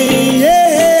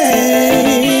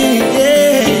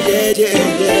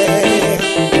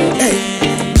 Hey,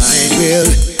 I will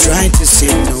try to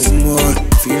say no more.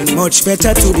 Feel much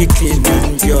better to be clean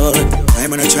and pure. I'm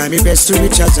gonna try my best to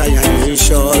reach out, I am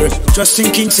sure.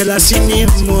 Trusting King Selassie name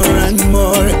more and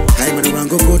more. I'm gonna run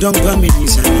go down on my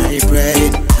knees and I pray.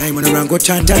 I'm gonna run go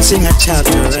chant and sing a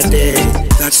chapter a day.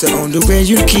 That's the only way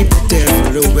you keep the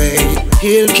devil away.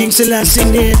 Hail King Selassie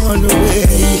name on the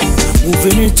way. I'm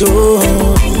moving it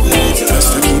on.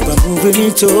 Just to keep on moving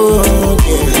it on.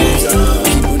 Yeah.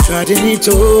 Keep on treading it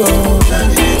on.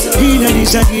 In a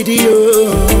this a video.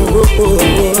 I'm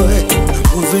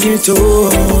moving it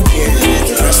on. Yeah.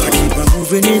 Just to keep on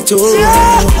moving it on.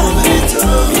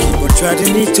 Keep on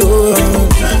treading it on.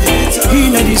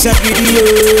 In a this a video.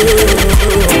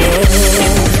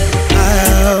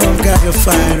 I've gotta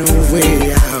find a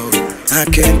way out. I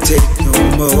can't take no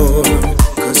more.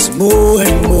 Cause more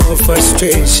and more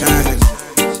frustration.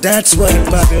 That's what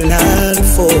Babylon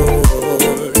for.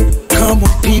 Come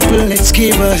on people, let's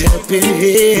give a helping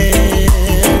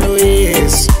hand. Oh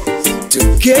yes.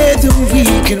 Together we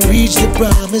can reach the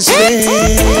promised land.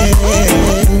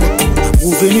 I'm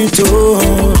moving it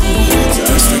on.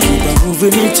 Just to keep on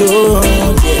moving it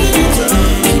on.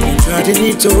 Keep on treading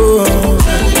it on.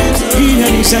 In a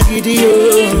this a video.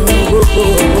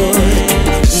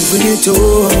 Moving it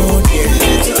on, yeah.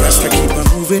 Just to keep on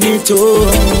moving it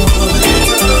on.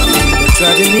 Keep on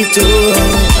treading it on.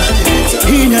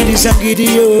 In a this a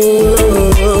video.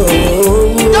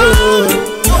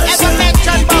 Ever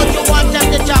mention about you want them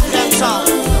to jump them song?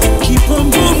 Keep on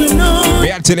moving on.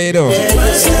 We are today though.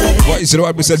 What is the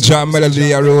one we said John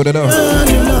Melody road though?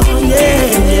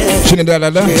 Trinidad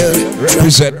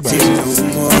represent.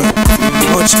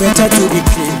 Much better to be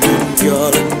clean and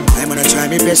pure. I'm gonna try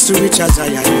my best to reach out, I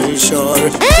am sure.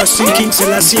 Trusting King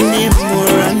Selassie name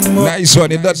more and more. Nice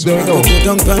one, that's doing though. Go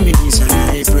down on my knees and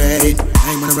I pray.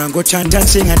 I'm gonna run go chant and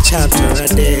sing a chapter a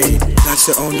day. That's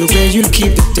the only way you'll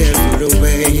keep the devil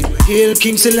away. Hail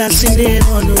King Selassie name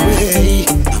on the way.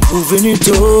 I'm moving it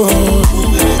on.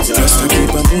 Just to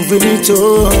keep on moving it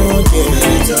on.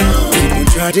 Yeah. Keep on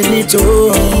treading it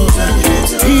on.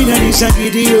 In a this a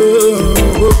video.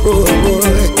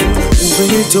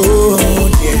 Moving it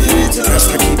on, yeah. Just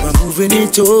to keep on moving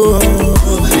it on.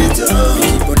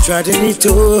 Keep on treading it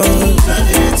on.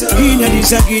 In a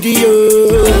this a video.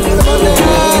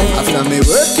 After me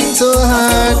working so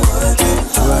hard,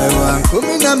 I want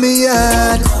coming on me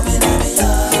yard.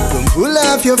 Come pull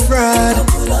off your fraud.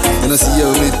 You know see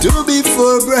how me do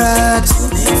before Brad.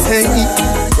 Hey,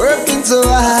 working so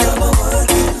hard,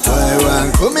 I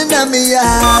want coming on me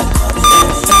yard.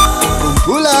 Come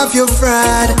pull off your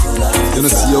fraud. You know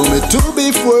see how me do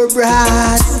before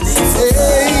Brad.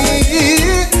 Hey,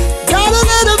 got a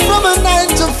letter from a 9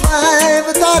 to 5.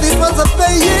 I thought it was a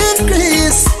pay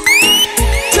increase.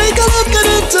 Take a look at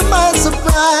it to my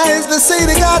surprise. They say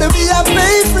they gotta be a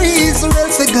pay freeze, or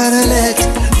else they gotta let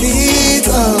me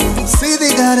go. See,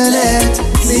 they gotta let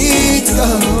me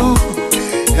go.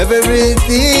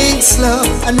 Everything's slow,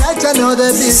 and like I know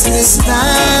the business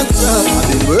not grow. I've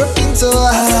been working so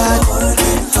hard.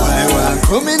 I want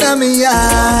coming on me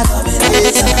yard.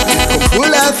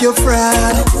 Pull off your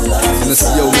fraud. You know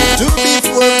see how we do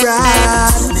before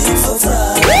Brad.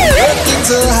 Working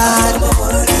so hard.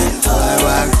 I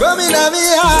want coming on me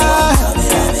yard.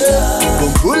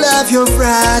 Pull off your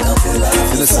fraud.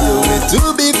 You know see how we do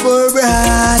before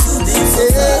Brad.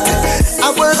 I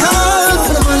work hard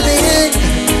for the money.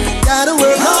 Gotta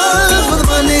work hard for the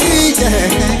money,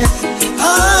 yeah.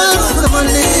 Hard for the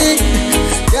money.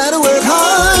 Gotta work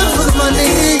hard for the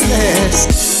money, yes.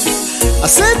 I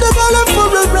saved $1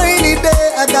 for a rainy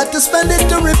day. I got to spend it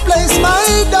to replace my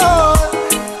door.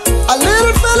 A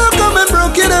little fellow come and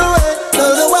broke it away.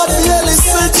 Don't know what the hell is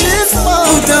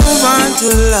want to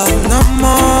love no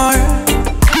more.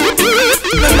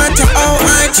 No matter how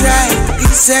I try, you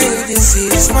say this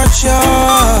is for sure.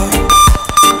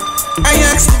 I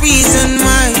ask the reason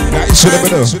why.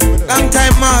 Long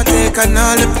time I'll take on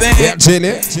all the pain.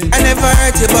 I never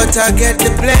hurt you, but I get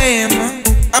the blame.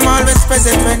 I'm always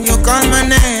present when you call my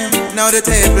name. Now the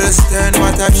tables turn,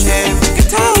 what a shame.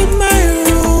 Get out my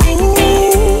room.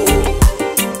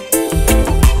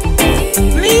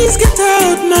 Please get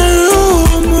out my room.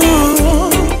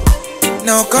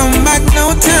 Now come back,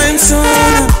 no time soon.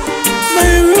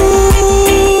 My room.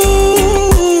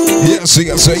 Yes,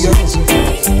 yes.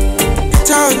 Get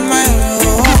out my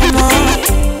room.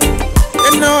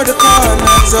 You know the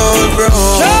corner's all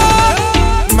broke.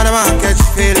 Man, I want catch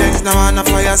feelings, now on a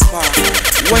fire spark.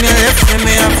 When you left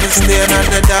me, I have to stay in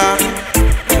the dark.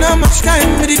 Not much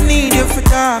time, we didn't need you for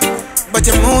talk. But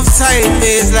you move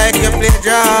sideways like you play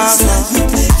drama.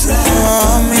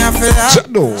 Oh, me I feel like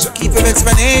keep your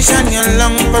explanation, your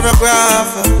long paragraph.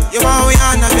 You want we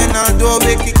on again, I'll do a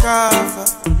big kick off.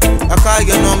 I call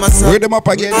you know myself. Read them up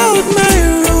again. Out my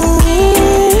room.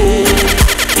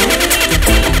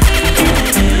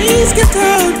 Please get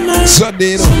out my room.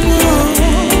 Sunday,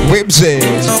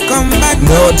 Whipsies. No come back,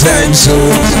 no time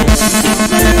soon.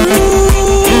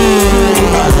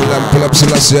 Pull up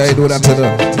Selassie, I do that to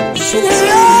them.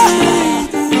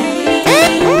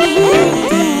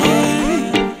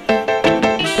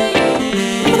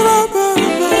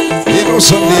 You know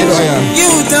Sunday,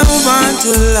 you don't want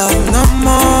to love no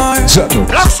more.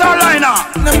 StarLiner.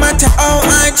 No matter how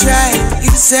I try,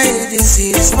 you say this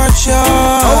is for sure.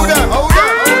 Hold on.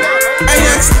 I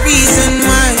ask the reason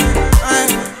why.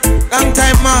 Long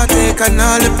time I'll take on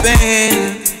all the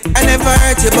pain. I never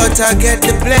hurt you, but I get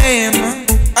the blame.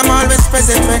 I'm always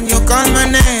present when you call my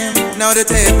name. Now the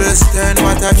tables turn,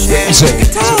 what a shame.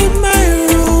 Get out my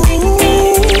room.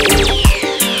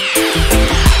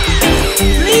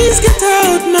 Please get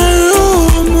out my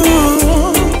room.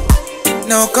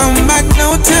 Now come back,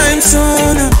 no time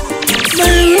soon.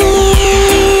 My room.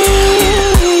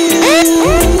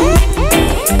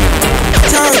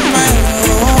 Get out my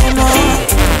room.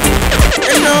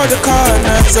 You know the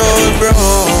corner's all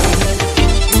broke.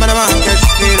 Man, I want catch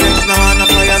feelings, now on a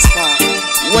fire spark.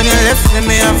 When you left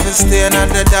me, I have to stay in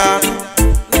the dark.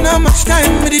 Not much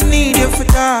time, we didn't need you for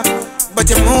talk. But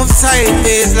you move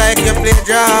sideways like you play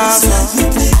drama.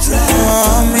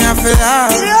 Oh, me I feel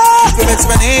like keep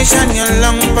explanation, your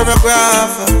long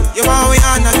paragraph. You want we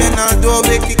on again, I'll do a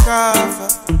big kick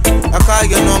off. I call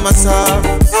you know myself.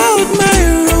 Out my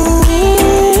room.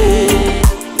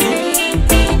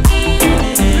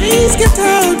 Please get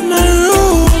out my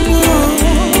room.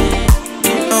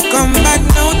 No come back,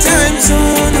 no time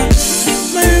soon.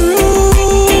 My room.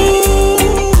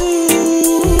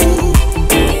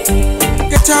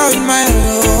 Get out my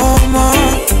room.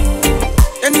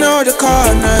 You know the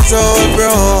corner's all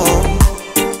broke.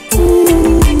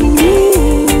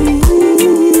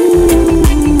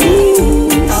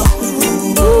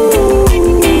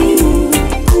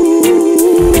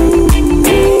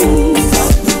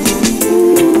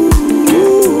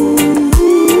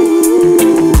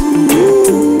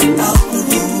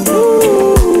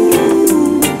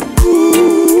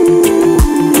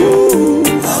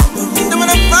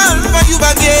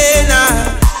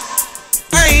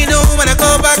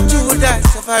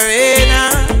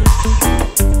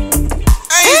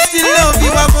 I still love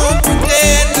you, I won't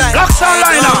pretend like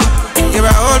StarLiner. You're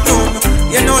an old room,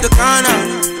 you know the corner.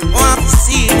 Want to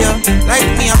see you, like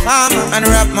me a farmer. And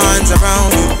wrap my arms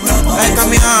around you, like I'm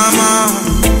your armor.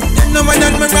 You know my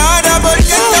dad, my brother, but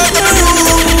get out of the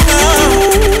room now.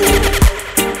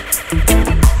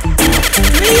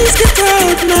 Please get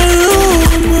out my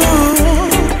room.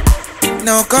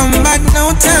 Now come back,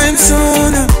 no time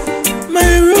soon.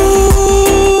 My room.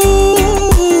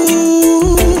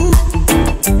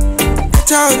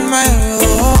 Out my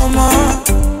room.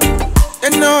 You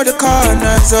know the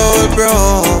corner's all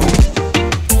broke.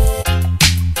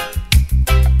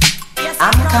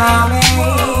 I'm coming,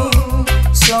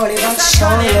 slowly but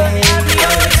surely.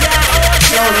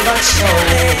 Slowly but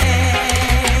surely.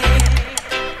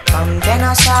 Come then I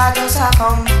start just a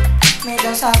come. Me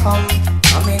just a come.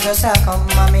 Me just a come.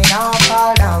 Me now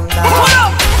fall down.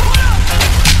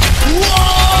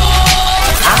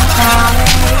 I'm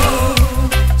coming.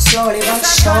 Slowly but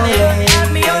surely,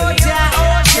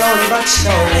 slowly but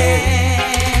surely.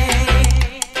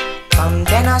 Come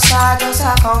then I start just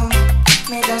a come,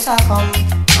 me just a come,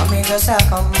 me just a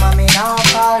come, me now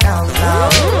fall down now.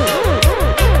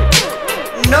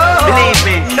 No, believe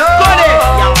me, no.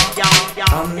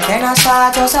 Come then I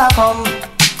start just a come,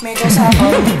 me just a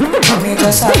come, me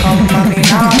just a come, and me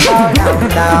not fall down,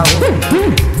 down.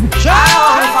 I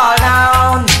won't fall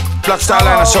down. Black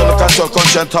StarLiner, sound the control,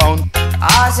 country and town.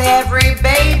 As every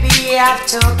baby have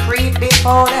to creep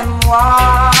before them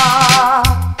walk.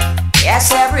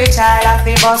 Yes, every child have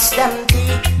to bust them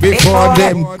teeth before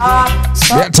them.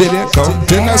 Yeah, till they come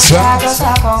to the sun.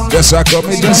 Just a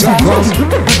come, just a come.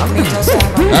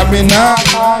 I mean now.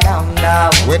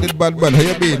 Where did bad man? How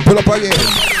you been? Pull up again.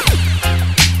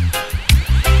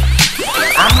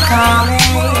 I'm coming,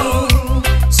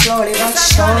 slowly but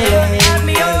surely.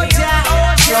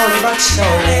 Slowly but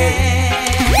surely.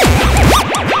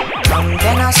 Come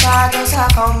then I start just a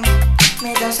come,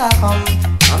 me just a come.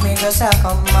 Me just a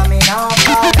come, me now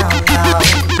fall down now.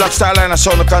 Black StarLiner,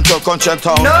 sound the control, country and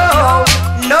town. No,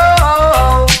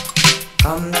 no.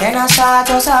 Come then I start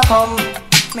just a come,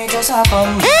 me just a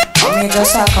come. Me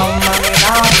just a come, me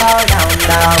now fall down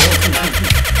down.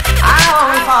 I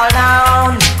won't fall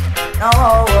down,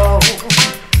 no.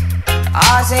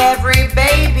 As every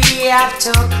baby have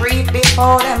to creep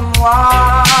before them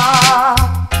walk.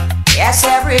 Yes,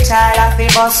 every child have to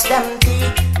bust them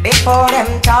teeth before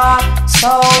them talk.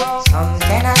 So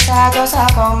something I say just a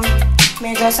come,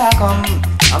 me just a come,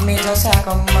 me just a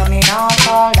come, me now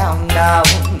fall down down.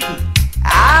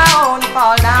 I won't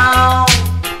fall down.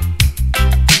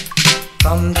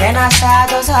 Come then I say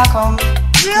just a come,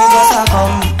 me just a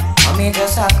come, me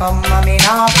just a come, me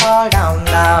now fall down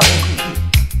down.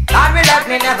 God will let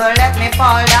me, never let me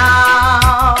fall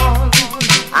down.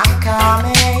 I'm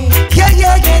coming. Yeah,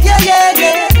 yeah, yeah, yeah, yeah,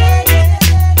 yeah.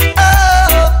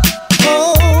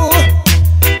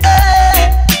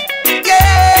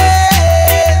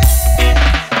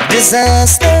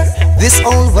 Disaster, this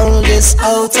whole world is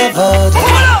out of order.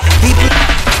 People,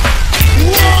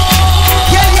 yeah,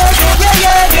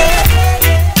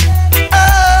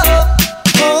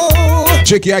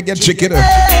 Tricky, I get tricky now.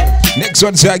 Next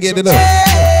one, say I get it up.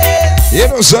 You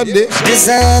know Sunday.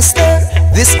 Disaster,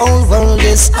 this whole world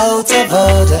is out of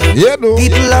order. You know.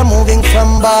 People are moving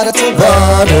from border to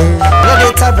border. Blood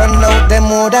it a run out them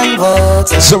more than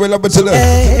water. So we love it to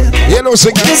them. You know,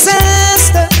 sing.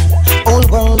 Disaster. Whole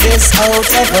world is out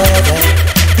of order.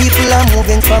 People are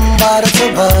moving from border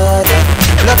to border.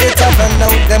 Blood it up and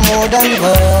out them more than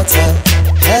water.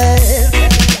 Hey.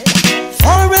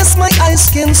 Far as my eyes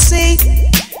can see,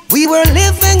 we were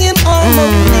living in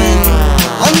harmony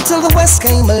until the West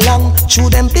came along. True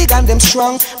them big and them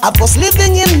strong. I was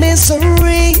living in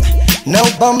misery. Now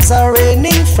bombs are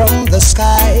raining from the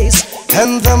skies,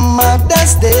 and the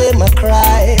mothers they may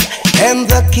cry, and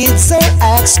the kids are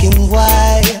asking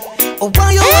why. Oh,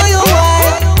 why, oh, why, oh,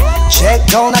 why? Check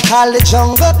down a college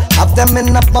jungle, have them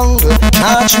in a bungle.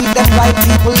 Now treat them like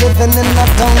people living in a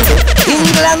jungle.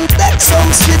 England,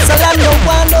 Texas, Switzerland, no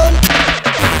one on.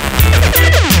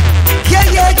 Yeah,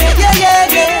 yeah, yeah, yeah, yeah,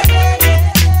 yeah.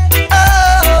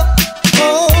 Oh,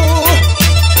 oh,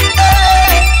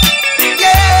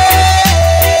 yeah.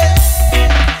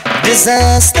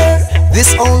 Disaster,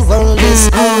 this whole world is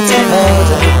out of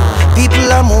order.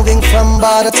 People are moving from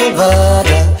border to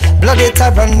border. Blood it a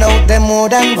run out them more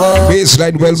than water.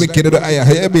 Baseline well wicked in the eye.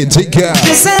 Hey, me take care.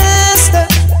 Disaster,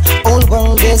 whole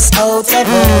world is out of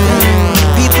order.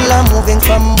 People are moving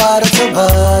from border to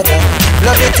border.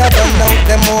 Blood it a run out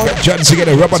them more. John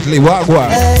together, Robert Lee Wagwan.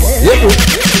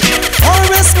 Far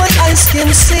as my eyes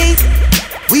can see,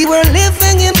 we were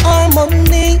living in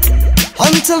harmony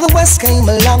until the West came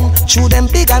along. True them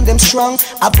big and them strong.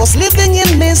 I was living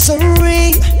in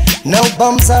misery. Now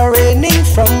bombs are raining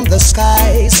from the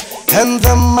skies, and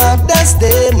the mothers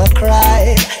they may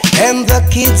cry, and the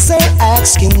kids are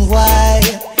asking why.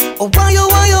 Oh, why, oh,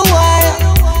 why, oh,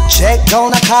 why? Check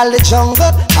down a college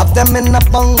jungle, have them in a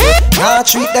bungle. Now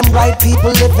treat them right,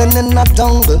 people living in a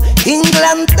jungle.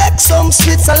 England, Texas,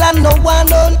 Switzerland, no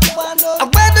one on.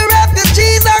 Where the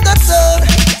refugees are got done.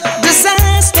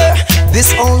 Disaster, this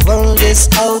whole world is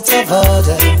out of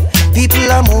order.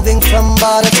 People are moving from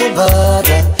border to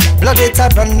border. Blood it a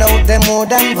run out them more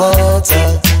than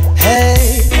water.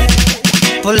 Hey,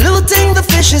 polluting the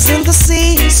fishes in the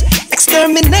seas,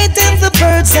 exterminating the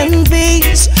birds and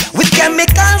bees with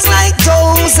chemicals like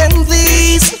those and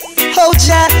these. Oh,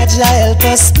 Jah, Jah, help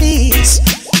us please.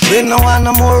 We don't want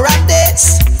no more of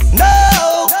this.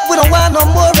 No, we don't want no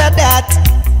more of that.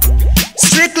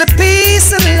 Strictly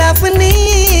peace and love we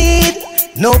need.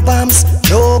 No bombs,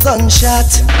 no gunshot.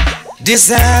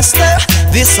 Disaster,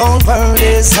 this whole world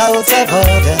is out of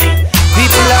order.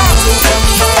 People are moving from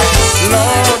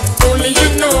Lord, only you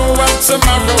know what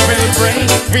tomorrow will bring.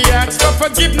 We ask for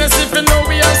forgiveness if you know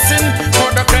we have sinned.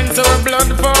 For the cleanse our blood,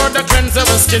 for the cleanse cleanse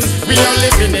our skin. We are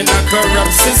living in a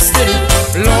corrupt system.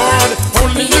 Lord,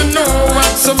 only you know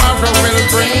what tomorrow will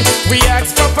bring. We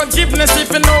ask for forgiveness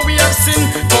if you know we have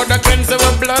sinned. For the cleanse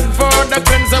our blood, for the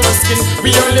cleanse our skin.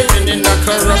 We are living in a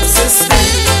corrupt system.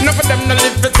 None of them no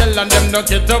live to tell and them no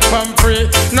get up and pray.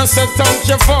 No say thank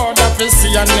you for that we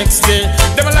see you next day.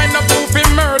 Them a line up who fi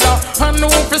murder and who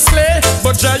fi slay.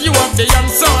 But Jah, you have the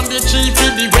answer and the chief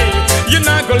in the way. You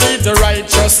not go lead the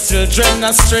righteous children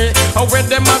astray. Or where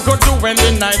them a go do when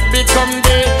the night become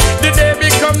day. The day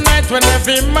become night when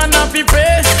every man a be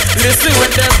pray. Listen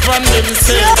what them from them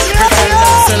say. We tell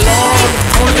them say, Lord,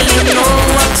 only you know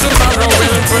what tomorrow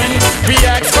will bring. We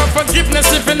ask for forgiveness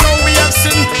if you know we have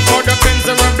sinned. For the cleanse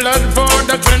of our blood, for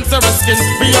the cleanse of our skin.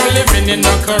 We are living in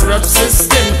a corrupt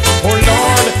system. Oh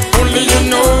Lord, only you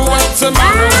know what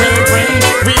tomorrow will bring.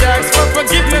 We ask for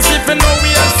forgiveness if you know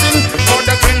we have sinned. For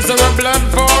the cleanse of our blood,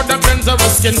 for the cleanse of our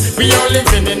skin. We are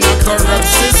living in a corrupt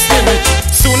system.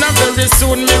 Soon and very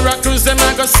soon miracles them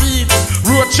I go see.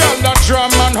 Roach all the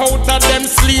drum and out of them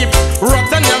sleep.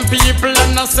 Rotten young people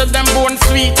and I said them bone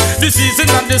sweet. The season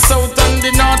of the south and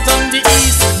the north and the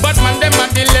east. But man them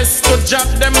are the less to jab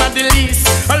them are the least.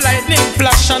 A lightning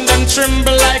flash and them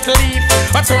tremble like leaf.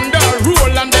 A thunder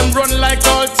roll and them run like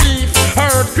all thief.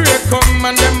 Earthquake come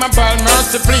and them a ball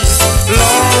mercy please.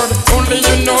 Lord, only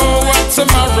you know what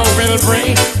tomorrow will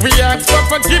bring. We ask for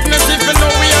forgiveness if you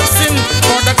know we have sinned.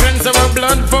 For the cleanse of our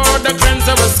blood, for the cleanse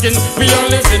of our skin. We are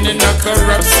living in a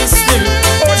corrupt system.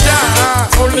 Oh Jah,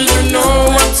 only you know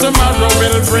what tomorrow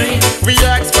will bring. We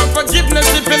ask for forgiveness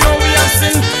if you know we have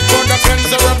sinned. For the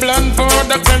cleanse of our blood, for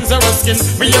the cleanse of our skin.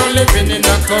 We are living in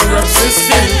a corrupt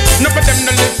system. No for them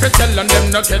no live to tell and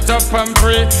them no get up and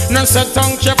pray. No say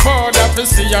thank you for that we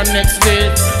see you next day.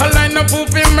 A line of who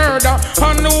be murder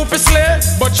and who be slay.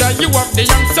 But Jah, you have the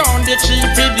young sound, the chief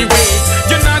in the way.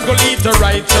 You not go lead the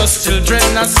righteous children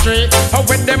astray. Or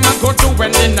when them a go to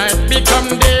when the night become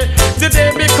day. The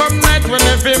day become night when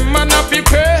every man a be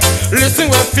pray. Listen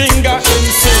with finger in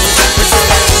say.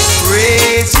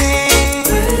 Praise Him,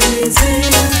 praise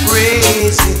Him,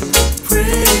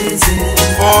 praise Him,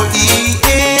 for He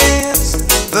is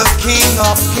the King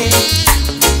of Kings.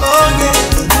 Oh yes,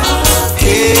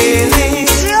 hail Him,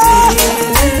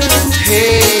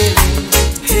 hail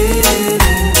Him,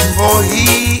 for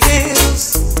He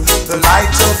is the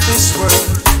light of this world.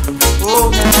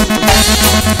 Oh,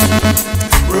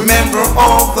 remember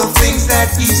all the things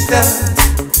that He's done.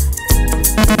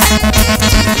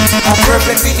 How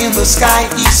perfectly in the sky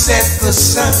He set the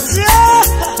sun.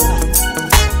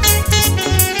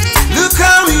 Look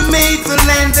how He made the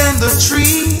land and the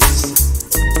trees.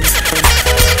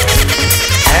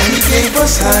 And He gave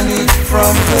us honey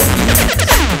from the bees.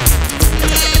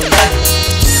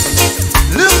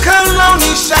 Look how long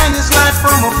He shined His light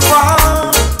from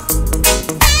afar.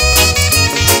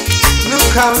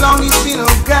 Look how long He's been a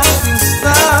guiding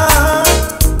star.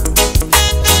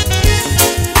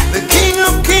 The King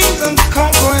of Kings and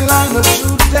conquering Lion of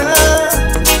Judah.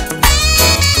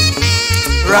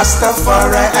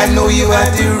 Rastafari, I know you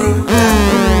are the root.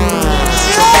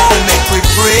 So make we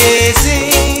praise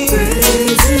Him,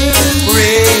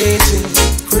 praise Him,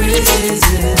 praise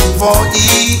Him, for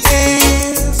He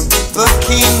is the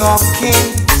King of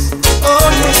Kings. Oh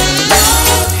yeah,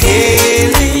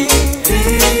 hail Him,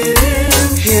 hail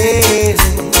Him,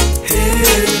 hail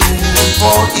Him,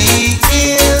 for He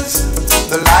is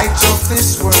the light of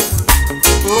this world.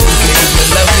 Oh, give your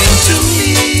loving to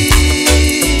me,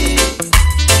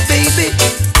 baby.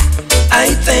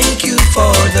 I thank you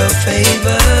for the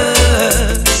favor.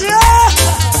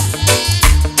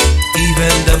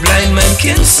 Even the blind man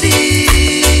can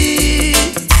see,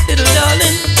 little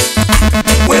darling.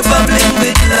 We're bubbling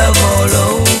with love all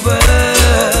over.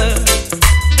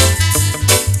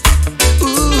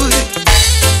 Ooh,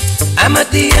 I'm at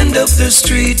the end of the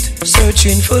street,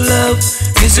 searching for love.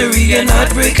 Misery and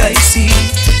heartbreak I see.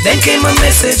 Then came a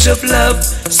message of love,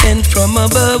 sent from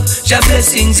above. Jah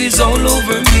blessings is all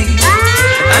over me.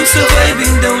 I'm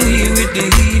surviving down here with the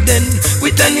heathen,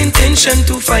 with an intention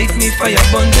to fight me, fire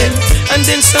burn them. And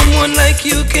then someone like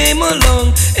you came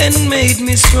along and made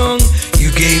me strong.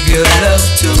 You gave your love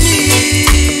to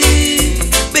me,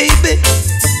 baby.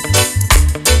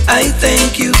 I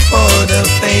thank you for the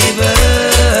favor.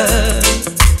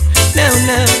 Now,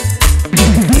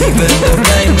 even the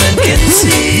blind man can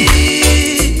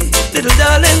see, little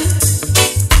darling.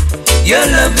 Your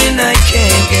loving I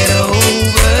can't get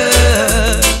over.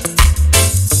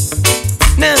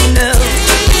 Now,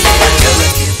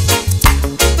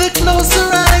 the closer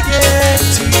I get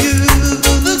to you,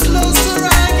 the closer I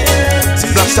get to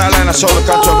Black StarLiner, Soul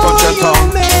Control, Control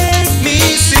Town. make me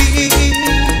see.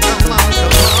 Come on,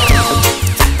 come on.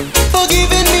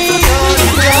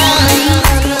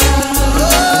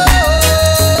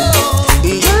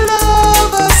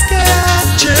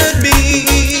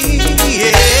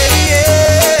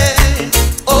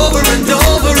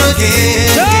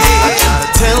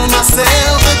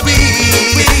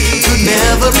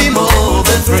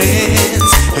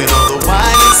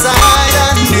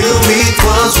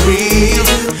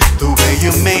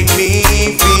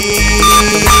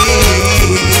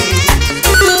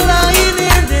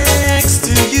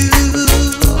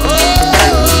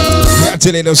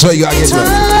 tell you, so you gotta get ready.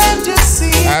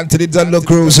 And to the Dunlow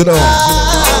Cruise, you know.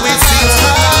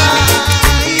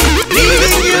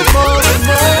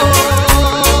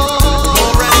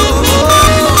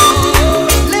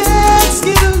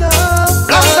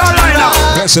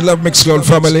 Blessed Love Mixcloud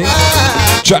family,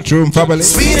 chat room family.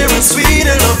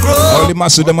 All the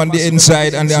mass of them on the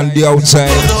inside and on the outside.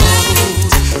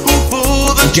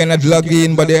 You cannot log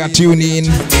in, but they are tuning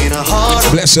in.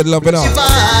 Blessed love, you know.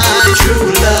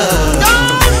 True love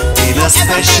in a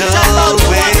special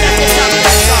way.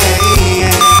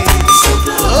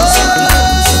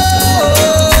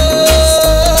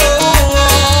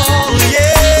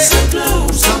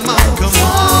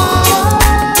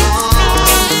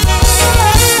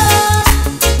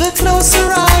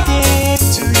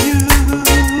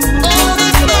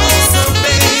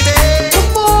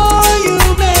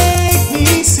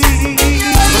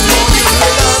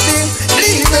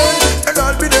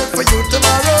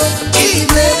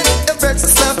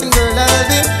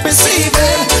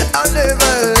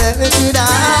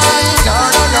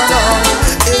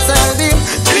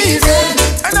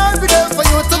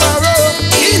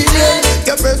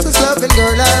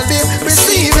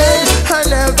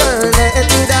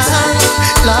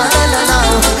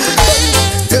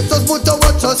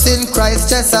 In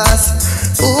Christ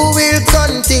Jesus, who will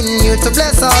continue to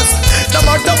bless us. No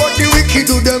matter what the wicked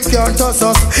do, them can't toss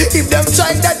us. If them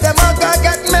try that, them are gonna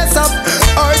get messed up.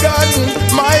 Or done,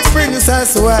 my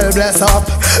princess well bless up,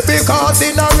 because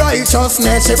in a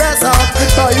righteousness she bless up.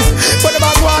 But them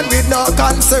are one with no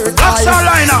concert.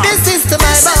 StarLiner. This is to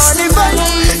my body,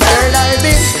 girl, I'll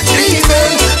be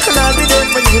leaving, and I'll be there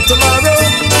for you tomorrow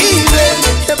evening.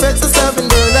 The precious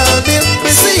loving girl, I'll be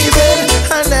receiving.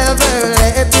 I'll never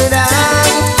let you down.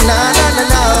 No, no, no,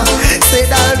 no.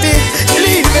 Said I'll be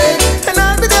leaving, and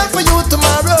I'll be there for you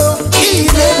tomorrow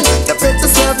evening. The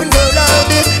precious loving girl, I'll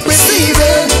be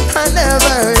receiving. I'll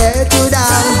never let you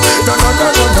down. No, no,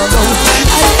 no, no, no, no.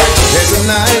 There's a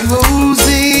night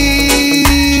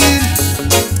rosy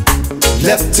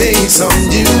left takes on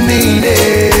you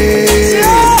meaning.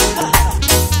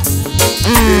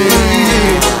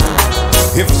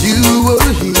 If you were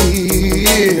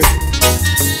here,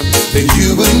 then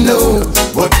you would know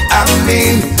what I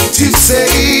mean to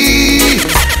say.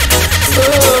 Oh,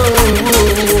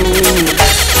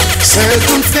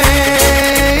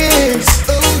 circumstance,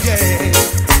 oh yeah,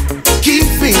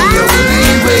 keeping you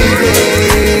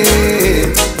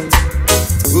waiting.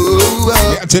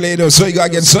 Yeah, tell you, though, so you gotta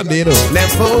get Sunday, you know.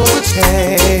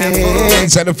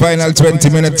 Inside the final 20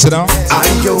 minutes, you know. I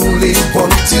only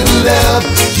want to love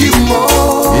you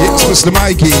more. Yes, Mr.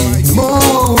 Mikey.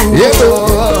 More. Yeah,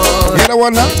 you know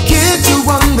what now? Can't you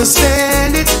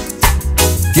understand it?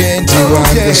 Can't you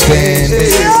understand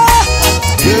it?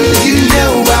 Girl, you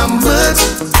know how much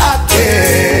I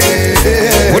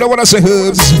care. What I wanna say,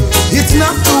 Herbs? It's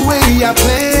not the way I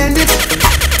planned it.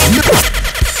 No.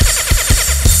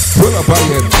 Pull up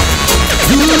again.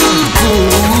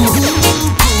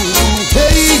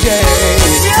 Hey, yeah.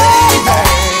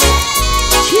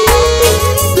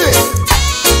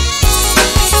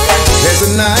 There's a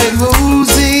night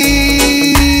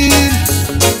rosy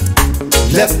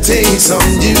left takes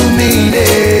on you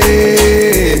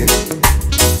meaning.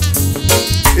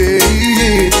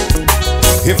 Hey,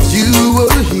 if you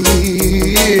were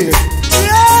here,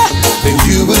 then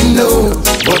you would know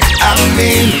what I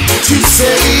mean to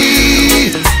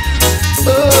say.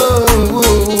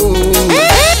 Oh,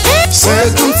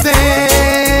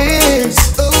 circumstance,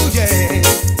 oh yeah,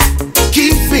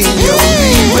 keeping you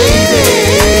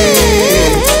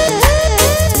waiting.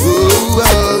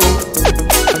 Oh,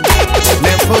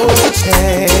 never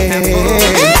change.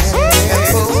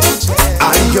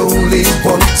 I only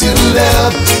want to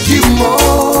love you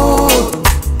more,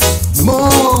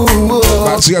 more.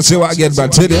 But you see what I get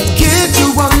back to there. Can't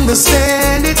you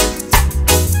understand it?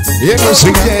 Yeah, go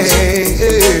sing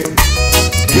it.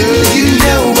 Girl, you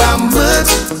know how much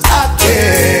I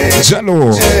care. Jello,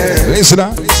 listen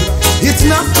up. It's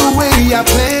not the way I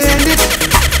planned it.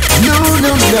 No,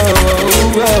 no, no.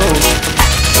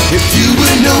 If you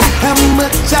would know how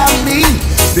much I mean,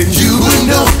 then you would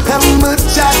know how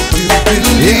much I do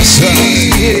believe. Yes,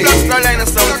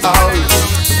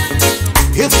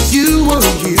 if you were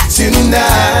here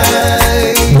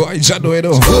tonight, boy, Jello, you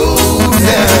know. Oh,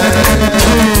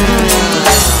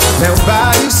 now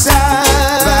by your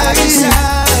side, by your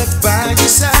side, by your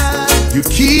side, you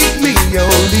keep me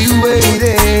only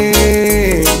waiting.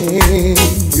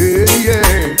 Yeah,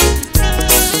 yeah.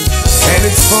 And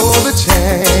it's for the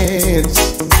chance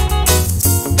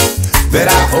that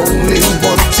I only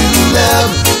want to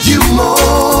love you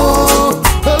more.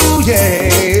 Oh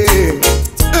yeah.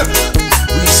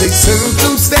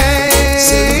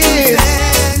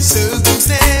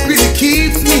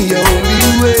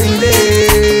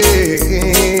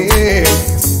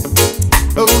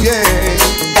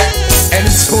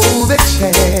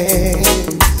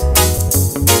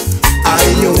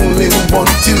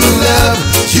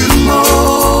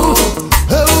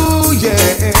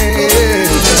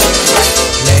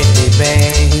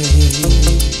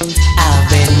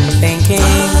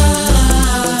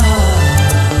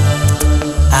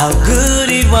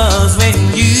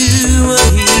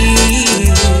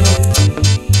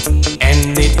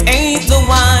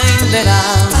 that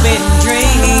I've been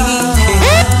drinking.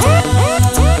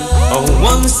 Oh,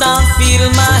 once I feel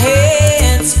my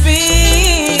head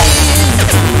spin.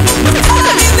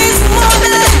 Early this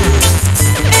morning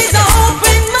is an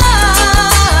open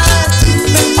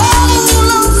mind. Oh,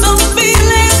 lonesome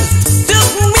feelings took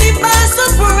me by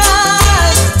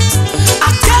surprise.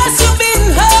 I guess you've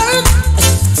been hurt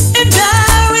and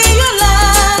I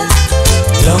realize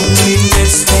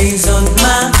loneliness stays on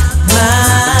my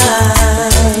mind.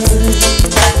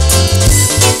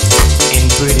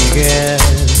 And pretty girl,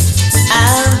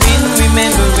 I've been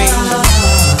remembering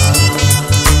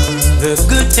the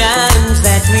good times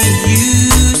that we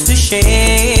used to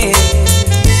share.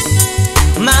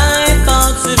 My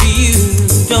thoughts of you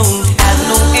don't have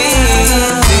no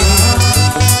ending,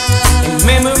 and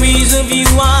memories of you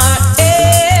are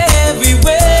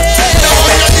everywhere.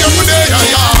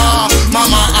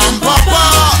 Mama and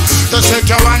Papa, just take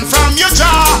your hand from your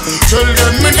jaw.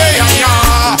 Children, me there,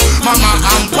 yeah. Mama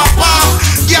and Papa,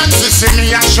 can't you see me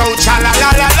and shout cha la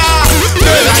la la la?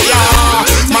 There, yeah.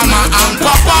 Mama and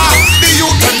Papa, the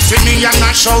youth can see me and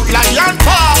I shout lion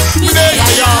paw. There,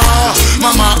 yeah.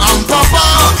 Mama and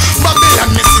Papa,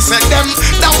 Babylon, me see say them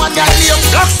that one that live.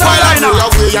 While I go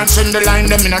away and send the line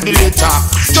them in a the later.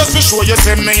 Just to show you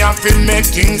say me have to make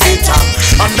things better.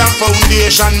 On that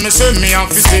foundation, me say me have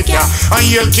to sit ya. And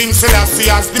hail King Selassie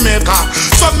as the maker.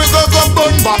 So me go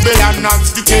burn Babylon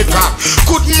as the taker.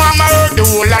 Could mama heard the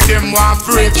whole of them want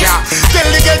break ya. Tell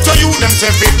the ghetto you them say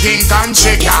everything can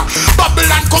shake ya.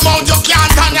 Babylon come out you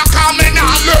can't and you come in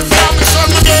and learn from me son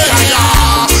me there ya.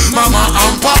 Mama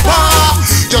and Papa,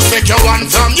 just take your one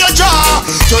from your jaw.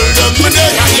 Tell them me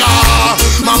there ya.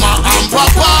 Mama and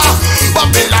Papa,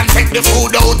 Babylon take the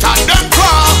food out of them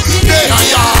car. There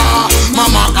ya.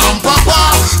 Mama and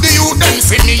Papa, the youth them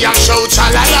see me and shout cha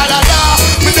la la la la.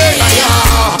 Me there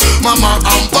ya. Mama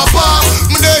and Papa,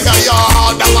 me there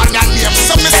ya. That one your name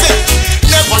so me say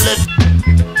never let.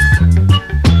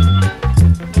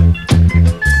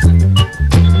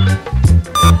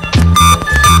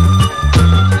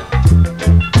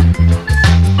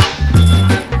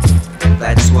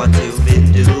 That's what you've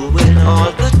been doing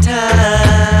all the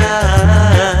time,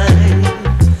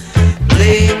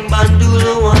 playing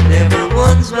bandula on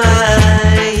everyone's mind.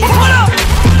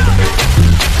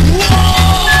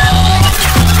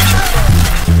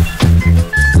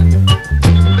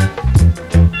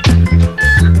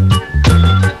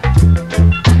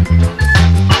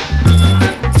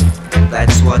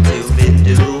 That's what you've been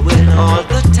doing all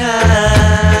the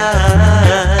time,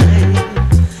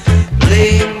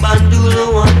 playing bandula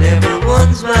on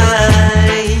everyone's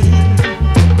mind.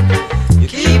 You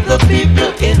keep the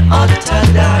people in utter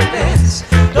darkness,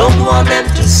 don't want them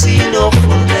to see no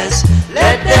fullness.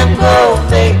 Let them go,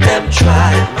 make them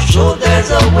try. I'm sure there's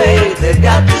a way, they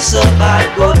got to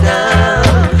survive. Go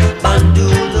down,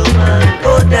 bandula man,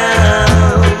 go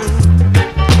down.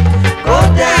 Go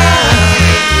down,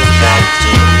 you got to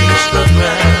reach the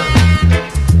ground.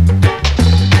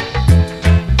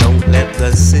 Don't let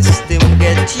the system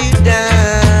get you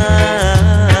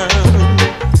down.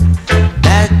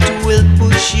 That will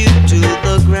push you to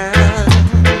the ground.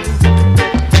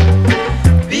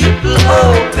 People,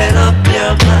 open up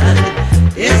your mind.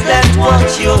 Is that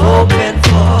what you're hoping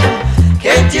for?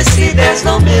 Can't you see there's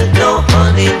no milk, no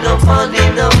honey, no money,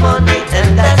 no money,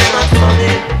 and that's not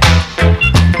funny.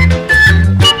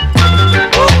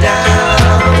 Go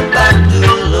down,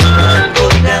 bandula man, go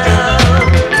down.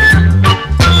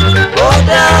 Go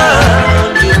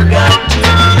down, you got to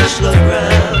reach the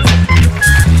ground.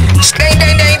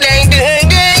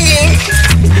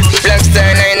 Black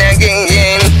StarLiner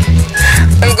again.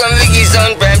 I'm gonna make his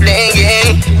own problem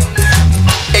again.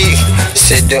 Hey,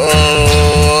 say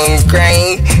don't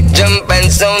cry, jump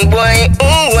and sound boy,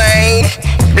 oh why?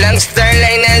 Black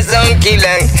StarLiner sound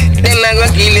killer, them a go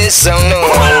kill his sound no.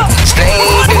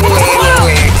 Slide the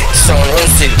way, sound run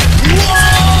still.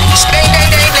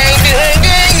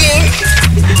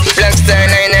 Black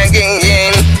StarLiner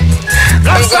again.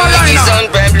 I'm gonna make his own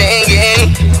problem again.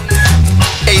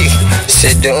 Hey,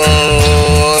 say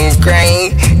don't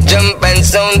cry, jump and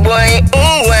sound boy,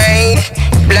 oh why?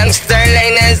 Black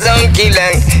StarLiner sound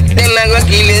killer, them a go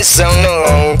kill his sound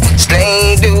no.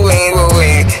 Slide the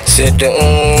way, say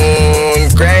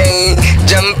don't cry,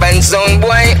 jump and sound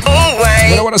boy, oh why?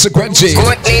 What I want to say, Quenchi?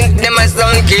 Them a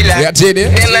sound killer, yeah, did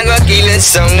it? Them a go kill his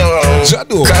sound no.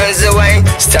 Cause the white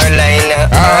StarLiner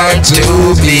hard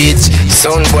to beat.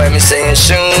 Sound boy me say you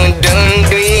should don't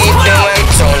do it. The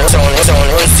white sound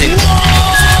run still.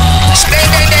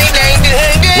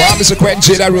 Wow, Mr.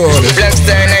 Quenchi, that road. Black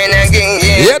StarLiner again.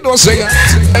 Yeah, don't sing it.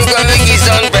 I'm gonna make his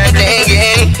own problem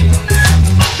again.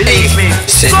 Believe me.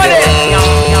 Sit down.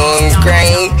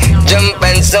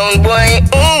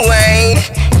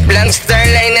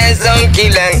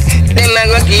 killer. Them a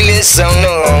go kill his son,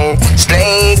 no.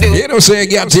 Slay do. You know, say you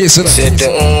get this. So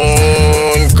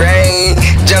don't cry.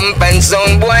 Jump and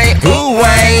sound boy. Ooh,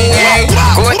 why?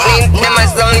 Court me, them a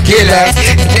sound killer.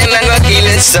 Them a go kill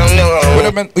his son, no.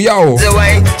 Yo. So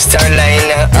why?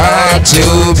 StarLiner hard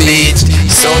to beat.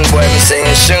 Sound boy, me say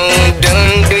you shouldn't do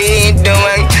it,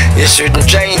 don't. You shouldn't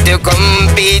try to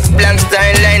compete. Black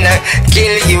StarLiner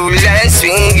kill you last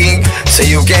week, so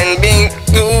you can be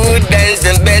good. Dance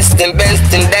the best and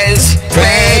best and dance.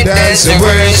 Bad dance the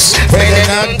worst. Better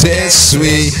not this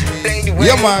way.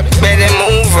 Yeah, man. Better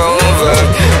move over.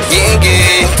 Yeah.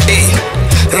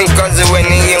 Cause when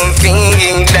you're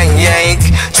feeling like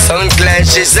some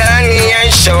clashes on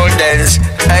your shoulders,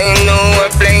 I know a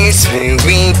place where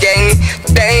we can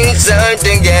dance all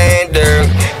together.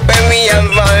 When we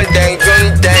have all the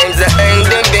good times and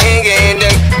the big and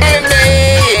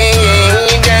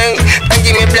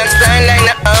give me Black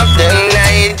StarLiner of the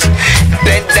night.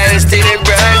 Let dance till the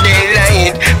broad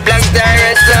daylight. Black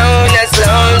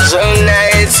Star so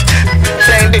nice.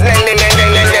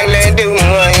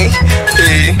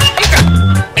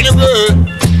 Anyway,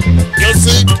 you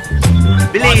see,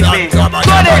 believe me.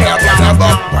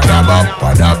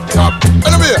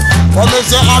 Anyway, when me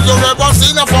say, have you ever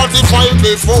seen a 45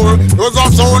 before? Those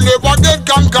are so never get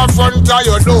can confront at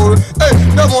your door. Hey,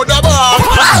 the mother bar.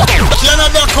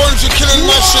 Canada country killing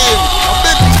machine.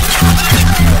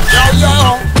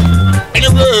 Yeah.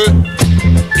 Anyway,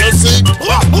 you see.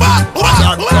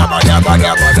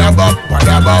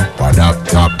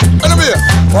 Anyway,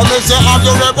 when me say, have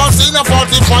you ever seen a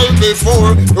 45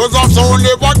 before? Those are so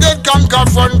never get can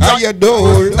confront at your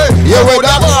door. Hey, you with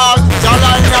the ball.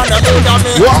 StarLiner,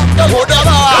 the mother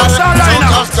bar.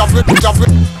 Stop it.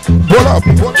 Pull up.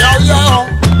 Yeah.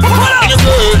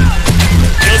 Anyway.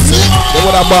 They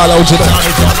would have ball out today.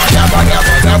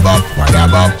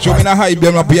 Show me the high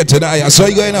beam up here today. So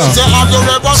you going on?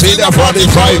 See the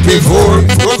 45 before.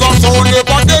 Those are so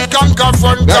never they can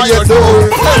confront that you do.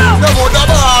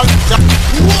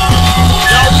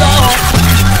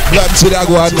 Blood to the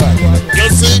go. You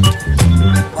see?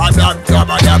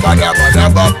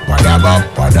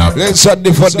 Let's shut the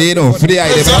foot, you know, for the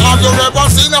item. Have you ever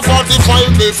seen a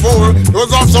 45 before? Those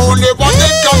are so never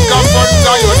they can confront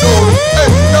that you do.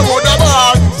 Hey, the mother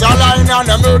ball, StarLiner,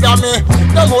 the murder me.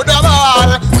 The mother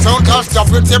ball, sound cast up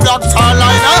with the Black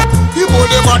StarLiner. He put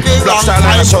them on the wrong time.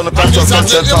 And this is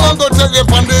it, you want to take it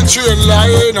on the train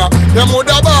line. The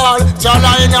mother ball,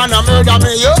 StarLiner, the murder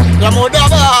me. The mother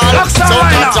ball,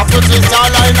 sound cast up with the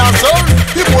StarLiner sound.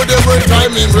 He put them with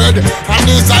time in red. And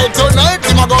decide tonight,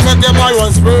 him a go make them all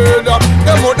one spread.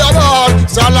 The mother ball,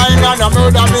 StarLiner, the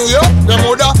murder me. The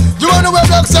mother, you wanna wear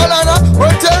Black StarLiner?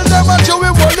 Well, tell them what you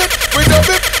will want it. We love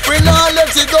it, we not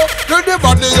let it go. Do the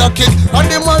body you kick, and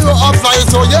the man you up fly.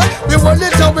 So yeah, we want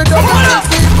it and we don't want it.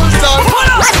 People start.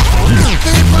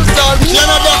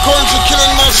 Canada country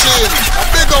killing machine. A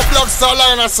big up Black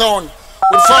StarLiner sound.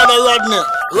 With Father Rodney,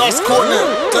 Ross Courtney,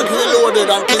 Take Reloaded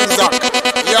and King Zach.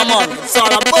 Yeah man, it's all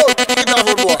about it a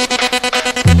good boy.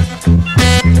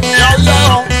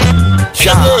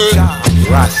 Yo.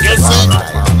 Ross. You see?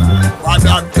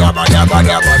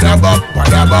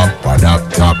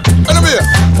 Anyway,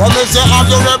 when me say, have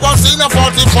you ever seen a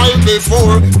 45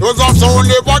 before? Those are so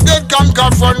never get can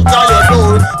confront at your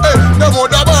door. Hey, the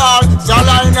mother ball,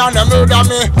 StarLiner, the murder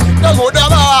me. The mother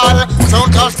ball,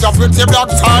 sound cast up with the Black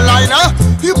StarLiner.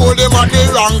 He put them at the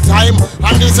wrong time.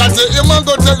 And this I say, him and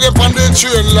go take him on the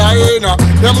train line.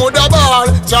 The mother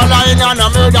ball, StarLiner, the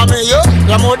murder me.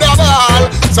 The mother ball,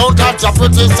 sound cast up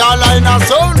with the StarLiner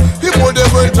sound. He put them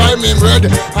with time in red.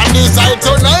 And decide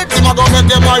tonight, him a go make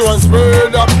them all one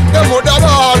spread. The mother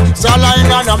ball,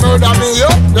 StarLiner, the murder me.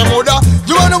 The mother,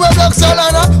 you wanna wear Black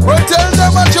StarLiner? Well, tell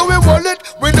them what you will want it.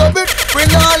 We love it, we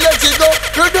not let it go.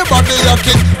 Do the body you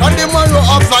kick, and the man you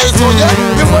up fly. So yeah,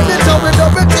 we want it and we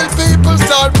love it till people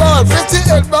start ball.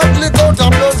 58 back, lick out and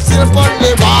blood seal on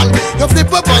the ball. You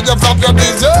flip up and you flop your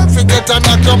deserve. Forget and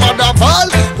knock your mother fall.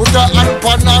 Put your hand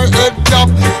on her head top,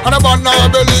 and upon her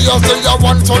belly you say you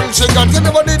want some sugar. Give me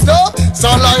what it do.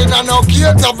 StarLiner no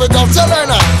cater for the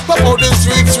StarLiner. Pop out the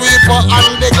street sweeper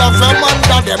and the glove from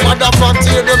under them. Motherfucker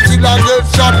tear them till I get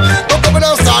shot. Don't come with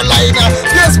a StarLiner.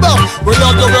 Yes, ma'am. We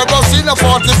love you ever seen a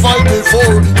 45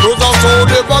 before. Those are so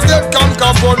never get can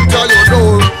confront to your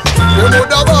door. The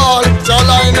mother ball,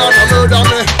 StarLiner, the murder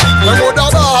me. The mother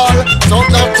ball, sound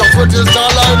like to put the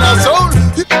StarLiner sound.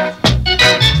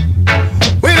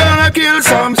 We gonna kill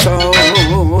some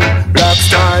soul, Black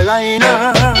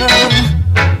StarLiner.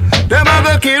 Them a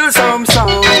go kill some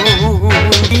sound.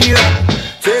 Yeah.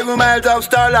 7 miles of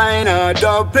StarLiner,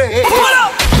 dub play.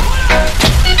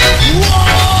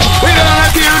 We gonna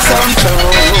kill some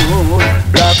sound.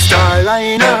 Black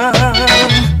StarLiner,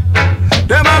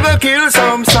 them a go kill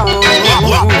some sound.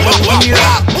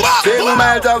 Take the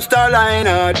miles of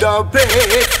StarLiner, dub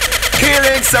plate,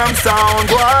 killing some sound,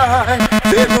 boy.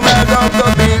 Take the miles of the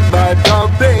big bad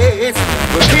dub plate,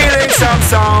 we're killing some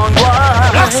sound, boy.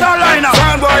 Black StarLiner,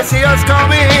 sound boy see us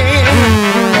coming,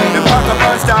 the pack up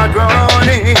and start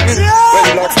running.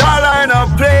 When Black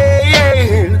StarLiner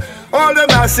playing, all the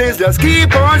masses just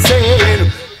keep on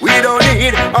saying, we don't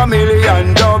need a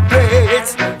million dub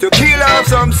plates to kill off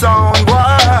some sound,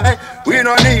 boy. We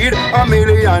don't need a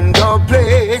million dub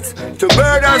plates to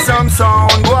murder some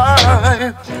sound,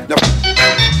 boy. No.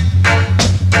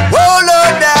 Hold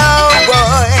on now,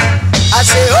 boy. I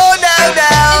say, hold on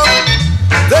now.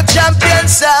 The champion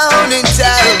sound in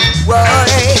town,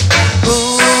 boy.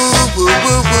 Ooh, ooh, ooh,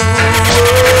 ooh, boy.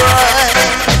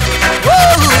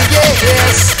 Whoa,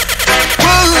 yes.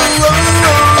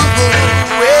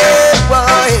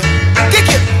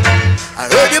 I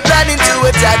heard you planning to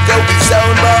attack the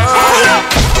sound boy.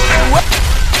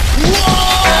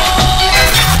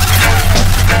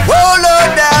 Hold on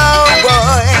now,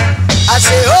 boy. I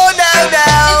say, hold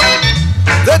now.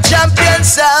 The champion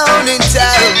sound in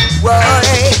town, boy.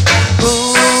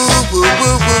 Ooh, ooh, ooh,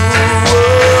 ooh, boy.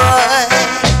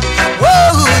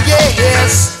 Whoa,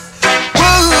 yes.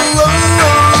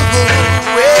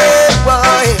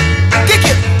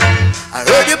 I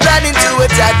heard you planning to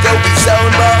attack the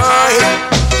sound boy.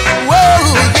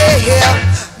 Whoa, yeah.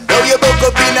 Know you broke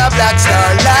up in a Black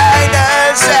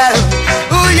StarLiner sound.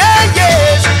 Oh yeah,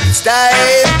 yes. It's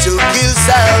time to kill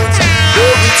sounds.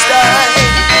 Oh, it's time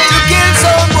to kill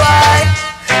sound boy.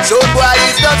 Sound boy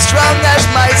is not strong as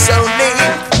my sound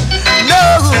name. No.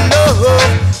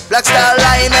 Black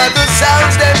StarLiner, the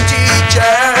sounds them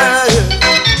teacher.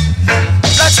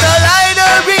 Black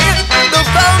StarLiner is the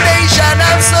foundation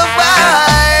of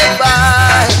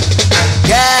survival.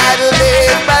 Gotta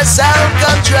let my sound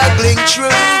come traveling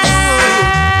true.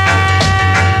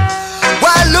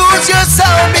 Why lose your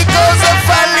sound because of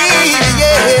folly,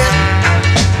 yeah.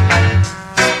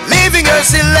 Leaving your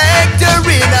selector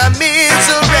in a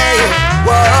misery,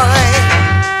 boy.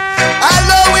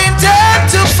 Allowing them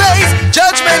to face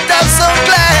judgment of some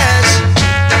clash.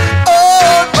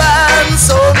 Old man,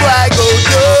 so why go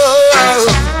down?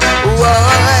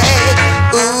 Why?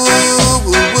 Ooh, ooh,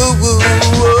 ooh, ooh,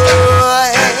 why?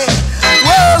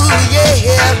 Whoa,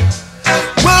 yeah.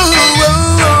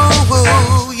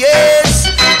 Whoa, yes.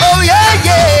 Oh, yeah,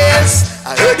 yes. I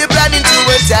heard you planning to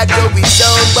attack the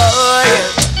sound boy.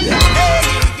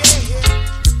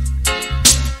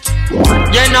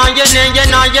 You know,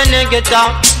 get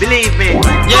up. Believe me.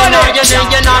 You know, get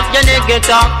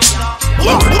up.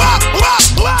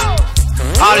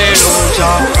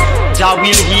 Hallelujah. Jah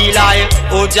will heal I,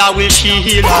 oh Jah will she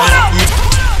heal I.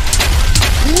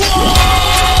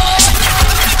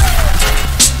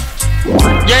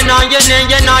 You know, get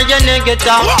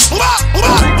up.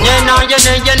 You know,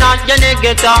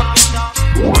 get up.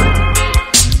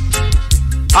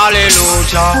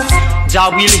 Hallelujah. Jah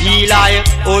will heal I,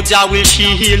 oh Jah will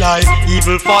she heal I.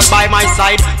 Evil fought by my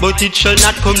side, but it shall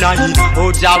not come nigh.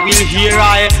 Oh Jah will hear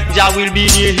I, Jah will be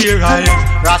near here I.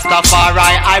 Rastafari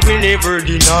I will never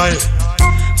deny.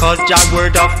 Cause Jah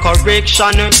word of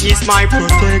correction is my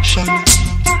protection.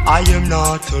 I am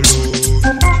not alone.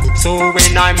 So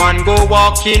when I man go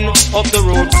walking up the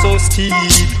road so steep,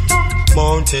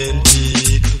 mountain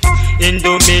peak, in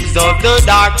the midst of the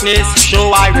darkness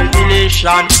show I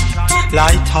revelation,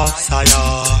 light of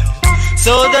Zion,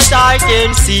 so that I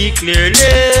can see clearly.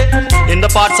 In the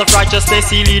paths of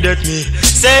righteousness he leadeth me.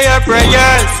 Say your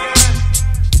prayers.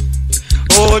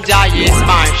 Oh, Jah is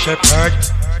my shepherd.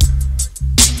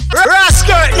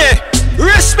 Rascal,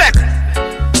 respect.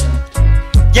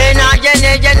 You know,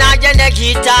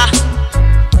 guitar.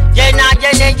 You know,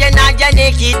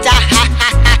 guitar.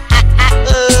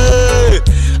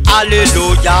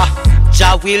 Hallelujah.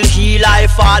 Jah will heal I,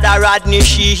 Father Rodney,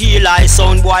 she heal I.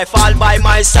 Sound boy fall by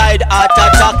my side, heart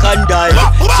attack and die.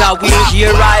 Jah will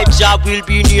hear I, Jah will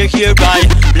be near here I.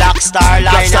 Black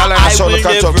StarLiner, I will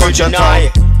never deny.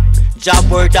 Jah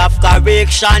word of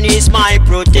correction is my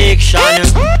protection.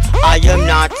 I am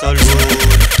not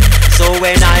alone. So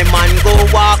when I man go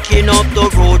walking up the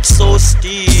road so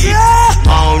steep,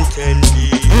 mountain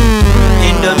deep,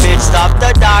 in the midst of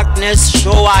the darkness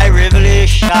show I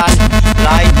revelation,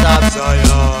 light of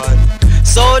Zion,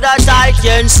 so that I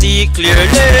can see clearly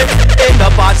in the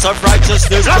paths of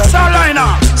righteousness. Black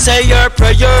StarLiner, say your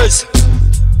prayers.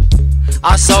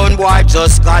 A sound boy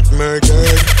just got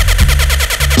murdered.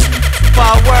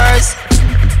 Powers.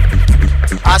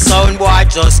 A sound boy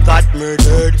just got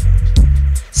murdered.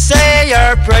 say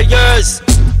your prayers.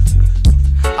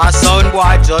 A sound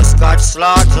boy just got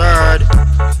slaughtered.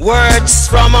 Words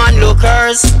from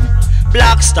onlookers.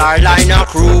 Black StarLiner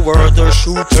crew were the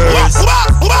shooters.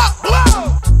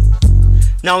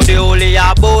 Now the holy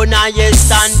Abona is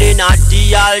standing at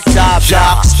the altar.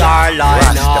 Black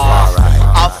StarLiner,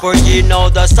 offering now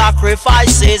the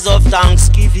sacrifices of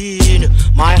thanksgiving.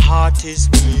 My heart is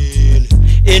willing.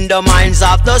 In the minds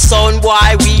of the sound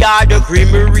boy, we are the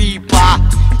Grim Reaper.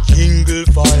 Jingle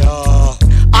fire.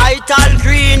 Ital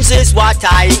greens is what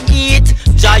I eat.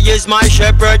 Jah is my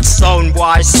shepherd, sound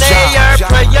boy. Say your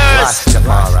prayers.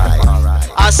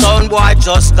 A sound boy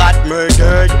just got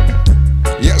murdered.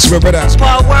 Yes, my brother.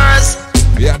 Powers.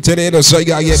 Yeah, today the so you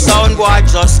gotta get sound boy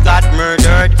just got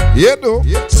murdered. Yeah, no.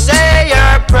 Say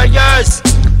your prayers.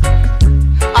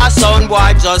 A sound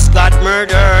boy just got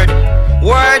murdered.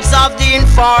 Words of the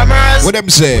informers. What them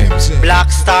say? Black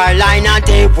StarLiner,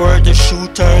 they were the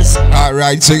shooters.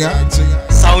 Alright, singer.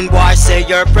 Sound boy, say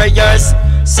your prayers.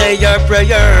 Say your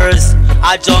prayers.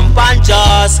 I jump and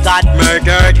just got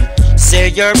murdered. Say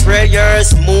your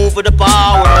prayers, move with the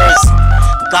powers.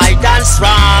 Guidance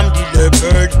from the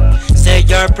leopard. Say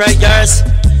your prayers.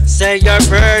 Say your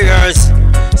prayers.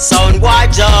 Sound boy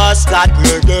just got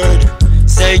murdered.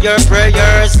 Say your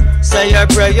prayers. Say your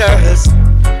prayers.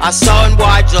 A sound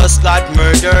boy just got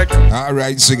murdered.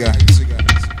 Alright, singer.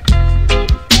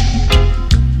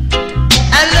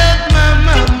 I love my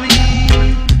mommy.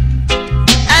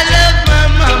 I love my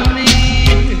mommy.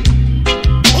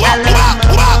 I love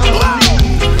my mommy.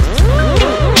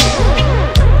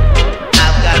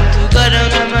 I've got to go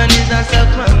down on my knees and suck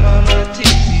my mama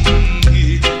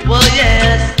titty. Well,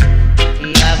 yes.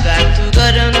 I've got to go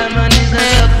down on my knees and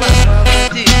suck my mama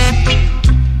titty.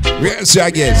 Yes,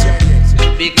 I guess.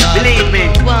 Because believe me,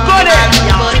 go there.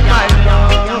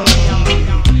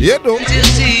 Yeah, no. You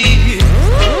see,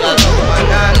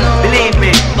 believe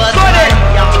me, but go there.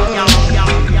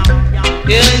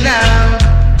 Hear now,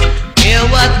 hear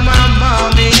what my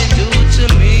mommy do to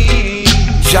me.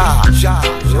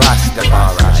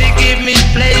 Rastafari. She give me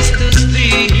place to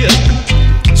sleep.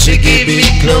 She give me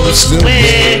clothes to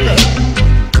wear.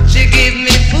 She give me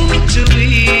food to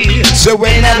eat. So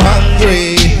when I'm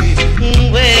hungry,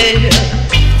 well,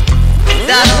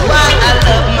 that's why I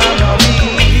love my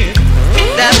mommy.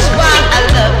 That's why I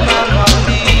love my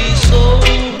mommy so.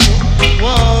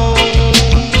 One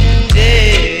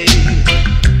day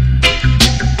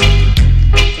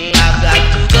I've got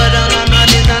to go down on my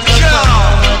knees and suck my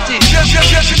mama teeth.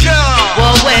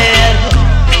 Well,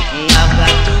 I've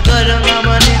got to go down on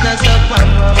my knees and suck my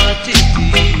mama teeth.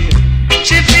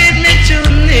 She feed me to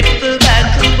nipple back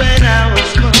to when I was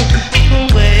small.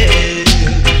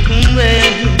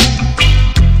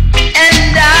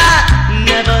 And I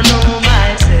never know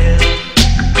myself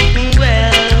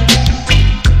well.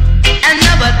 I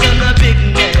never done a big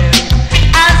man.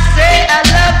 I say I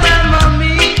love my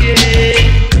mommy, yeah.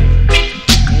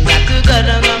 Got to go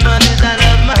down on my knees, I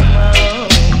love my mom.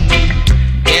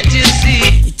 Can't you see?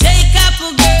 You take up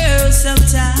a girl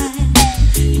sometime,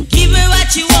 you give her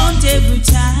what you want every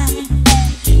time.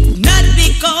 Not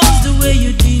because the way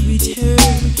you deal with her,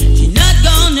 she's not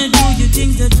gonna do you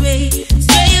things that way.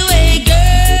 Stay away,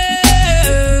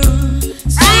 girl.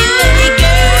 Stay away,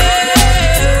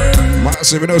 girl.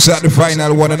 Massive, you know, start the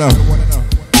final one enough.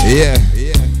 Yeah.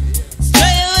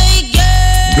 Stay away,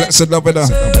 girl. Blessed love enough.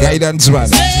 Guidance, man.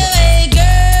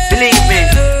 Believe me,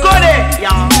 go there.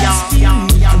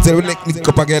 Until we lick the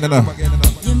cup again enough. Take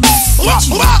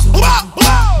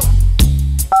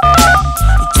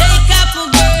up a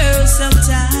girl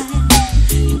sometime,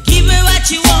 give her what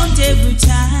you want every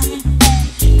time.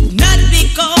 Not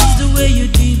because the way you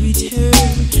deal with her,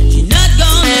 she's not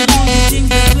gonna do the things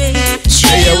that way.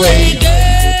 Stay away,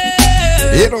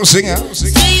 girl. You know, singer.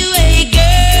 Stay away,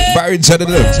 girl. Barry said it.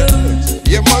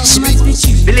 You must be.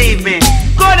 Believe me,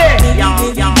 go there.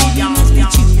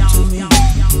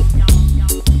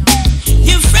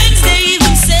 Your friends they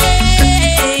even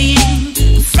say,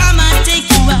 from I take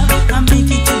you out, I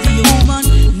make it to the woman.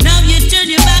 Now you turn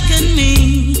your back on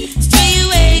me. Stay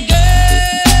away,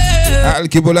 girl.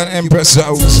 Al-Kibul and Empress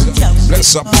House.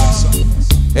 Bless up.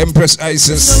 Empress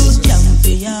Isis.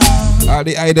 All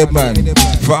the idol man.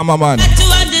 Farmer man. To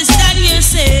understand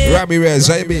yourself. Rabbi Rez,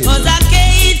 I mean. Cause I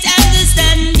can't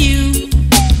understand you.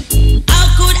 How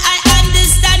could I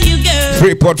understand you, girl?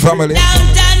 Freeport family.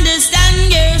 Don't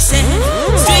understand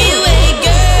yourself. Stay away,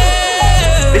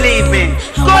 girl. Believe me,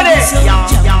 go there.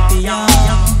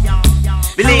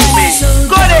 Believe me,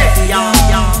 go there.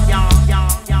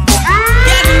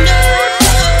 Gotta know,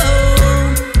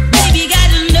 baby,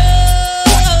 gotta know.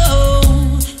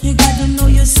 You gotta know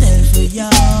yourself,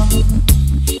 y'all.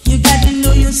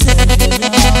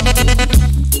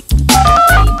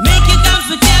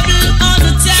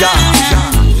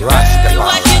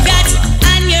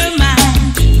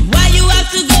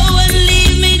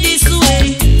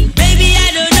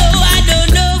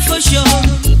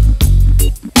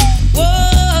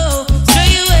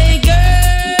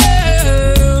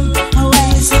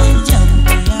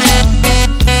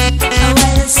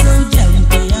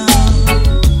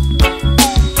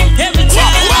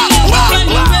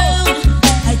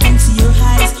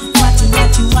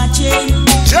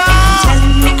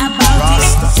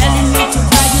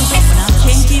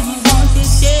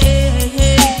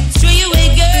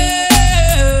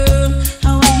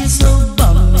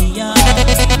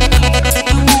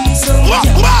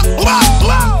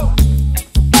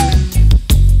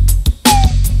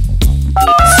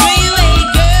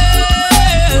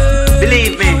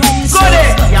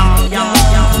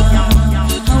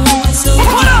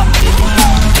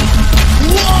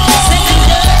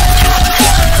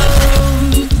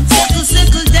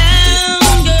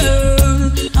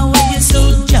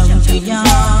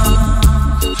 yeah.